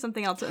was thinking of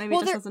something else, but maybe it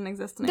just doesn't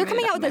exist. They're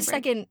coming out with a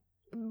second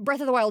Breath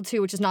of the Wild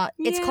 2, which is not.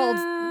 It's called.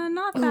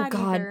 Not that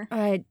either.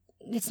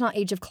 It's not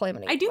Age of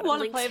Calamity. I do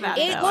want to play that.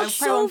 It though. looks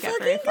so fucking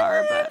good.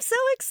 I'm so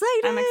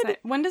excited. I'm excited.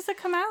 When does it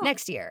come out?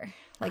 Next year,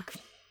 like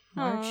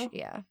March.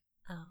 Yeah.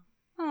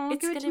 Oh,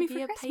 it's give it to gonna me be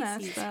for a Christmas.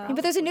 Pisces. Yeah,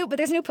 but there's a new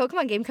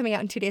Pokemon game coming out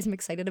in 2 days. I'm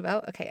excited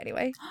about. Okay,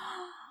 anyway.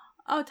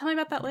 Oh, tell me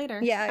about that later.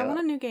 Yeah, I want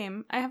a new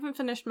game. I haven't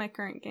finished my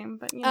current game,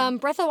 but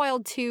Breath of the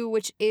Wild 2,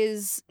 which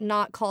is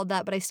not called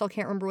that, but I still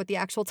can't remember what the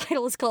actual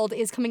title is called,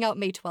 is coming out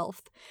May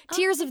 12th.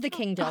 Tears of the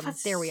Kingdom.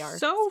 There we are.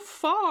 So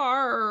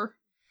far.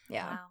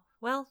 Yeah. Wow.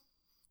 Well,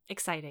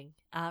 exciting.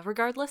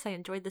 Regardless, I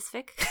enjoyed this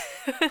fic.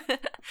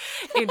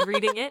 In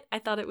reading it, I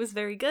thought it was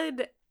very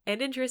good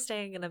and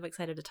interesting, and I'm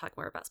excited to talk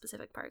more about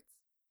specific parts.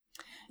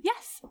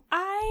 Yes,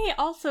 I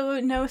also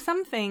know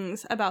some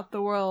things about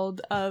the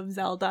world of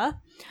Zelda.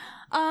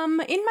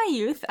 In my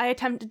youth, I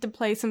attempted to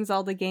play some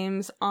Zelda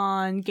games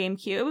on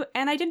GameCube,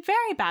 and I did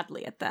very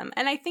badly at them.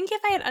 And I think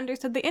if I had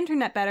understood the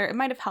internet better, it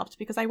might have helped,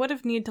 because I would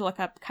have needed to look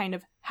up kind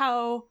of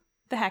how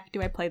the heck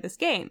do I play this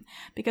game,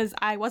 because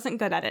I wasn't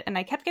good at it, and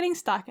I kept getting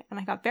stuck, and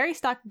I got very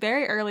stuck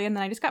very early, and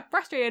then I just got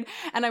frustrated,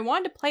 and I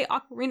wanted to play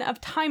Ocarina of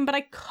Time, but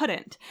I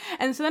couldn't.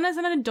 And so then as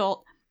an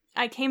adult,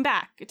 I came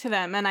back to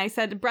them, and I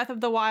said, Breath of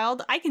the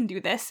Wild, I can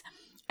do this.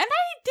 And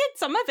I did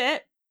some of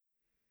it.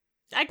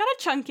 I got a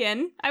chunk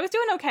in. I was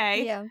doing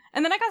okay. Yeah.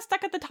 And then I got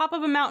stuck at the top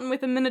of a mountain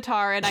with a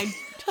minotaur, and I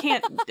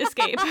can't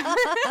escape.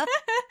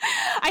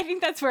 I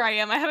think that's where I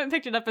am. I haven't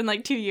picked it up in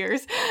like 2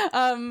 years.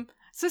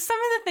 So some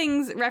of the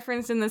things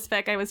referenced in this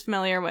fic I was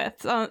familiar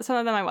with. Some of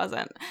them I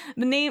wasn't.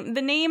 The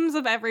names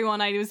of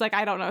everyone, I was like,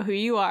 I don't know who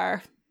you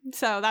are.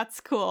 So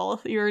that's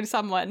cool. You're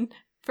someone,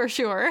 for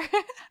sure.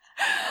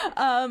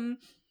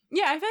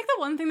 Yeah, I feel like the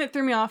one thing that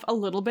threw me off a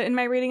little bit in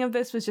my reading of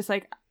this was just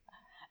like,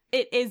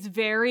 it is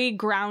very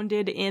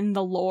grounded in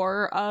the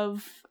lore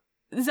of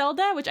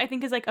Zelda, which I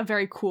think is like a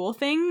very cool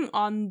thing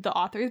on the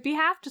author's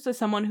behalf, just as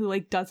someone who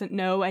like doesn't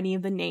know any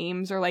of the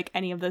names or like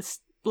any of this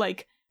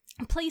like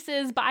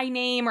places by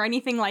name or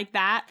anything like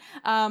that.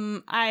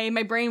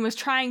 My brain was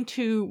trying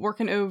to work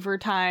in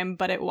overtime,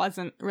 but it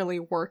wasn't really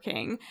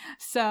working.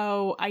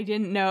 So I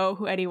didn't know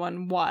who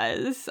anyone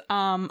was,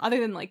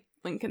 other than like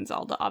Link and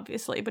Zelda,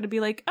 obviously. But it'd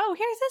be like, oh,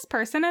 here's this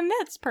person,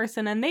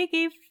 and they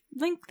gave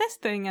Link this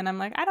thing, and I'm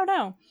like, I don't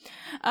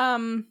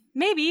know.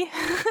 Maybe.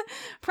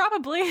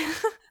 Probably.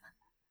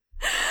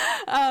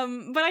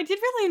 But I did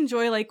really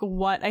enjoy like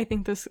what I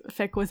think this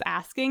fic was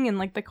asking and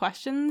like the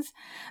questions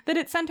that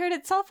it centered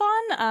itself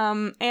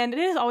on. And it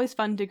is always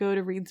fun to go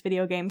to Reed's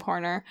Video Game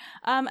Corner.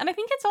 And I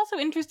think it's also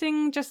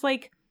interesting just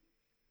like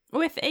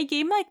with a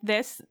game like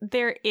this,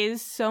 there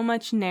is so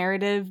much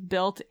narrative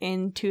built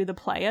into the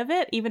play of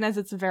it, even as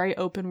it's a very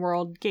open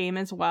world game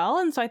as well.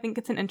 And so I think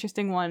it's an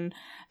interesting one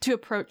to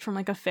approach from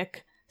like a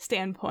fic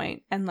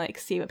standpoint and like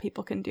see what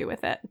people can do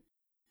with it.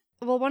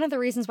 Well, one of the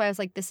reasons why I was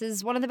like, this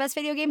is one of the best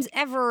video games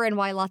ever, and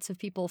why lots of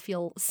people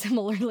feel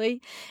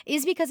similarly,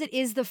 is because it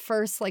is the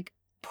first like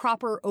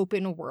proper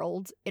open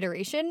world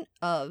iteration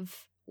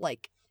of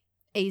like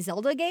a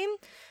Zelda game.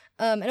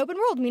 An open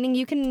world,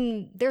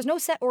 meaning there's no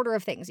set order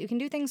of things. You can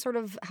do things sort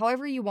of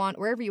however you want,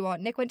 wherever you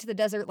want. Nick went to the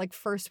desert like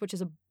first, which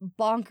is a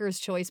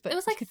bonkers choice, but It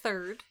was like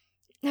third.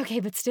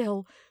 Okay, but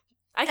still.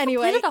 I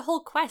completed a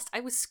whole quest. I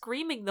was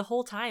screaming the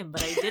whole time,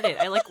 but I did it.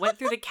 I like went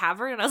through the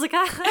cavern and I was like,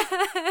 ah.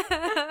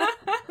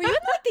 Were you in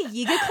like the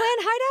Yiga clan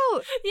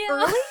hideout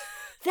early?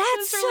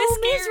 That's really so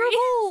scary.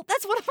 miserable.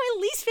 That's one of my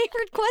least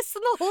favorite quests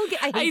in the whole game.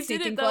 I hate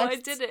did it quests.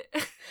 I did it.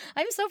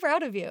 I'm so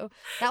proud of you.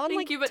 That one Thank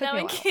like you, but took now me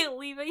a I while. can't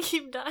leave. I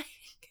keep dying.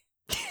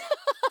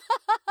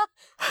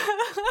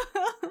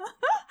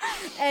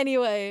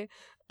 Anyway,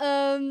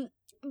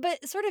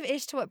 but sort of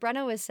ish to what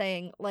Brenna was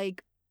saying,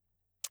 like,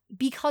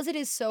 because it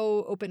is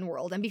so open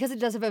world and because it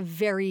does have a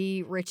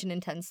very rich and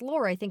intense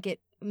lore, I think it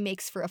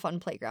makes for a fun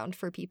playground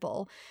for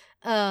people.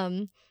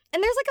 And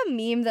there's like a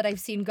meme that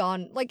I've seen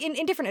gone, like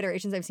in different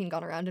iterations I've seen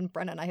gone around, and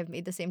Brenna and I have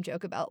made the same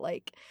joke about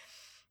like,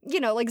 you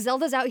know, like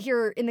Zelda's out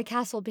here in the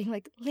castle being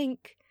like,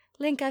 Link,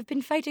 I've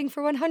been fighting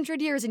for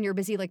 100 years, and you're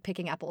busy like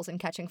picking apples and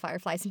catching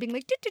fireflies and being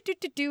like,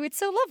 do, it's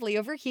so lovely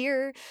over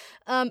here.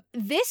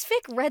 This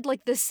fic read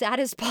like the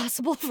saddest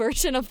possible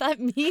version of that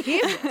meme.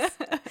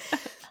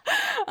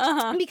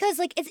 Because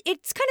like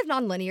it's kind of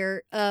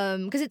non-linear,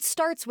 because it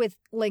starts with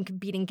Link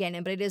beating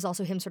Ganon, but it is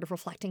also him sort of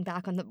reflecting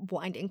back on the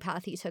winding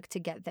path he took to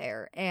get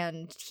there,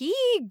 and he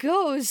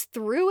goes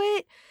through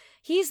it.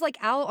 He's like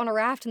out on a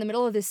raft in the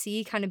middle of the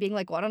sea, kind of being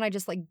like, why don't I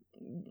just like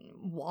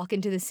walk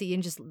into the sea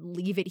and just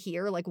leave it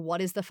here? Like, what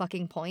is the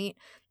fucking point?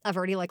 I've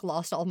already like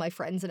lost all my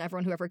friends and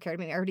everyone who ever cared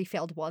about me. I already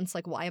failed once.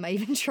 Like, why am I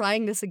even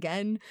trying this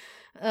again?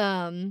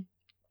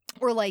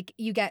 Or like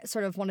you get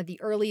sort of one of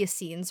the earliest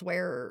scenes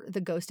where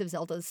the ghost of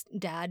Zelda's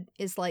dad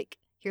is like,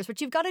 here's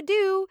what you've got to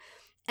do.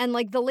 And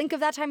like the Link of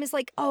that time is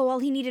like, oh, all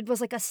he needed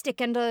was like a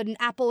stick and an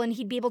apple and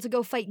he'd be able to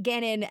go fight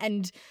Ganon.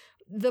 And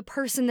the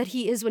person that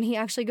he is when he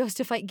actually goes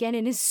to fight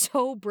Ganon is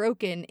so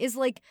broken, is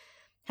like,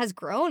 has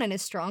grown and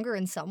is stronger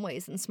in some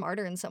ways and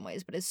smarter in some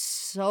ways, but is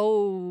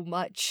so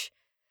much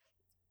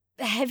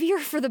heavier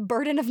for the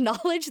burden of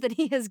knowledge that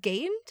he has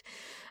gained.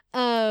 So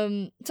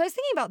I was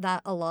thinking about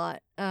that a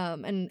lot,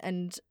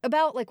 and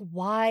about like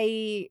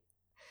why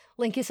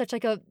Link is such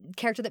like a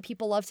character that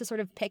people love to sort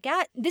of pick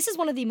at. This is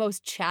one of the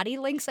most chatty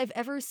Links I've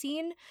ever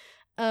seen.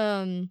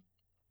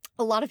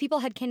 A lot of people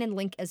had canon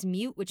Link as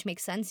mute, which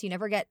makes sense. You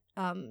never get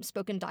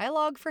spoken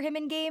dialogue for him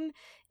in game.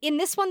 In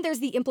this one, there's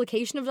the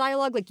implication of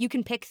dialogue. Like, you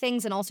can pick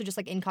things, and also just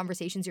like in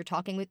conversations you're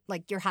talking with,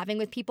 like you're having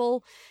with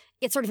people,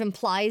 it sort of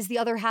implies the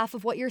other half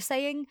of what you're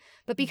saying.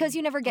 But because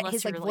you never get Unless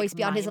his like you're, voice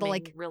beyond his little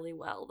miming like, really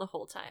well the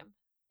whole time.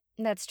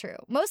 that's true.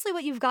 Mostly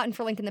what you've gotten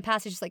for Link in the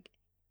past is just like,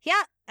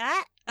 yeah,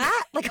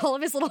 like all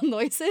of his little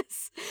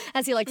noises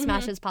as he like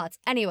smashes pots.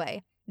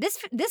 Anyway, this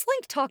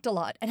Link talked a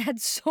lot and had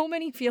so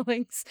many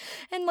feelings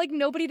and like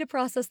nobody to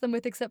process them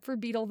with except for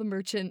Beetle the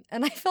merchant,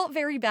 and I felt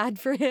very bad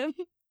for him.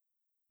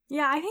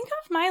 Yeah, I think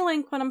of my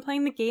Link when I'm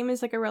playing the game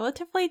as like a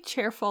relatively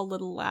cheerful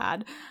little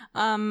lad.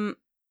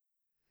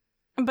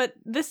 But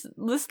this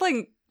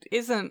Link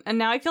isn't, and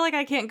now I feel like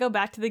I can't go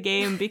back to the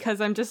game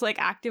because I'm just like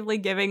actively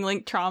giving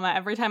Link trauma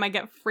every time I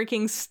get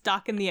freaking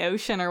stuck in the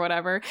ocean or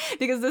whatever,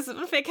 because this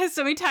fic has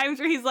so many times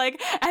where he's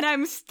like, and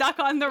I'm stuck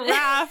on the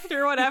raft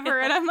or whatever,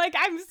 and I'm like,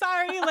 I'm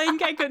sorry,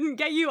 Link, I couldn't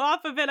get you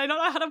off of it, I don't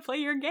know how to play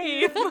your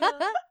game.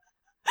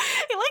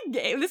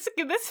 This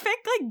fic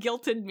like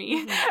guilted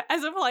me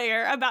as a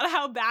player about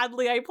how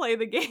badly I play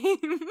the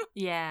game.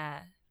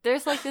 Yeah,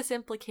 there's like this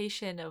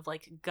implication of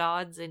like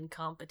God's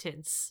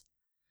incompetence,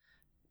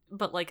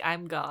 but like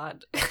I'm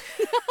God.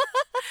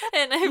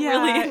 And I'm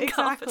really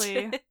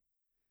incompetent. Exactly.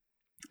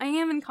 I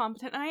am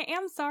incompetent, and I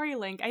am sorry,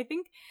 Link. I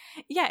think,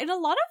 yeah, in a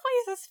lot of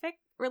ways this fic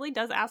really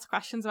does ask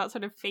questions about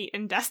sort of fate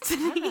and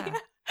destiny. Yeah.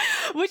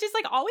 Which is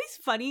like always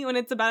funny when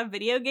it's about a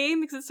video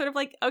game, because it's sort of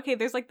like, okay,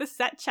 there's like the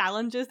set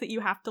challenges that you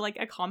have to like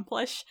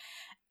accomplish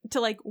to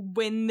like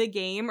win the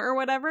game or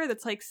whatever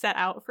that's like set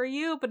out for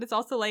you, but it's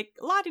also like,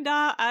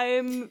 la-di-da,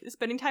 I'm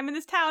spending time in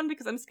this town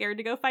because I'm scared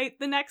to go fight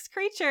the next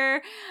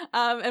creature,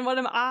 and what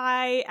am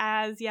I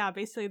as, yeah,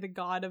 basically the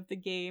god of the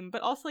game,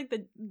 but also like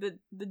the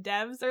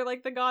devs are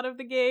like the god of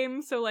the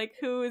game, so like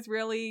who is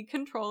really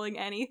controlling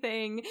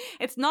anything?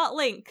 It's not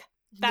Link.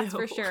 That's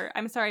for sure.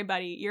 I'm sorry,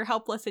 buddy. You're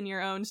helpless in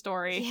your own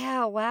story.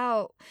 Yeah,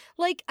 wow.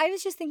 Like, I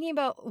was just thinking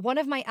about one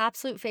of my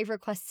absolute favorite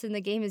quests in the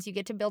game is you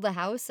get to build a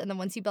house, and then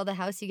once you build a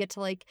house, you get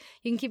to, like,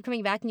 you can keep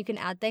coming back and you can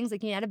add things.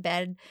 Like, you can add a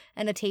bed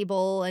and a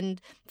table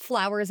and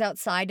flowers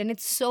outside, and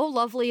it's so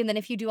lovely. And then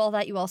if you do all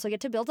that, you also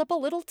get to build up a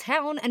little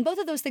town. And both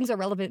of those things are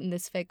relevant in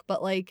this fic,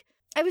 but, like,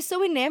 I was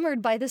so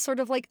enamored by this sort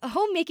of, like,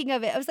 homemaking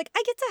of it. I was like,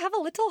 I get to have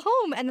a little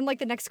home. And then, like,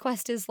 the next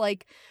quest is,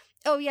 like,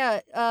 oh yeah,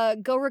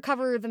 go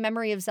recover the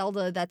memory of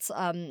Zelda that's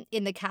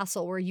in the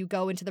castle, where you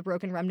go into the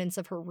broken remnants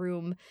of her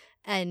room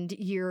and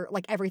you're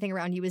like everything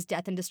around you is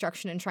death and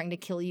destruction and trying to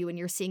kill you, and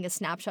you're seeing a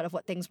snapshot of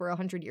what things were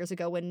 100 years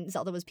ago when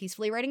Zelda was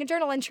peacefully writing a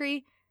journal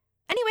entry.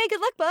 Anyway,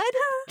 good luck,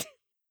 bud.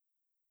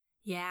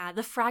 Yeah,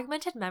 the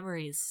fragmented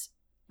memories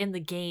in the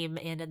game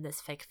and in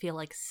this fic feel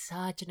like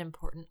such an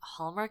important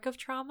hallmark of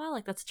trauma.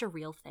 Like, that's such a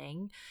real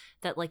thing,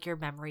 that like your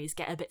memories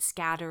get a bit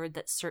scattered,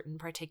 that certain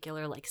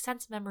particular like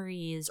sense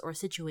memories or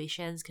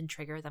situations can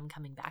trigger them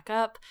coming back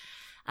up.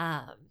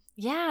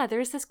 Yeah,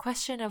 there's this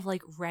question of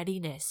like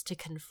readiness to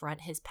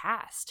confront his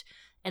past,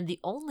 and the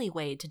only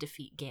way to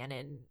defeat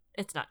Ganon,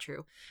 it's not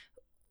true,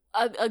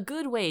 a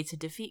good way to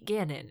defeat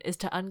Ganon is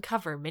to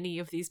uncover many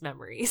of these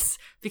memories,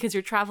 because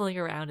you're traveling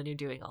around and you're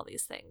doing all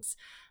these things.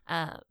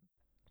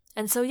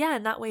 And so, yeah,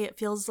 in that way, it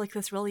feels like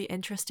this really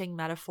interesting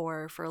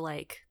metaphor for,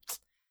 like,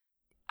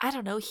 I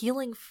don't know,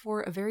 healing for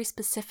a very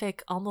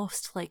specific,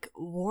 almost, like,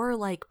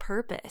 warlike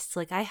purpose.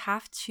 Like, I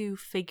have to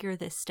figure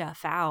this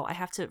stuff out. I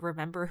have to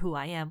remember who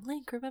I am.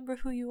 Link, remember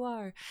who you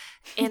are.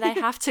 And I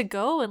have to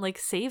go and, like,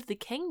 save the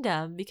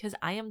kingdom, because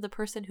I am the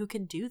person who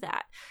can do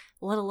that.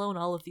 Let alone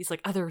all of these,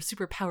 like, other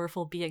super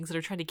powerful beings that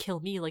are trying to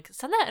kill me. Like,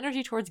 send that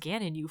energy towards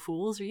Ganon, you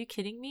fools. Are you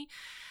kidding me?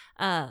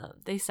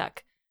 They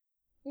suck.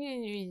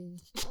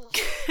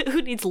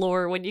 Who needs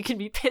lore when you can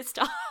be pissed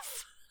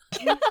off?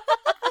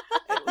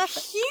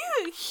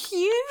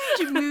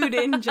 Huge mood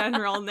in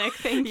general, Nick.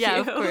 Thank you. Yeah,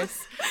 of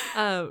course.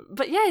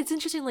 But yeah, it's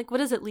interesting. Like, what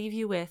does it leave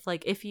you with?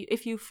 Like, if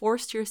you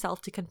forced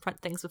yourself to confront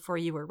things before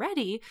you were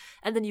ready,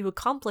 and then you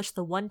accomplished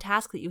the one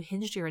task that you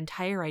hinged your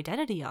entire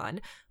identity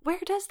on, where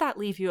does that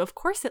leave you? Of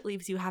course, it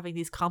leaves you having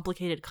these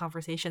complicated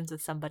conversations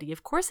with somebody.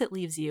 Of course, it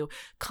leaves you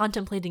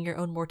contemplating your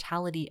own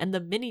mortality, and the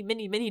many,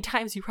 many, many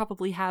times you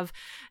probably have.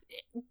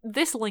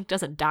 This Link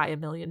doesn't die a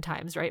million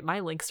times, right? My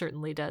Link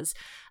certainly does.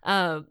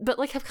 But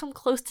like, have come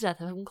close to death,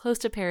 have come close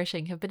to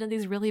perishing, have been in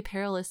these really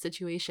perilous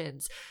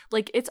situations.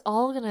 Like, it's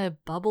all gonna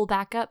bubble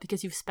back up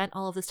because you've spent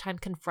all of this time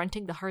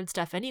confronting the hard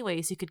stuff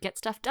anyways. You could get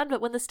stuff done, but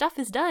when the stuff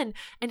is done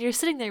and you're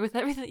sitting there with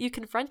everything that you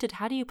confronted,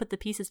 how do you put the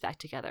pieces back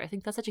together? I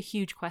think that's such a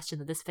huge question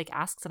that this fic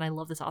asks, and I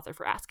love this author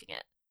for asking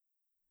it.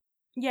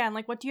 Yeah, and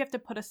like, what do you have to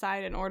put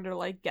aside in order to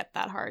like get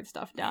that hard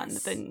stuff done?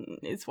 Yes. Then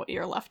is what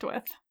you're left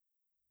with.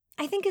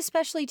 I think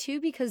especially too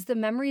because the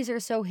memories are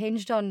so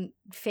hinged on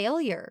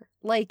failure.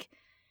 Like,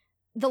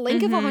 the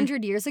Link of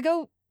 100 years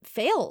ago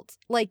failed.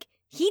 Like,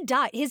 he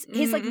died. His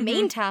like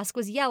main task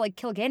was, yeah, like,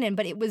 kill Ganon,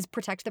 but it was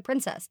protect the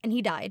princess, and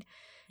he died.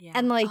 Yeah.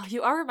 And like, oh,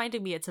 you are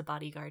reminding me it's a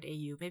bodyguard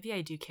AU. Maybe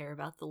I do care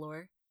about the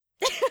lore.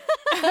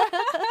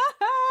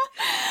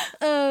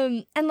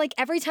 And like,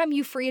 every time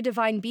you free a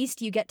divine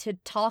beast, you get to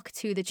talk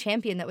to the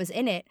champion that was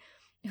in it,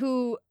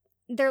 who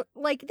they're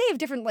like, they have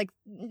different, like,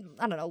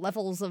 I don't know,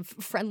 levels of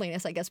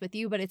friendliness, I guess, with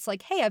you, but it's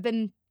like, hey, I've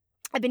been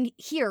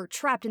here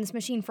trapped in this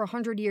machine for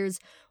 100 years,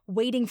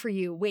 waiting for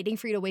you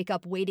to wake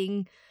up,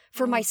 waiting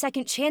for my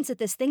second chance at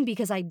this thing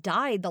because I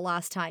died the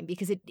last time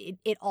because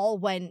it all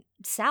went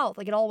south,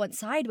 like it all went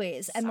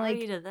sideways. And Sorry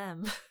like to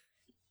them.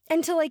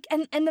 And to like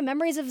and the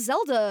memories of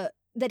Zelda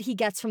that he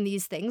gets from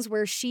these things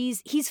where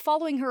he's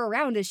following her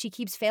around as she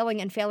keeps failing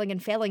and failing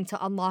and failing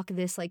to unlock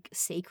this like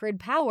sacred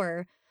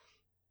power.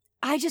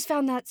 I just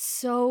found that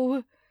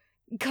so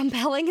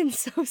compelling and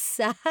so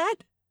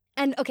sad.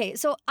 And okay,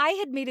 so I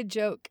had made a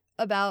joke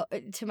about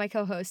to my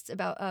co-hosts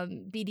about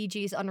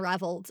BDG's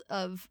Unraveled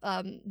of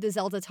the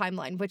Zelda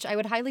timeline, which I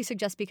would highly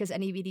suggest because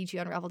any BDG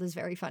Unraveled is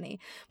very funny.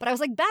 But I was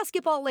like,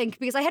 Basketball Link,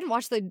 because I hadn't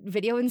watched the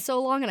video in so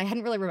long and I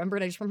hadn't really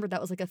remembered. I just remembered that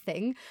was like a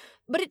thing.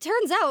 But it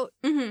turns out,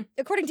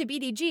 according to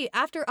BDG,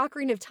 after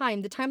Ocarina of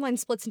Time, the timeline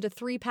splits into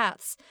 3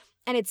 paths.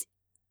 And it's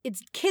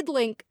Kid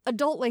Link,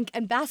 Adult Link,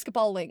 and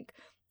Basketball Link.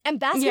 And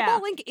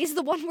Basketball Link is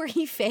the one where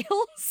he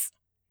fails.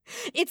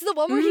 It's the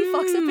one where he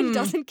fucks up and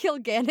doesn't kill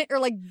Ganon or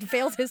like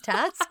fails his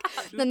task.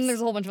 Then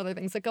there's a whole bunch of other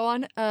things that go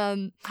on.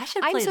 I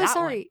should play I'm so that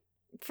sorry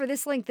for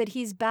this Link that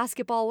he's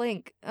Basketball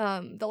Link,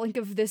 the Link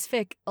of this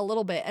fic a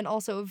little bit, and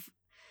also of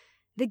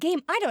the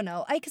game. I don't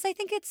know, because I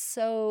think it's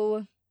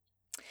so.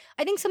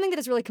 I think something that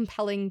is really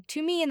compelling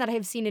to me and that I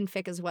have seen in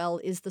fic as well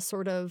is the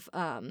sort of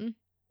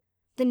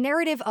the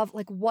narrative of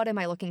like, what am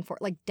I looking for?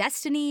 Like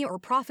destiny or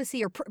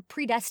prophecy or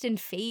predestined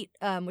fate,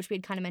 which we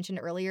had kind of mentioned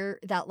earlier,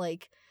 that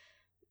like.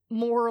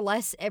 More or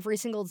less every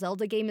single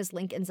Zelda game is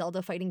Link and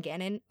Zelda fighting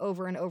Ganon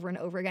over and over and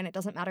over again. It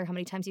doesn't matter how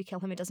many times you kill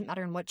him. It doesn't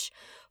matter in which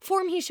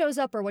form he shows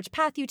up or which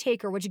path you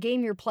take or which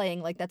game you're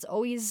playing. Like, that's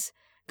always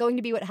going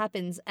to be what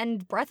happens.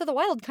 And Breath of the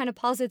Wild kind of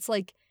posits,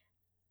 like,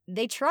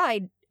 they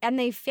tried and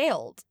they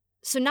failed.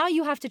 So now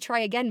you have to try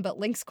again. But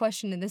Link's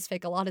question in this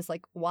fic a lot is,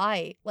 like,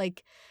 why?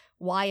 Like,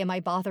 why am I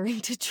bothering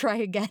to try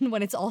again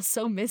when it's all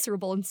so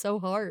miserable and so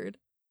hard?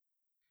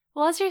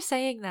 Well, as you're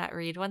saying that,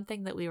 Reed, one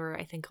thing that we were,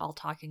 I think, all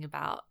talking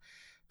about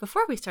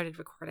before we started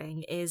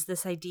recording is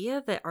this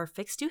idea that our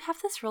fics do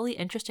have this really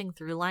interesting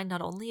through line,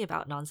 not only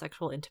about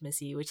non-sexual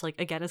intimacy, which, like,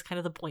 again, is kind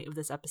of the point of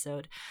this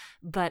episode,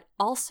 but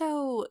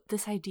also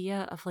this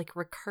idea of, like,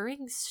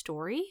 recurring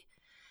story,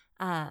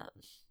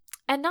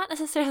 and not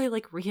necessarily,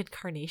 like,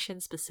 reincarnation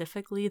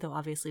specifically, though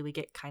obviously we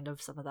get kind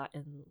of some of that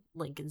in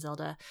Link and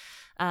Zelda,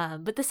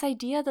 but this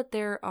idea that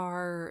there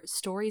are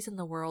stories in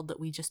the world that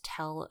we just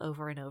tell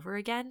over and over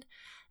again,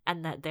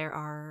 and that there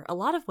are a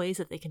lot of ways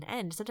that they can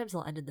end. Sometimes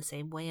they'll end in the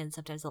same way, and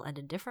sometimes they'll end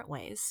in different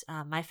ways.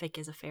 My fic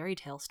is a fairy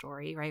tale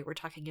story, right? We're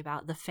talking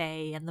about the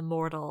fae and the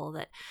mortal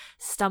that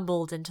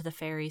stumbled into the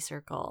fairy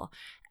circle,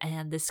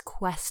 and this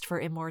quest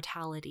for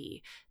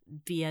immortality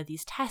via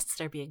these tests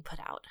that are being put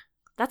out.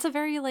 That's a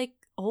very, like,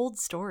 old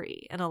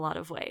story in a lot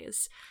of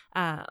ways.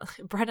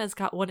 Brenna's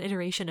got one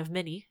iteration of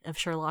many of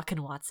Sherlock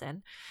and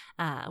Watson.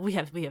 We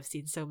have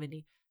seen so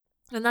many.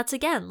 And that's,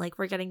 again, like,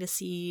 we're getting to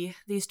see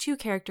these two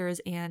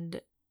characters and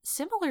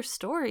similar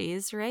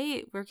stories,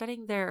 right? We're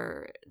getting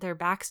their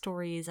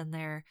backstories and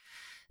their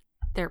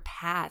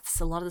paths.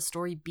 A lot of the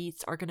story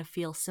beats are going to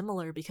feel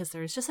similar because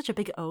there's just such a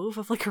big oeuvre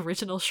of, like,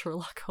 original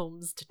Sherlock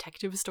Holmes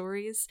detective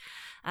stories.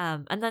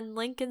 And then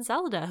Link and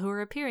Zelda, who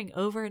are appearing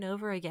over and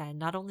over again,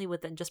 not only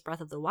within just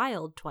Breath of the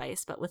Wild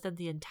twice, but within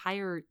the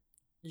entire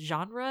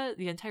genre,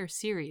 the entire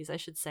series, I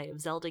should say,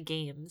 of Zelda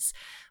games,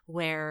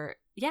 where,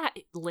 yeah,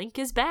 Link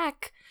is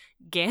back,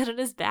 Ganon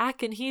is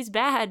back, and he's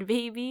bad,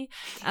 baby,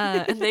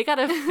 and they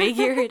gotta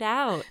figure it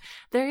out.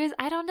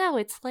 I don't know,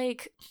 it's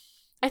like,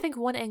 I think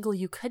one angle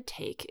you could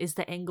take is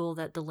the angle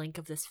that the Link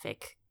of this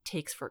fic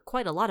takes for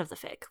quite a lot of the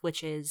fic,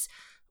 which is,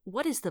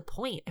 what is the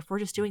point if we're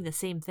just doing the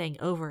same thing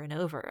over and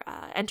over?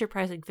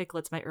 Enterprising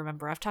ficlets might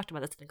remember, I've talked about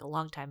this, I think, a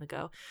long time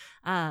ago.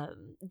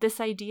 This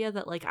idea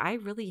that, like, I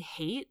really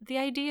hate the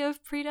idea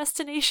of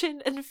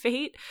predestination and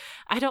fate.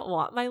 I don't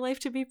want my life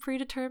to be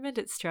predetermined.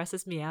 It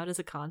stresses me out as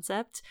a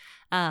concept.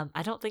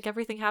 I don't think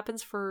everything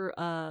happens for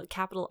a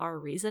capital R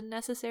reason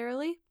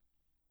necessarily.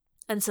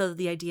 And so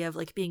the idea of,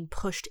 like, being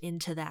pushed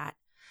into that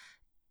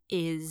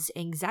is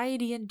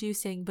anxiety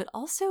inducing, but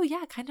also,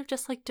 yeah, kind of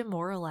just like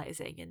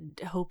demoralizing and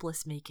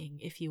hopeless making,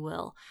 if you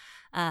will.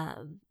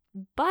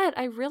 But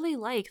I really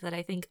like that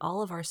I think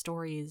all of our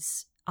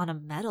stories on a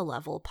meta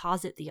level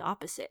posit the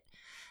opposite,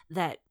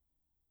 that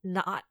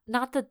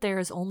not that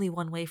there's only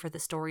one way for the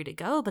story to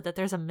go, but that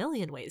there's a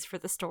million ways for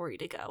the story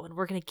to go. And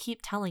we're going to keep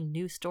telling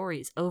new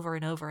stories over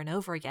and over and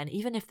over again,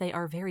 even if they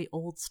are very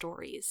old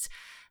stories,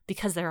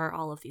 because there are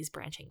all of these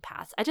branching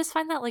paths. I just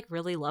find that, like,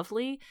 really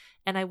lovely,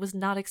 and I was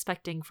not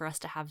expecting for us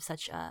to have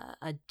such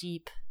a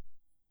deep,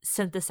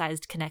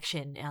 synthesized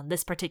connection on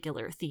this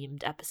particular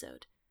themed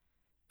episode.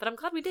 But I'm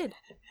glad we did.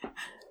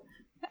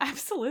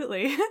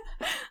 Absolutely.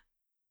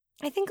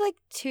 I think, like,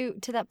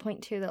 to that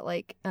point, too, that,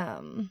 like,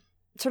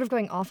 sort of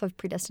going off of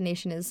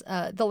predestination is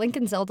the Link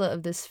and Zelda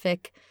of this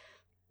fic.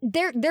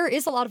 There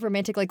is a lot of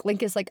romantic, like,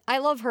 Link is like, I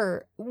love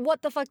her.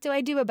 What the fuck do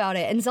I do about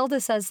it? And Zelda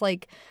says,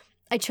 like,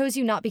 I chose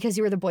you not because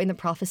you were the boy in the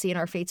prophecy and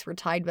our fates were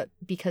tied, but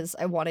because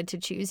I wanted to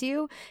choose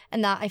you.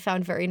 And that I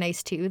found very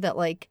nice too, that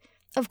like,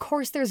 of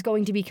course there's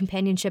going to be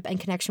companionship and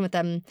connection with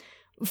them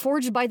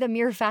forged by the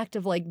mere fact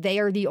of like, they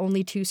are the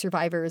only two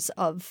survivors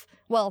of,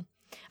 well,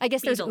 I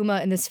guess there's Uma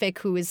in this fic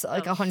who is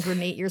like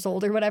 108 years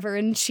old or whatever,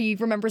 and she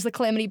remembers the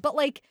calamity, but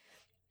like,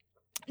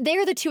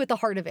 they're the two at the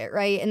heart of it,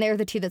 right? And they're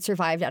the two that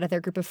survived out of their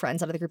group of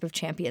friends, out of the group of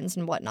champions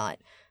and whatnot.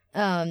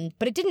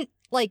 But it didn't,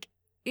 like,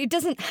 it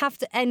doesn't have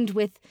to end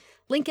with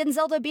Link and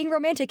Zelda being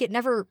romantic. It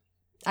never,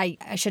 I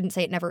shouldn't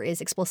say it never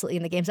is explicitly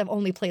in the games. I've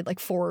only played like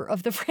 4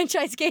 of the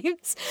franchise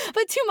games,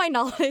 but to my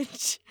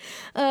knowledge,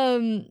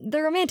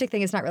 the romantic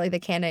thing is not really the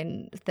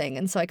canon thing.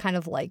 And so I kind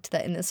of liked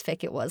that in this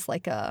fic it was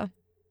like a,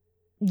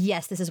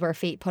 yes, this is where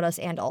fate put us,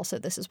 and also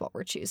this is what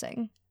we're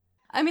choosing.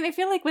 I mean, I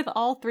feel like with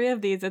all 3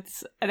 of these,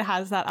 it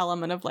has that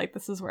element of like,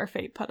 this is where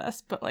fate put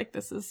us, but like,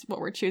 this is what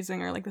we're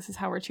choosing, or like, this is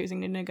how we're choosing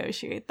to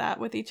negotiate that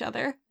with each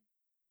other.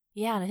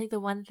 Yeah, and I think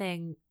the one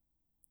thing,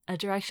 a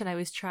direction I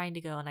was trying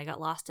to go and I got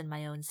lost in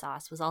my own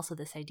sauce was also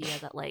this idea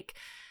that like,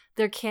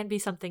 there can be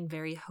something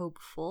very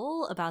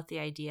hopeful about the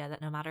idea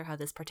that no matter how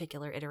this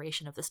particular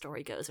iteration of the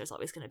story goes, there's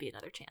always going to be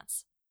another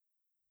chance.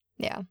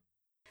 Yeah.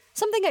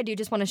 Something I do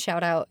just want to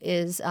shout out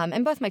is,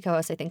 and both my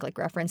co-hosts I think like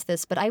referenced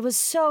this, but I was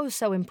so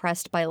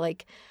impressed by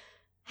like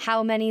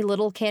how many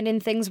little canon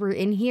things were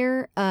in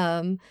here.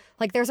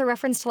 Like there's a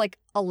reference to like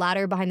a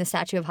ladder behind the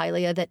statue of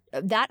Hylia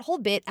that whole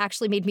bit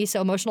actually made me so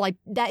emotional.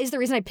 That is the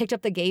reason I picked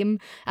up the game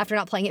after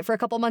not playing it for a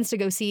couple months to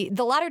go see.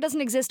 The ladder doesn't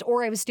exist,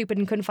 or I was stupid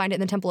and couldn't find it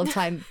in the Temple of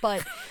Time.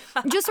 But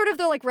just sort of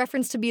the like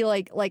reference to be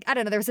like I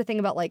don't know. There was a thing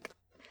about like,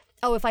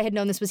 oh, if I had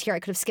known this was here, I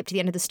could have skipped to the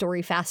end of the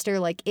story faster.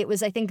 Like it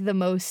was, I think, the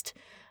most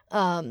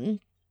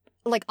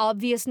like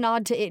obvious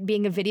nod to it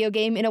being a video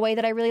game in a way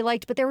that I really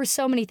liked, but there were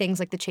so many things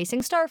like the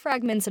chasing star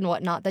fragments and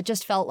whatnot that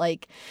just felt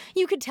like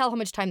you could tell how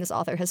much time this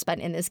author has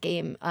spent in this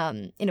game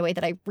in a way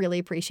that I really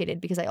appreciated,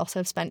 because I also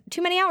have spent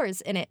too many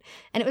hours in it,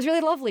 and it was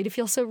really lovely to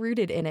feel so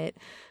rooted in it.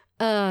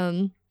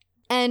 And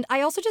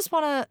I also just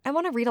want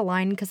to read a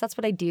line, because that's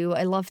what I do.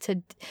 I love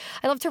to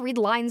read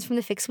lines from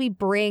the fics we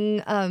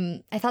bring.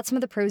 I thought some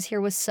of the prose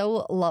here was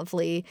so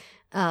lovely.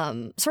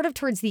 Sort of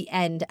towards the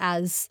end,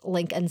 as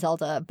Link and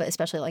Zelda, but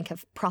especially Link,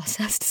 have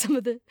processed some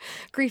of the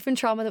grief and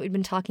trauma that we've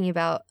been talking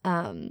about.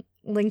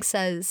 Link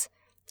says,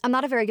 "I'm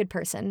not a very good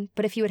person,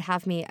 but if you would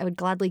have me, I would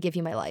gladly give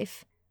you my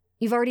life."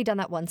 "You've already done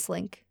that once,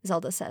 Link,"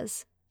 Zelda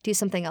says. "Do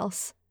something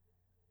else."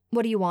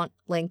 "What do you want,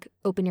 Link?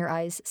 Open your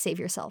eyes, save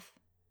yourself."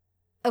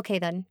 "Okay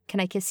then, can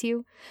I kiss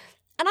you?"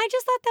 And I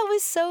just thought that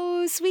was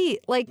so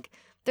sweet. Like,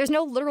 there's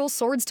no literal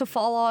swords to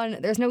fall on.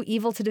 There's no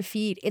evil to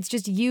defeat. It's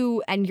just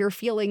you and your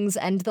feelings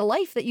and the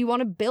life that you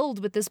want to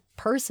build with this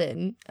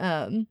person.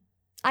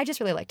 I just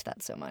really liked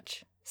that so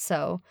much.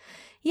 So,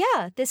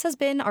 yeah, this has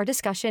been our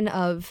discussion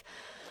of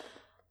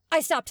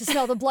 "I stopped to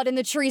smell the blood in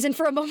the trees, and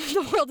for a moment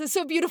the world is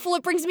so beautiful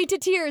it brings me to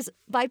tears"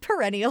 by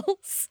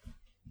Perennials.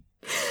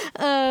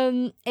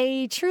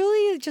 A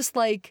truly just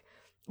like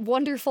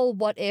wonderful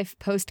what if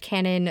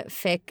post-canon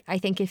fic. I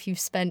think if you've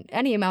spent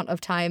any amount of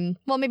time,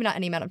 well, maybe not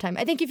any amount of time,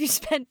 I think if you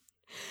spent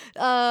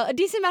a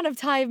decent amount of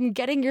time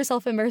getting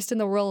yourself immersed in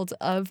the world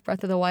of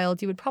Breath of the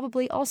Wild, you would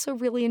probably also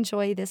really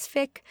enjoy this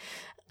fic.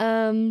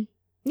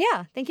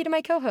 Yeah, thank you to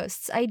my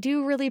co-hosts. I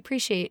do really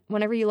appreciate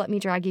whenever you let me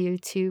drag you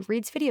to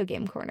Reed's Video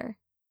Game Corner.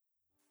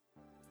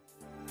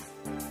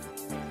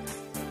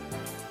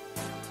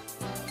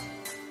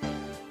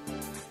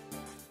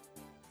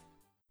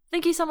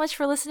 Thank you so much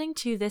for listening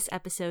to this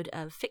episode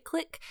of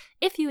FitClick.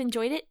 If you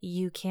enjoyed it,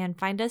 you can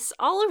find us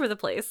all over the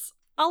place.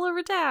 All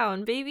over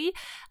town, baby.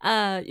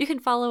 You can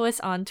follow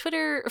us on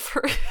Twitter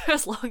for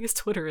as long as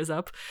Twitter is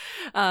up,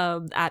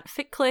 at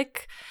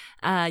FitClick.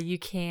 You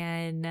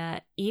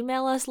can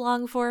email us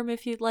long form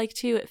if you'd like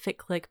to at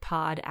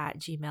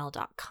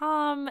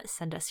fitclickpod@gmail.com.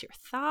 Send us your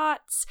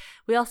thoughts.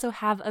 We also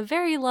have a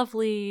very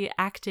lovely,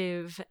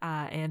 active,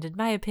 and in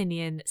my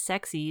opinion,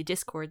 sexy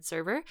Discord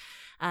server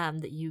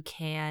that you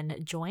can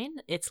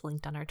join. It's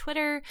linked on our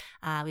Twitter.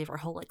 We have our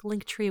whole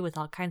link tree with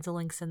all kinds of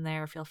links in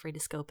there. Feel free to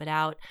scope it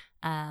out.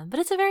 But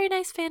it's a very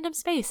nice fandom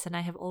space, and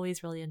I have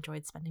always really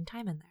enjoyed spending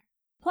time in there.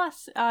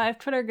 Plus, if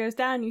Twitter goes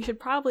down, you should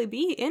probably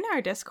be in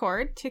our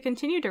Discord to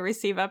continue to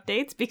receive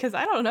updates, because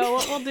I don't know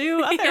what we'll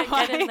do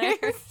otherwise. Get in there.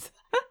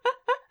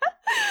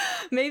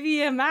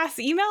 Maybe a mass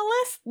email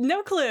list?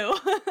 No clue.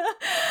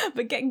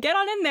 But get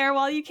on in there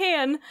while you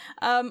can.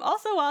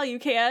 Also, while you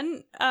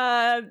can,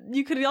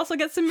 you could also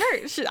get some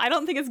merch. I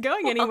don't think it's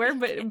going anywhere,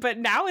 but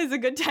now is a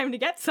good time to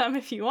get some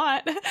if you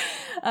want.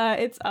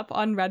 It's up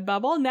on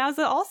Redbubble. Now's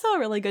also a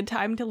really good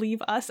time to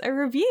leave us a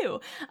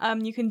review.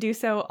 You can do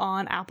so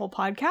on Apple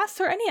Podcasts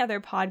or any other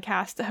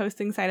podcast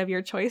hosting site of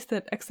your choice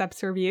that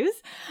accepts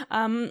reviews.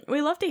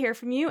 We love to hear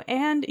from you,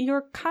 and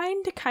your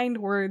kind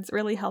words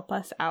really help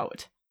us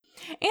out.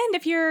 And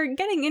if you're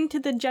getting into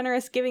the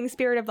generous giving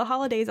spirit of the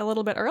holidays a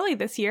little bit early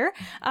this year,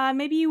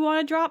 maybe you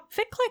want to drop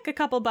FitClick a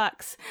couple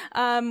bucks.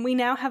 We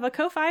now have a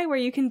Ko-Fi where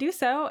you can do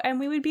so, and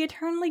we would be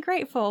eternally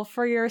grateful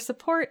for your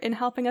support in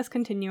helping us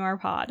continue our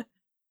pod.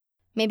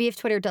 Maybe if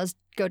Twitter does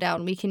go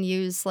down, we can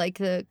use like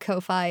the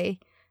Ko-Fi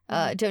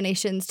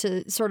donations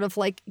to sort of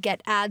like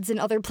get ads in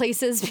other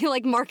places, be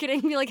like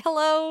marketing, be like,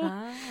 hello,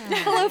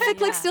 hello,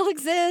 Ficklets still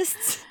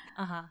exists.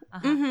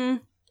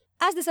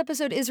 As this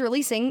episode is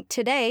releasing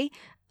today,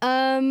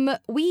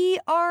 we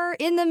are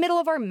in the middle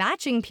of our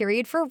matching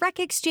period for Rec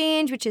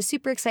Exchange, which is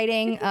super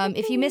exciting.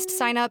 If you missed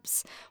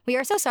signups, we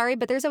are so sorry,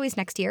 but there's always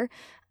next year.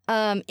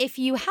 If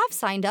you have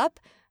signed up,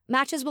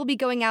 matches will be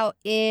going out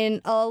in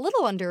a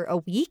little under a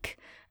week.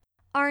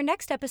 Our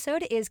next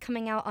episode is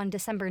coming out on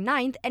December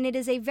 9th, and it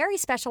is a very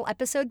special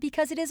episode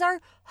because it is our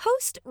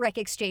host Rec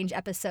Exchange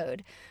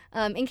episode.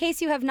 In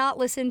case you have not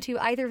listened to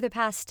either of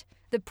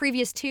the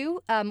previous two,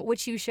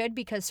 which you should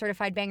because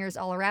certified bangers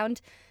all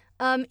around,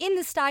 in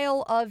the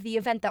style of the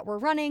event that we're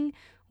running,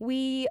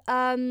 we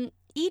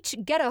each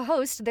get a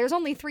host. There's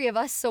only 3 of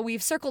us, so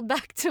we've circled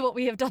back to what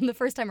we have done the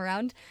first time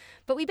around.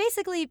 But we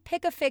basically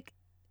pick a fic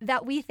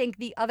that we think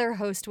the other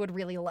host would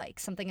really like.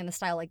 Something in the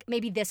style like,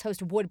 maybe this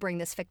host would bring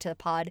this fic to the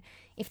pod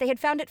if they had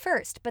found it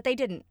first, but they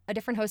didn't. A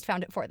different host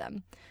found it for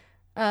them.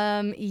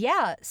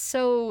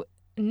 So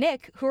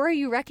Nick, who are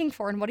you recking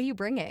for and what are you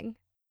bringing?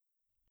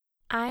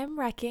 I'm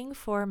recking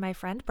for my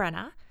friend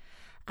Brenna.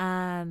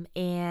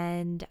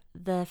 And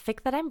the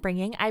fic that I'm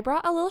bringing, I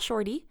brought a little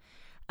shorty.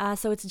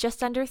 So it's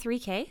just under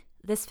 3K.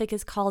 This fic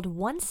is called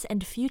Once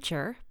and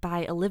Future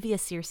by Olivia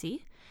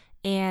Searcy.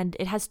 And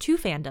it has 2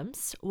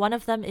 fandoms. One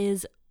of them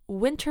is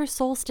Winter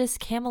Solstice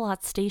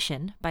Camelot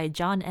Station by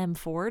John M.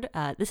 Ford.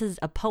 This is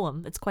a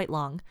poem. It's quite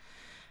long.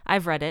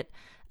 I've read it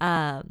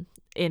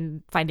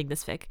in finding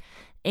this fic.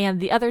 And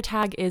the other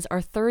tag is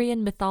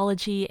Arthurian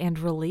mythology and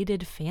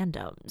related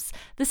fandoms.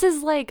 This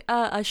is like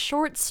a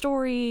short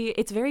story.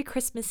 It's very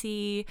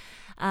Christmassy,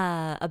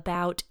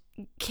 about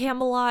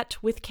Camelot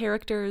with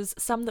characters,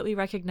 some that we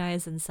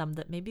recognize and some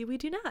that maybe we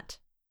do not.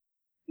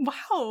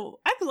 Wow,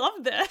 I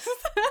love this.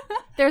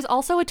 There's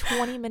also a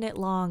 20-minute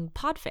long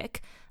podfic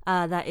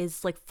that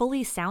is like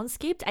fully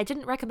soundscaped. I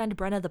didn't recommend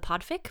Brenna the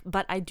podfic,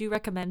 but I do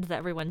recommend that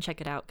everyone check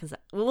it out because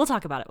we'll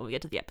talk about it when we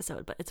get to the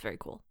episode, but it's very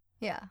cool.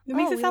 Yeah. It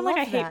makes it sound like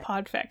I hate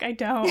podfic. I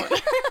don't.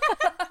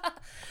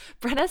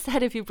 Brenna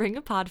said if you bring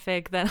a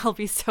podfic, then I'll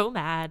be so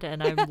mad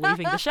and I'm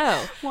leaving the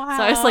show. Wow.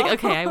 So I was like,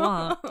 okay, I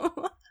won't.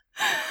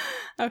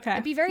 Okay.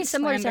 It'd be very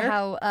similar to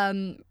how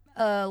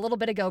a little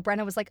bit ago,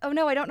 Brenna was like, oh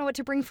no, I don't know what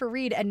to bring for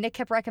read. And Nick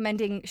kept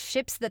recommending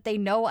ships that they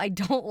know I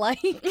don't like.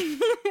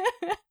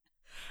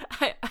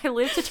 I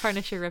live to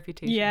tarnish your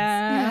reputation.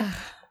 Yeah.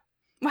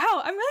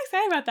 Wow, I'm really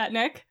excited about that,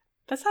 Nick.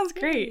 That sounds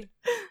great.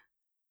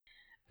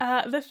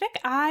 The fic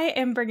I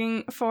am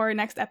bringing for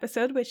next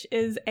episode, which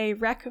is a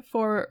rec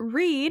for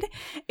read,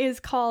 is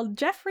called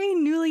Jeffrey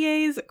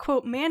Newlier's,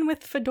 quote, Man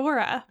with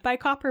Fedora by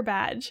Copper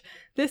Badge.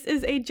 This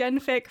is a gen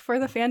fic for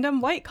the fandom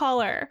White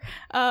Collar,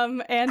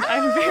 and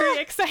I'm very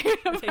excited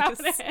about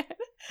it.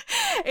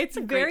 It's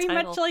very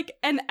much like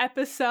an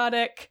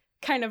episodic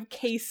kind of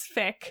case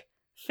fic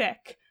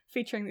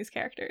featuring these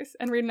characters.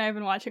 And Reed and I have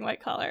been watching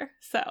White Collar,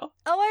 so.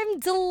 Oh, I'm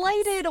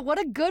delighted. What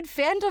a good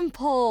fandom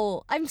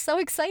poll. I'm so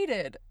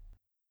excited.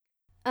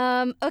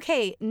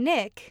 Okay,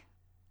 Nick,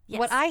 yes.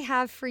 What I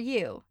have for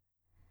you,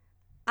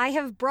 I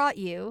have brought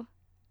you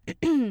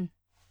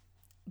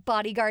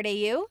Bodyguard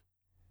AU,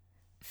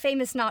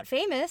 Famous Not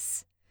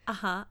Famous,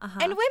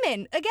 and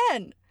Women,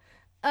 again.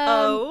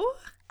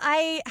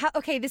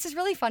 Okay, this is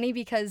really funny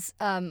because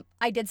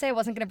I did say I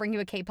wasn't going to bring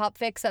you a K-pop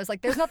fix. I was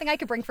like, there's nothing I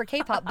could bring for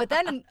K-pop, but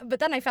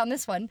then I found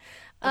this one.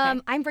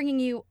 Okay. I'm bringing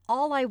you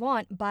All I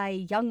Want by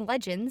Young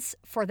Legends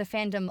for the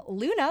fandom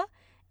Luna.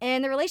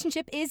 And the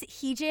relationship is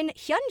Heejin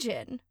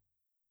Hyunjin.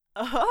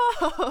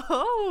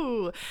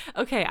 Oh,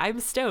 okay. I'm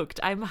stoked.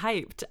 I'm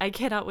hyped. I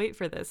cannot wait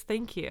for this.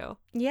 Thank you.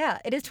 Yeah,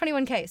 it is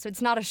 21K, so it's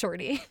not a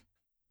shorty.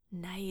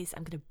 Nice.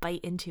 I'm going to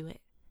bite into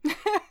it.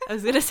 I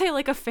was going to say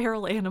like a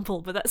feral animal,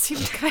 but that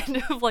seemed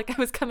kind of like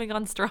I was coming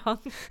on strong.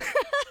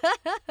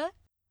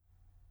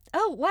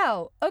 Oh,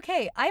 wow.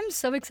 Okay, I'm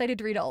so excited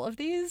to read all of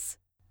these.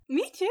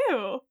 Me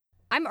too.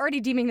 I'm already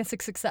deeming this a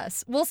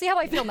success. We'll see how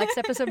I feel next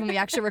episode when we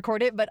actually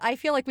record it, but I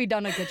feel like we've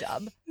done a good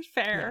job.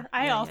 Fair.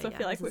 I also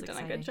feel like we've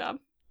done a good job.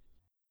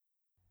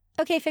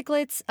 Okay,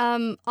 Ficklets.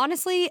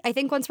 Honestly, I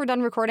think once we're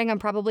done recording, I'm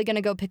probably going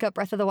to go pick up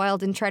Breath of the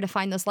Wild and try to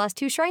find those last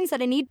 2 shrines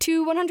that I need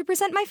to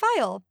 100% my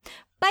file.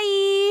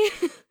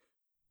 Bye!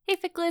 Hey,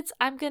 Ficklets.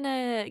 I'm going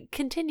to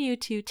continue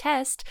to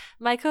test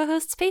my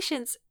co-host's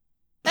patience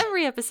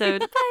every episode.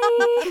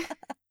 Bye!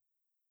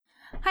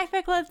 Hi,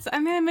 Ficklets.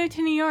 I'm going to move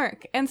to New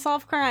York and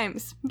solve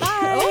crimes. Bye.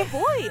 Oh,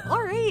 boy.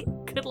 All right.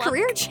 Good luck.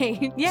 Career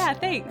change. Yeah,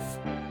 thanks.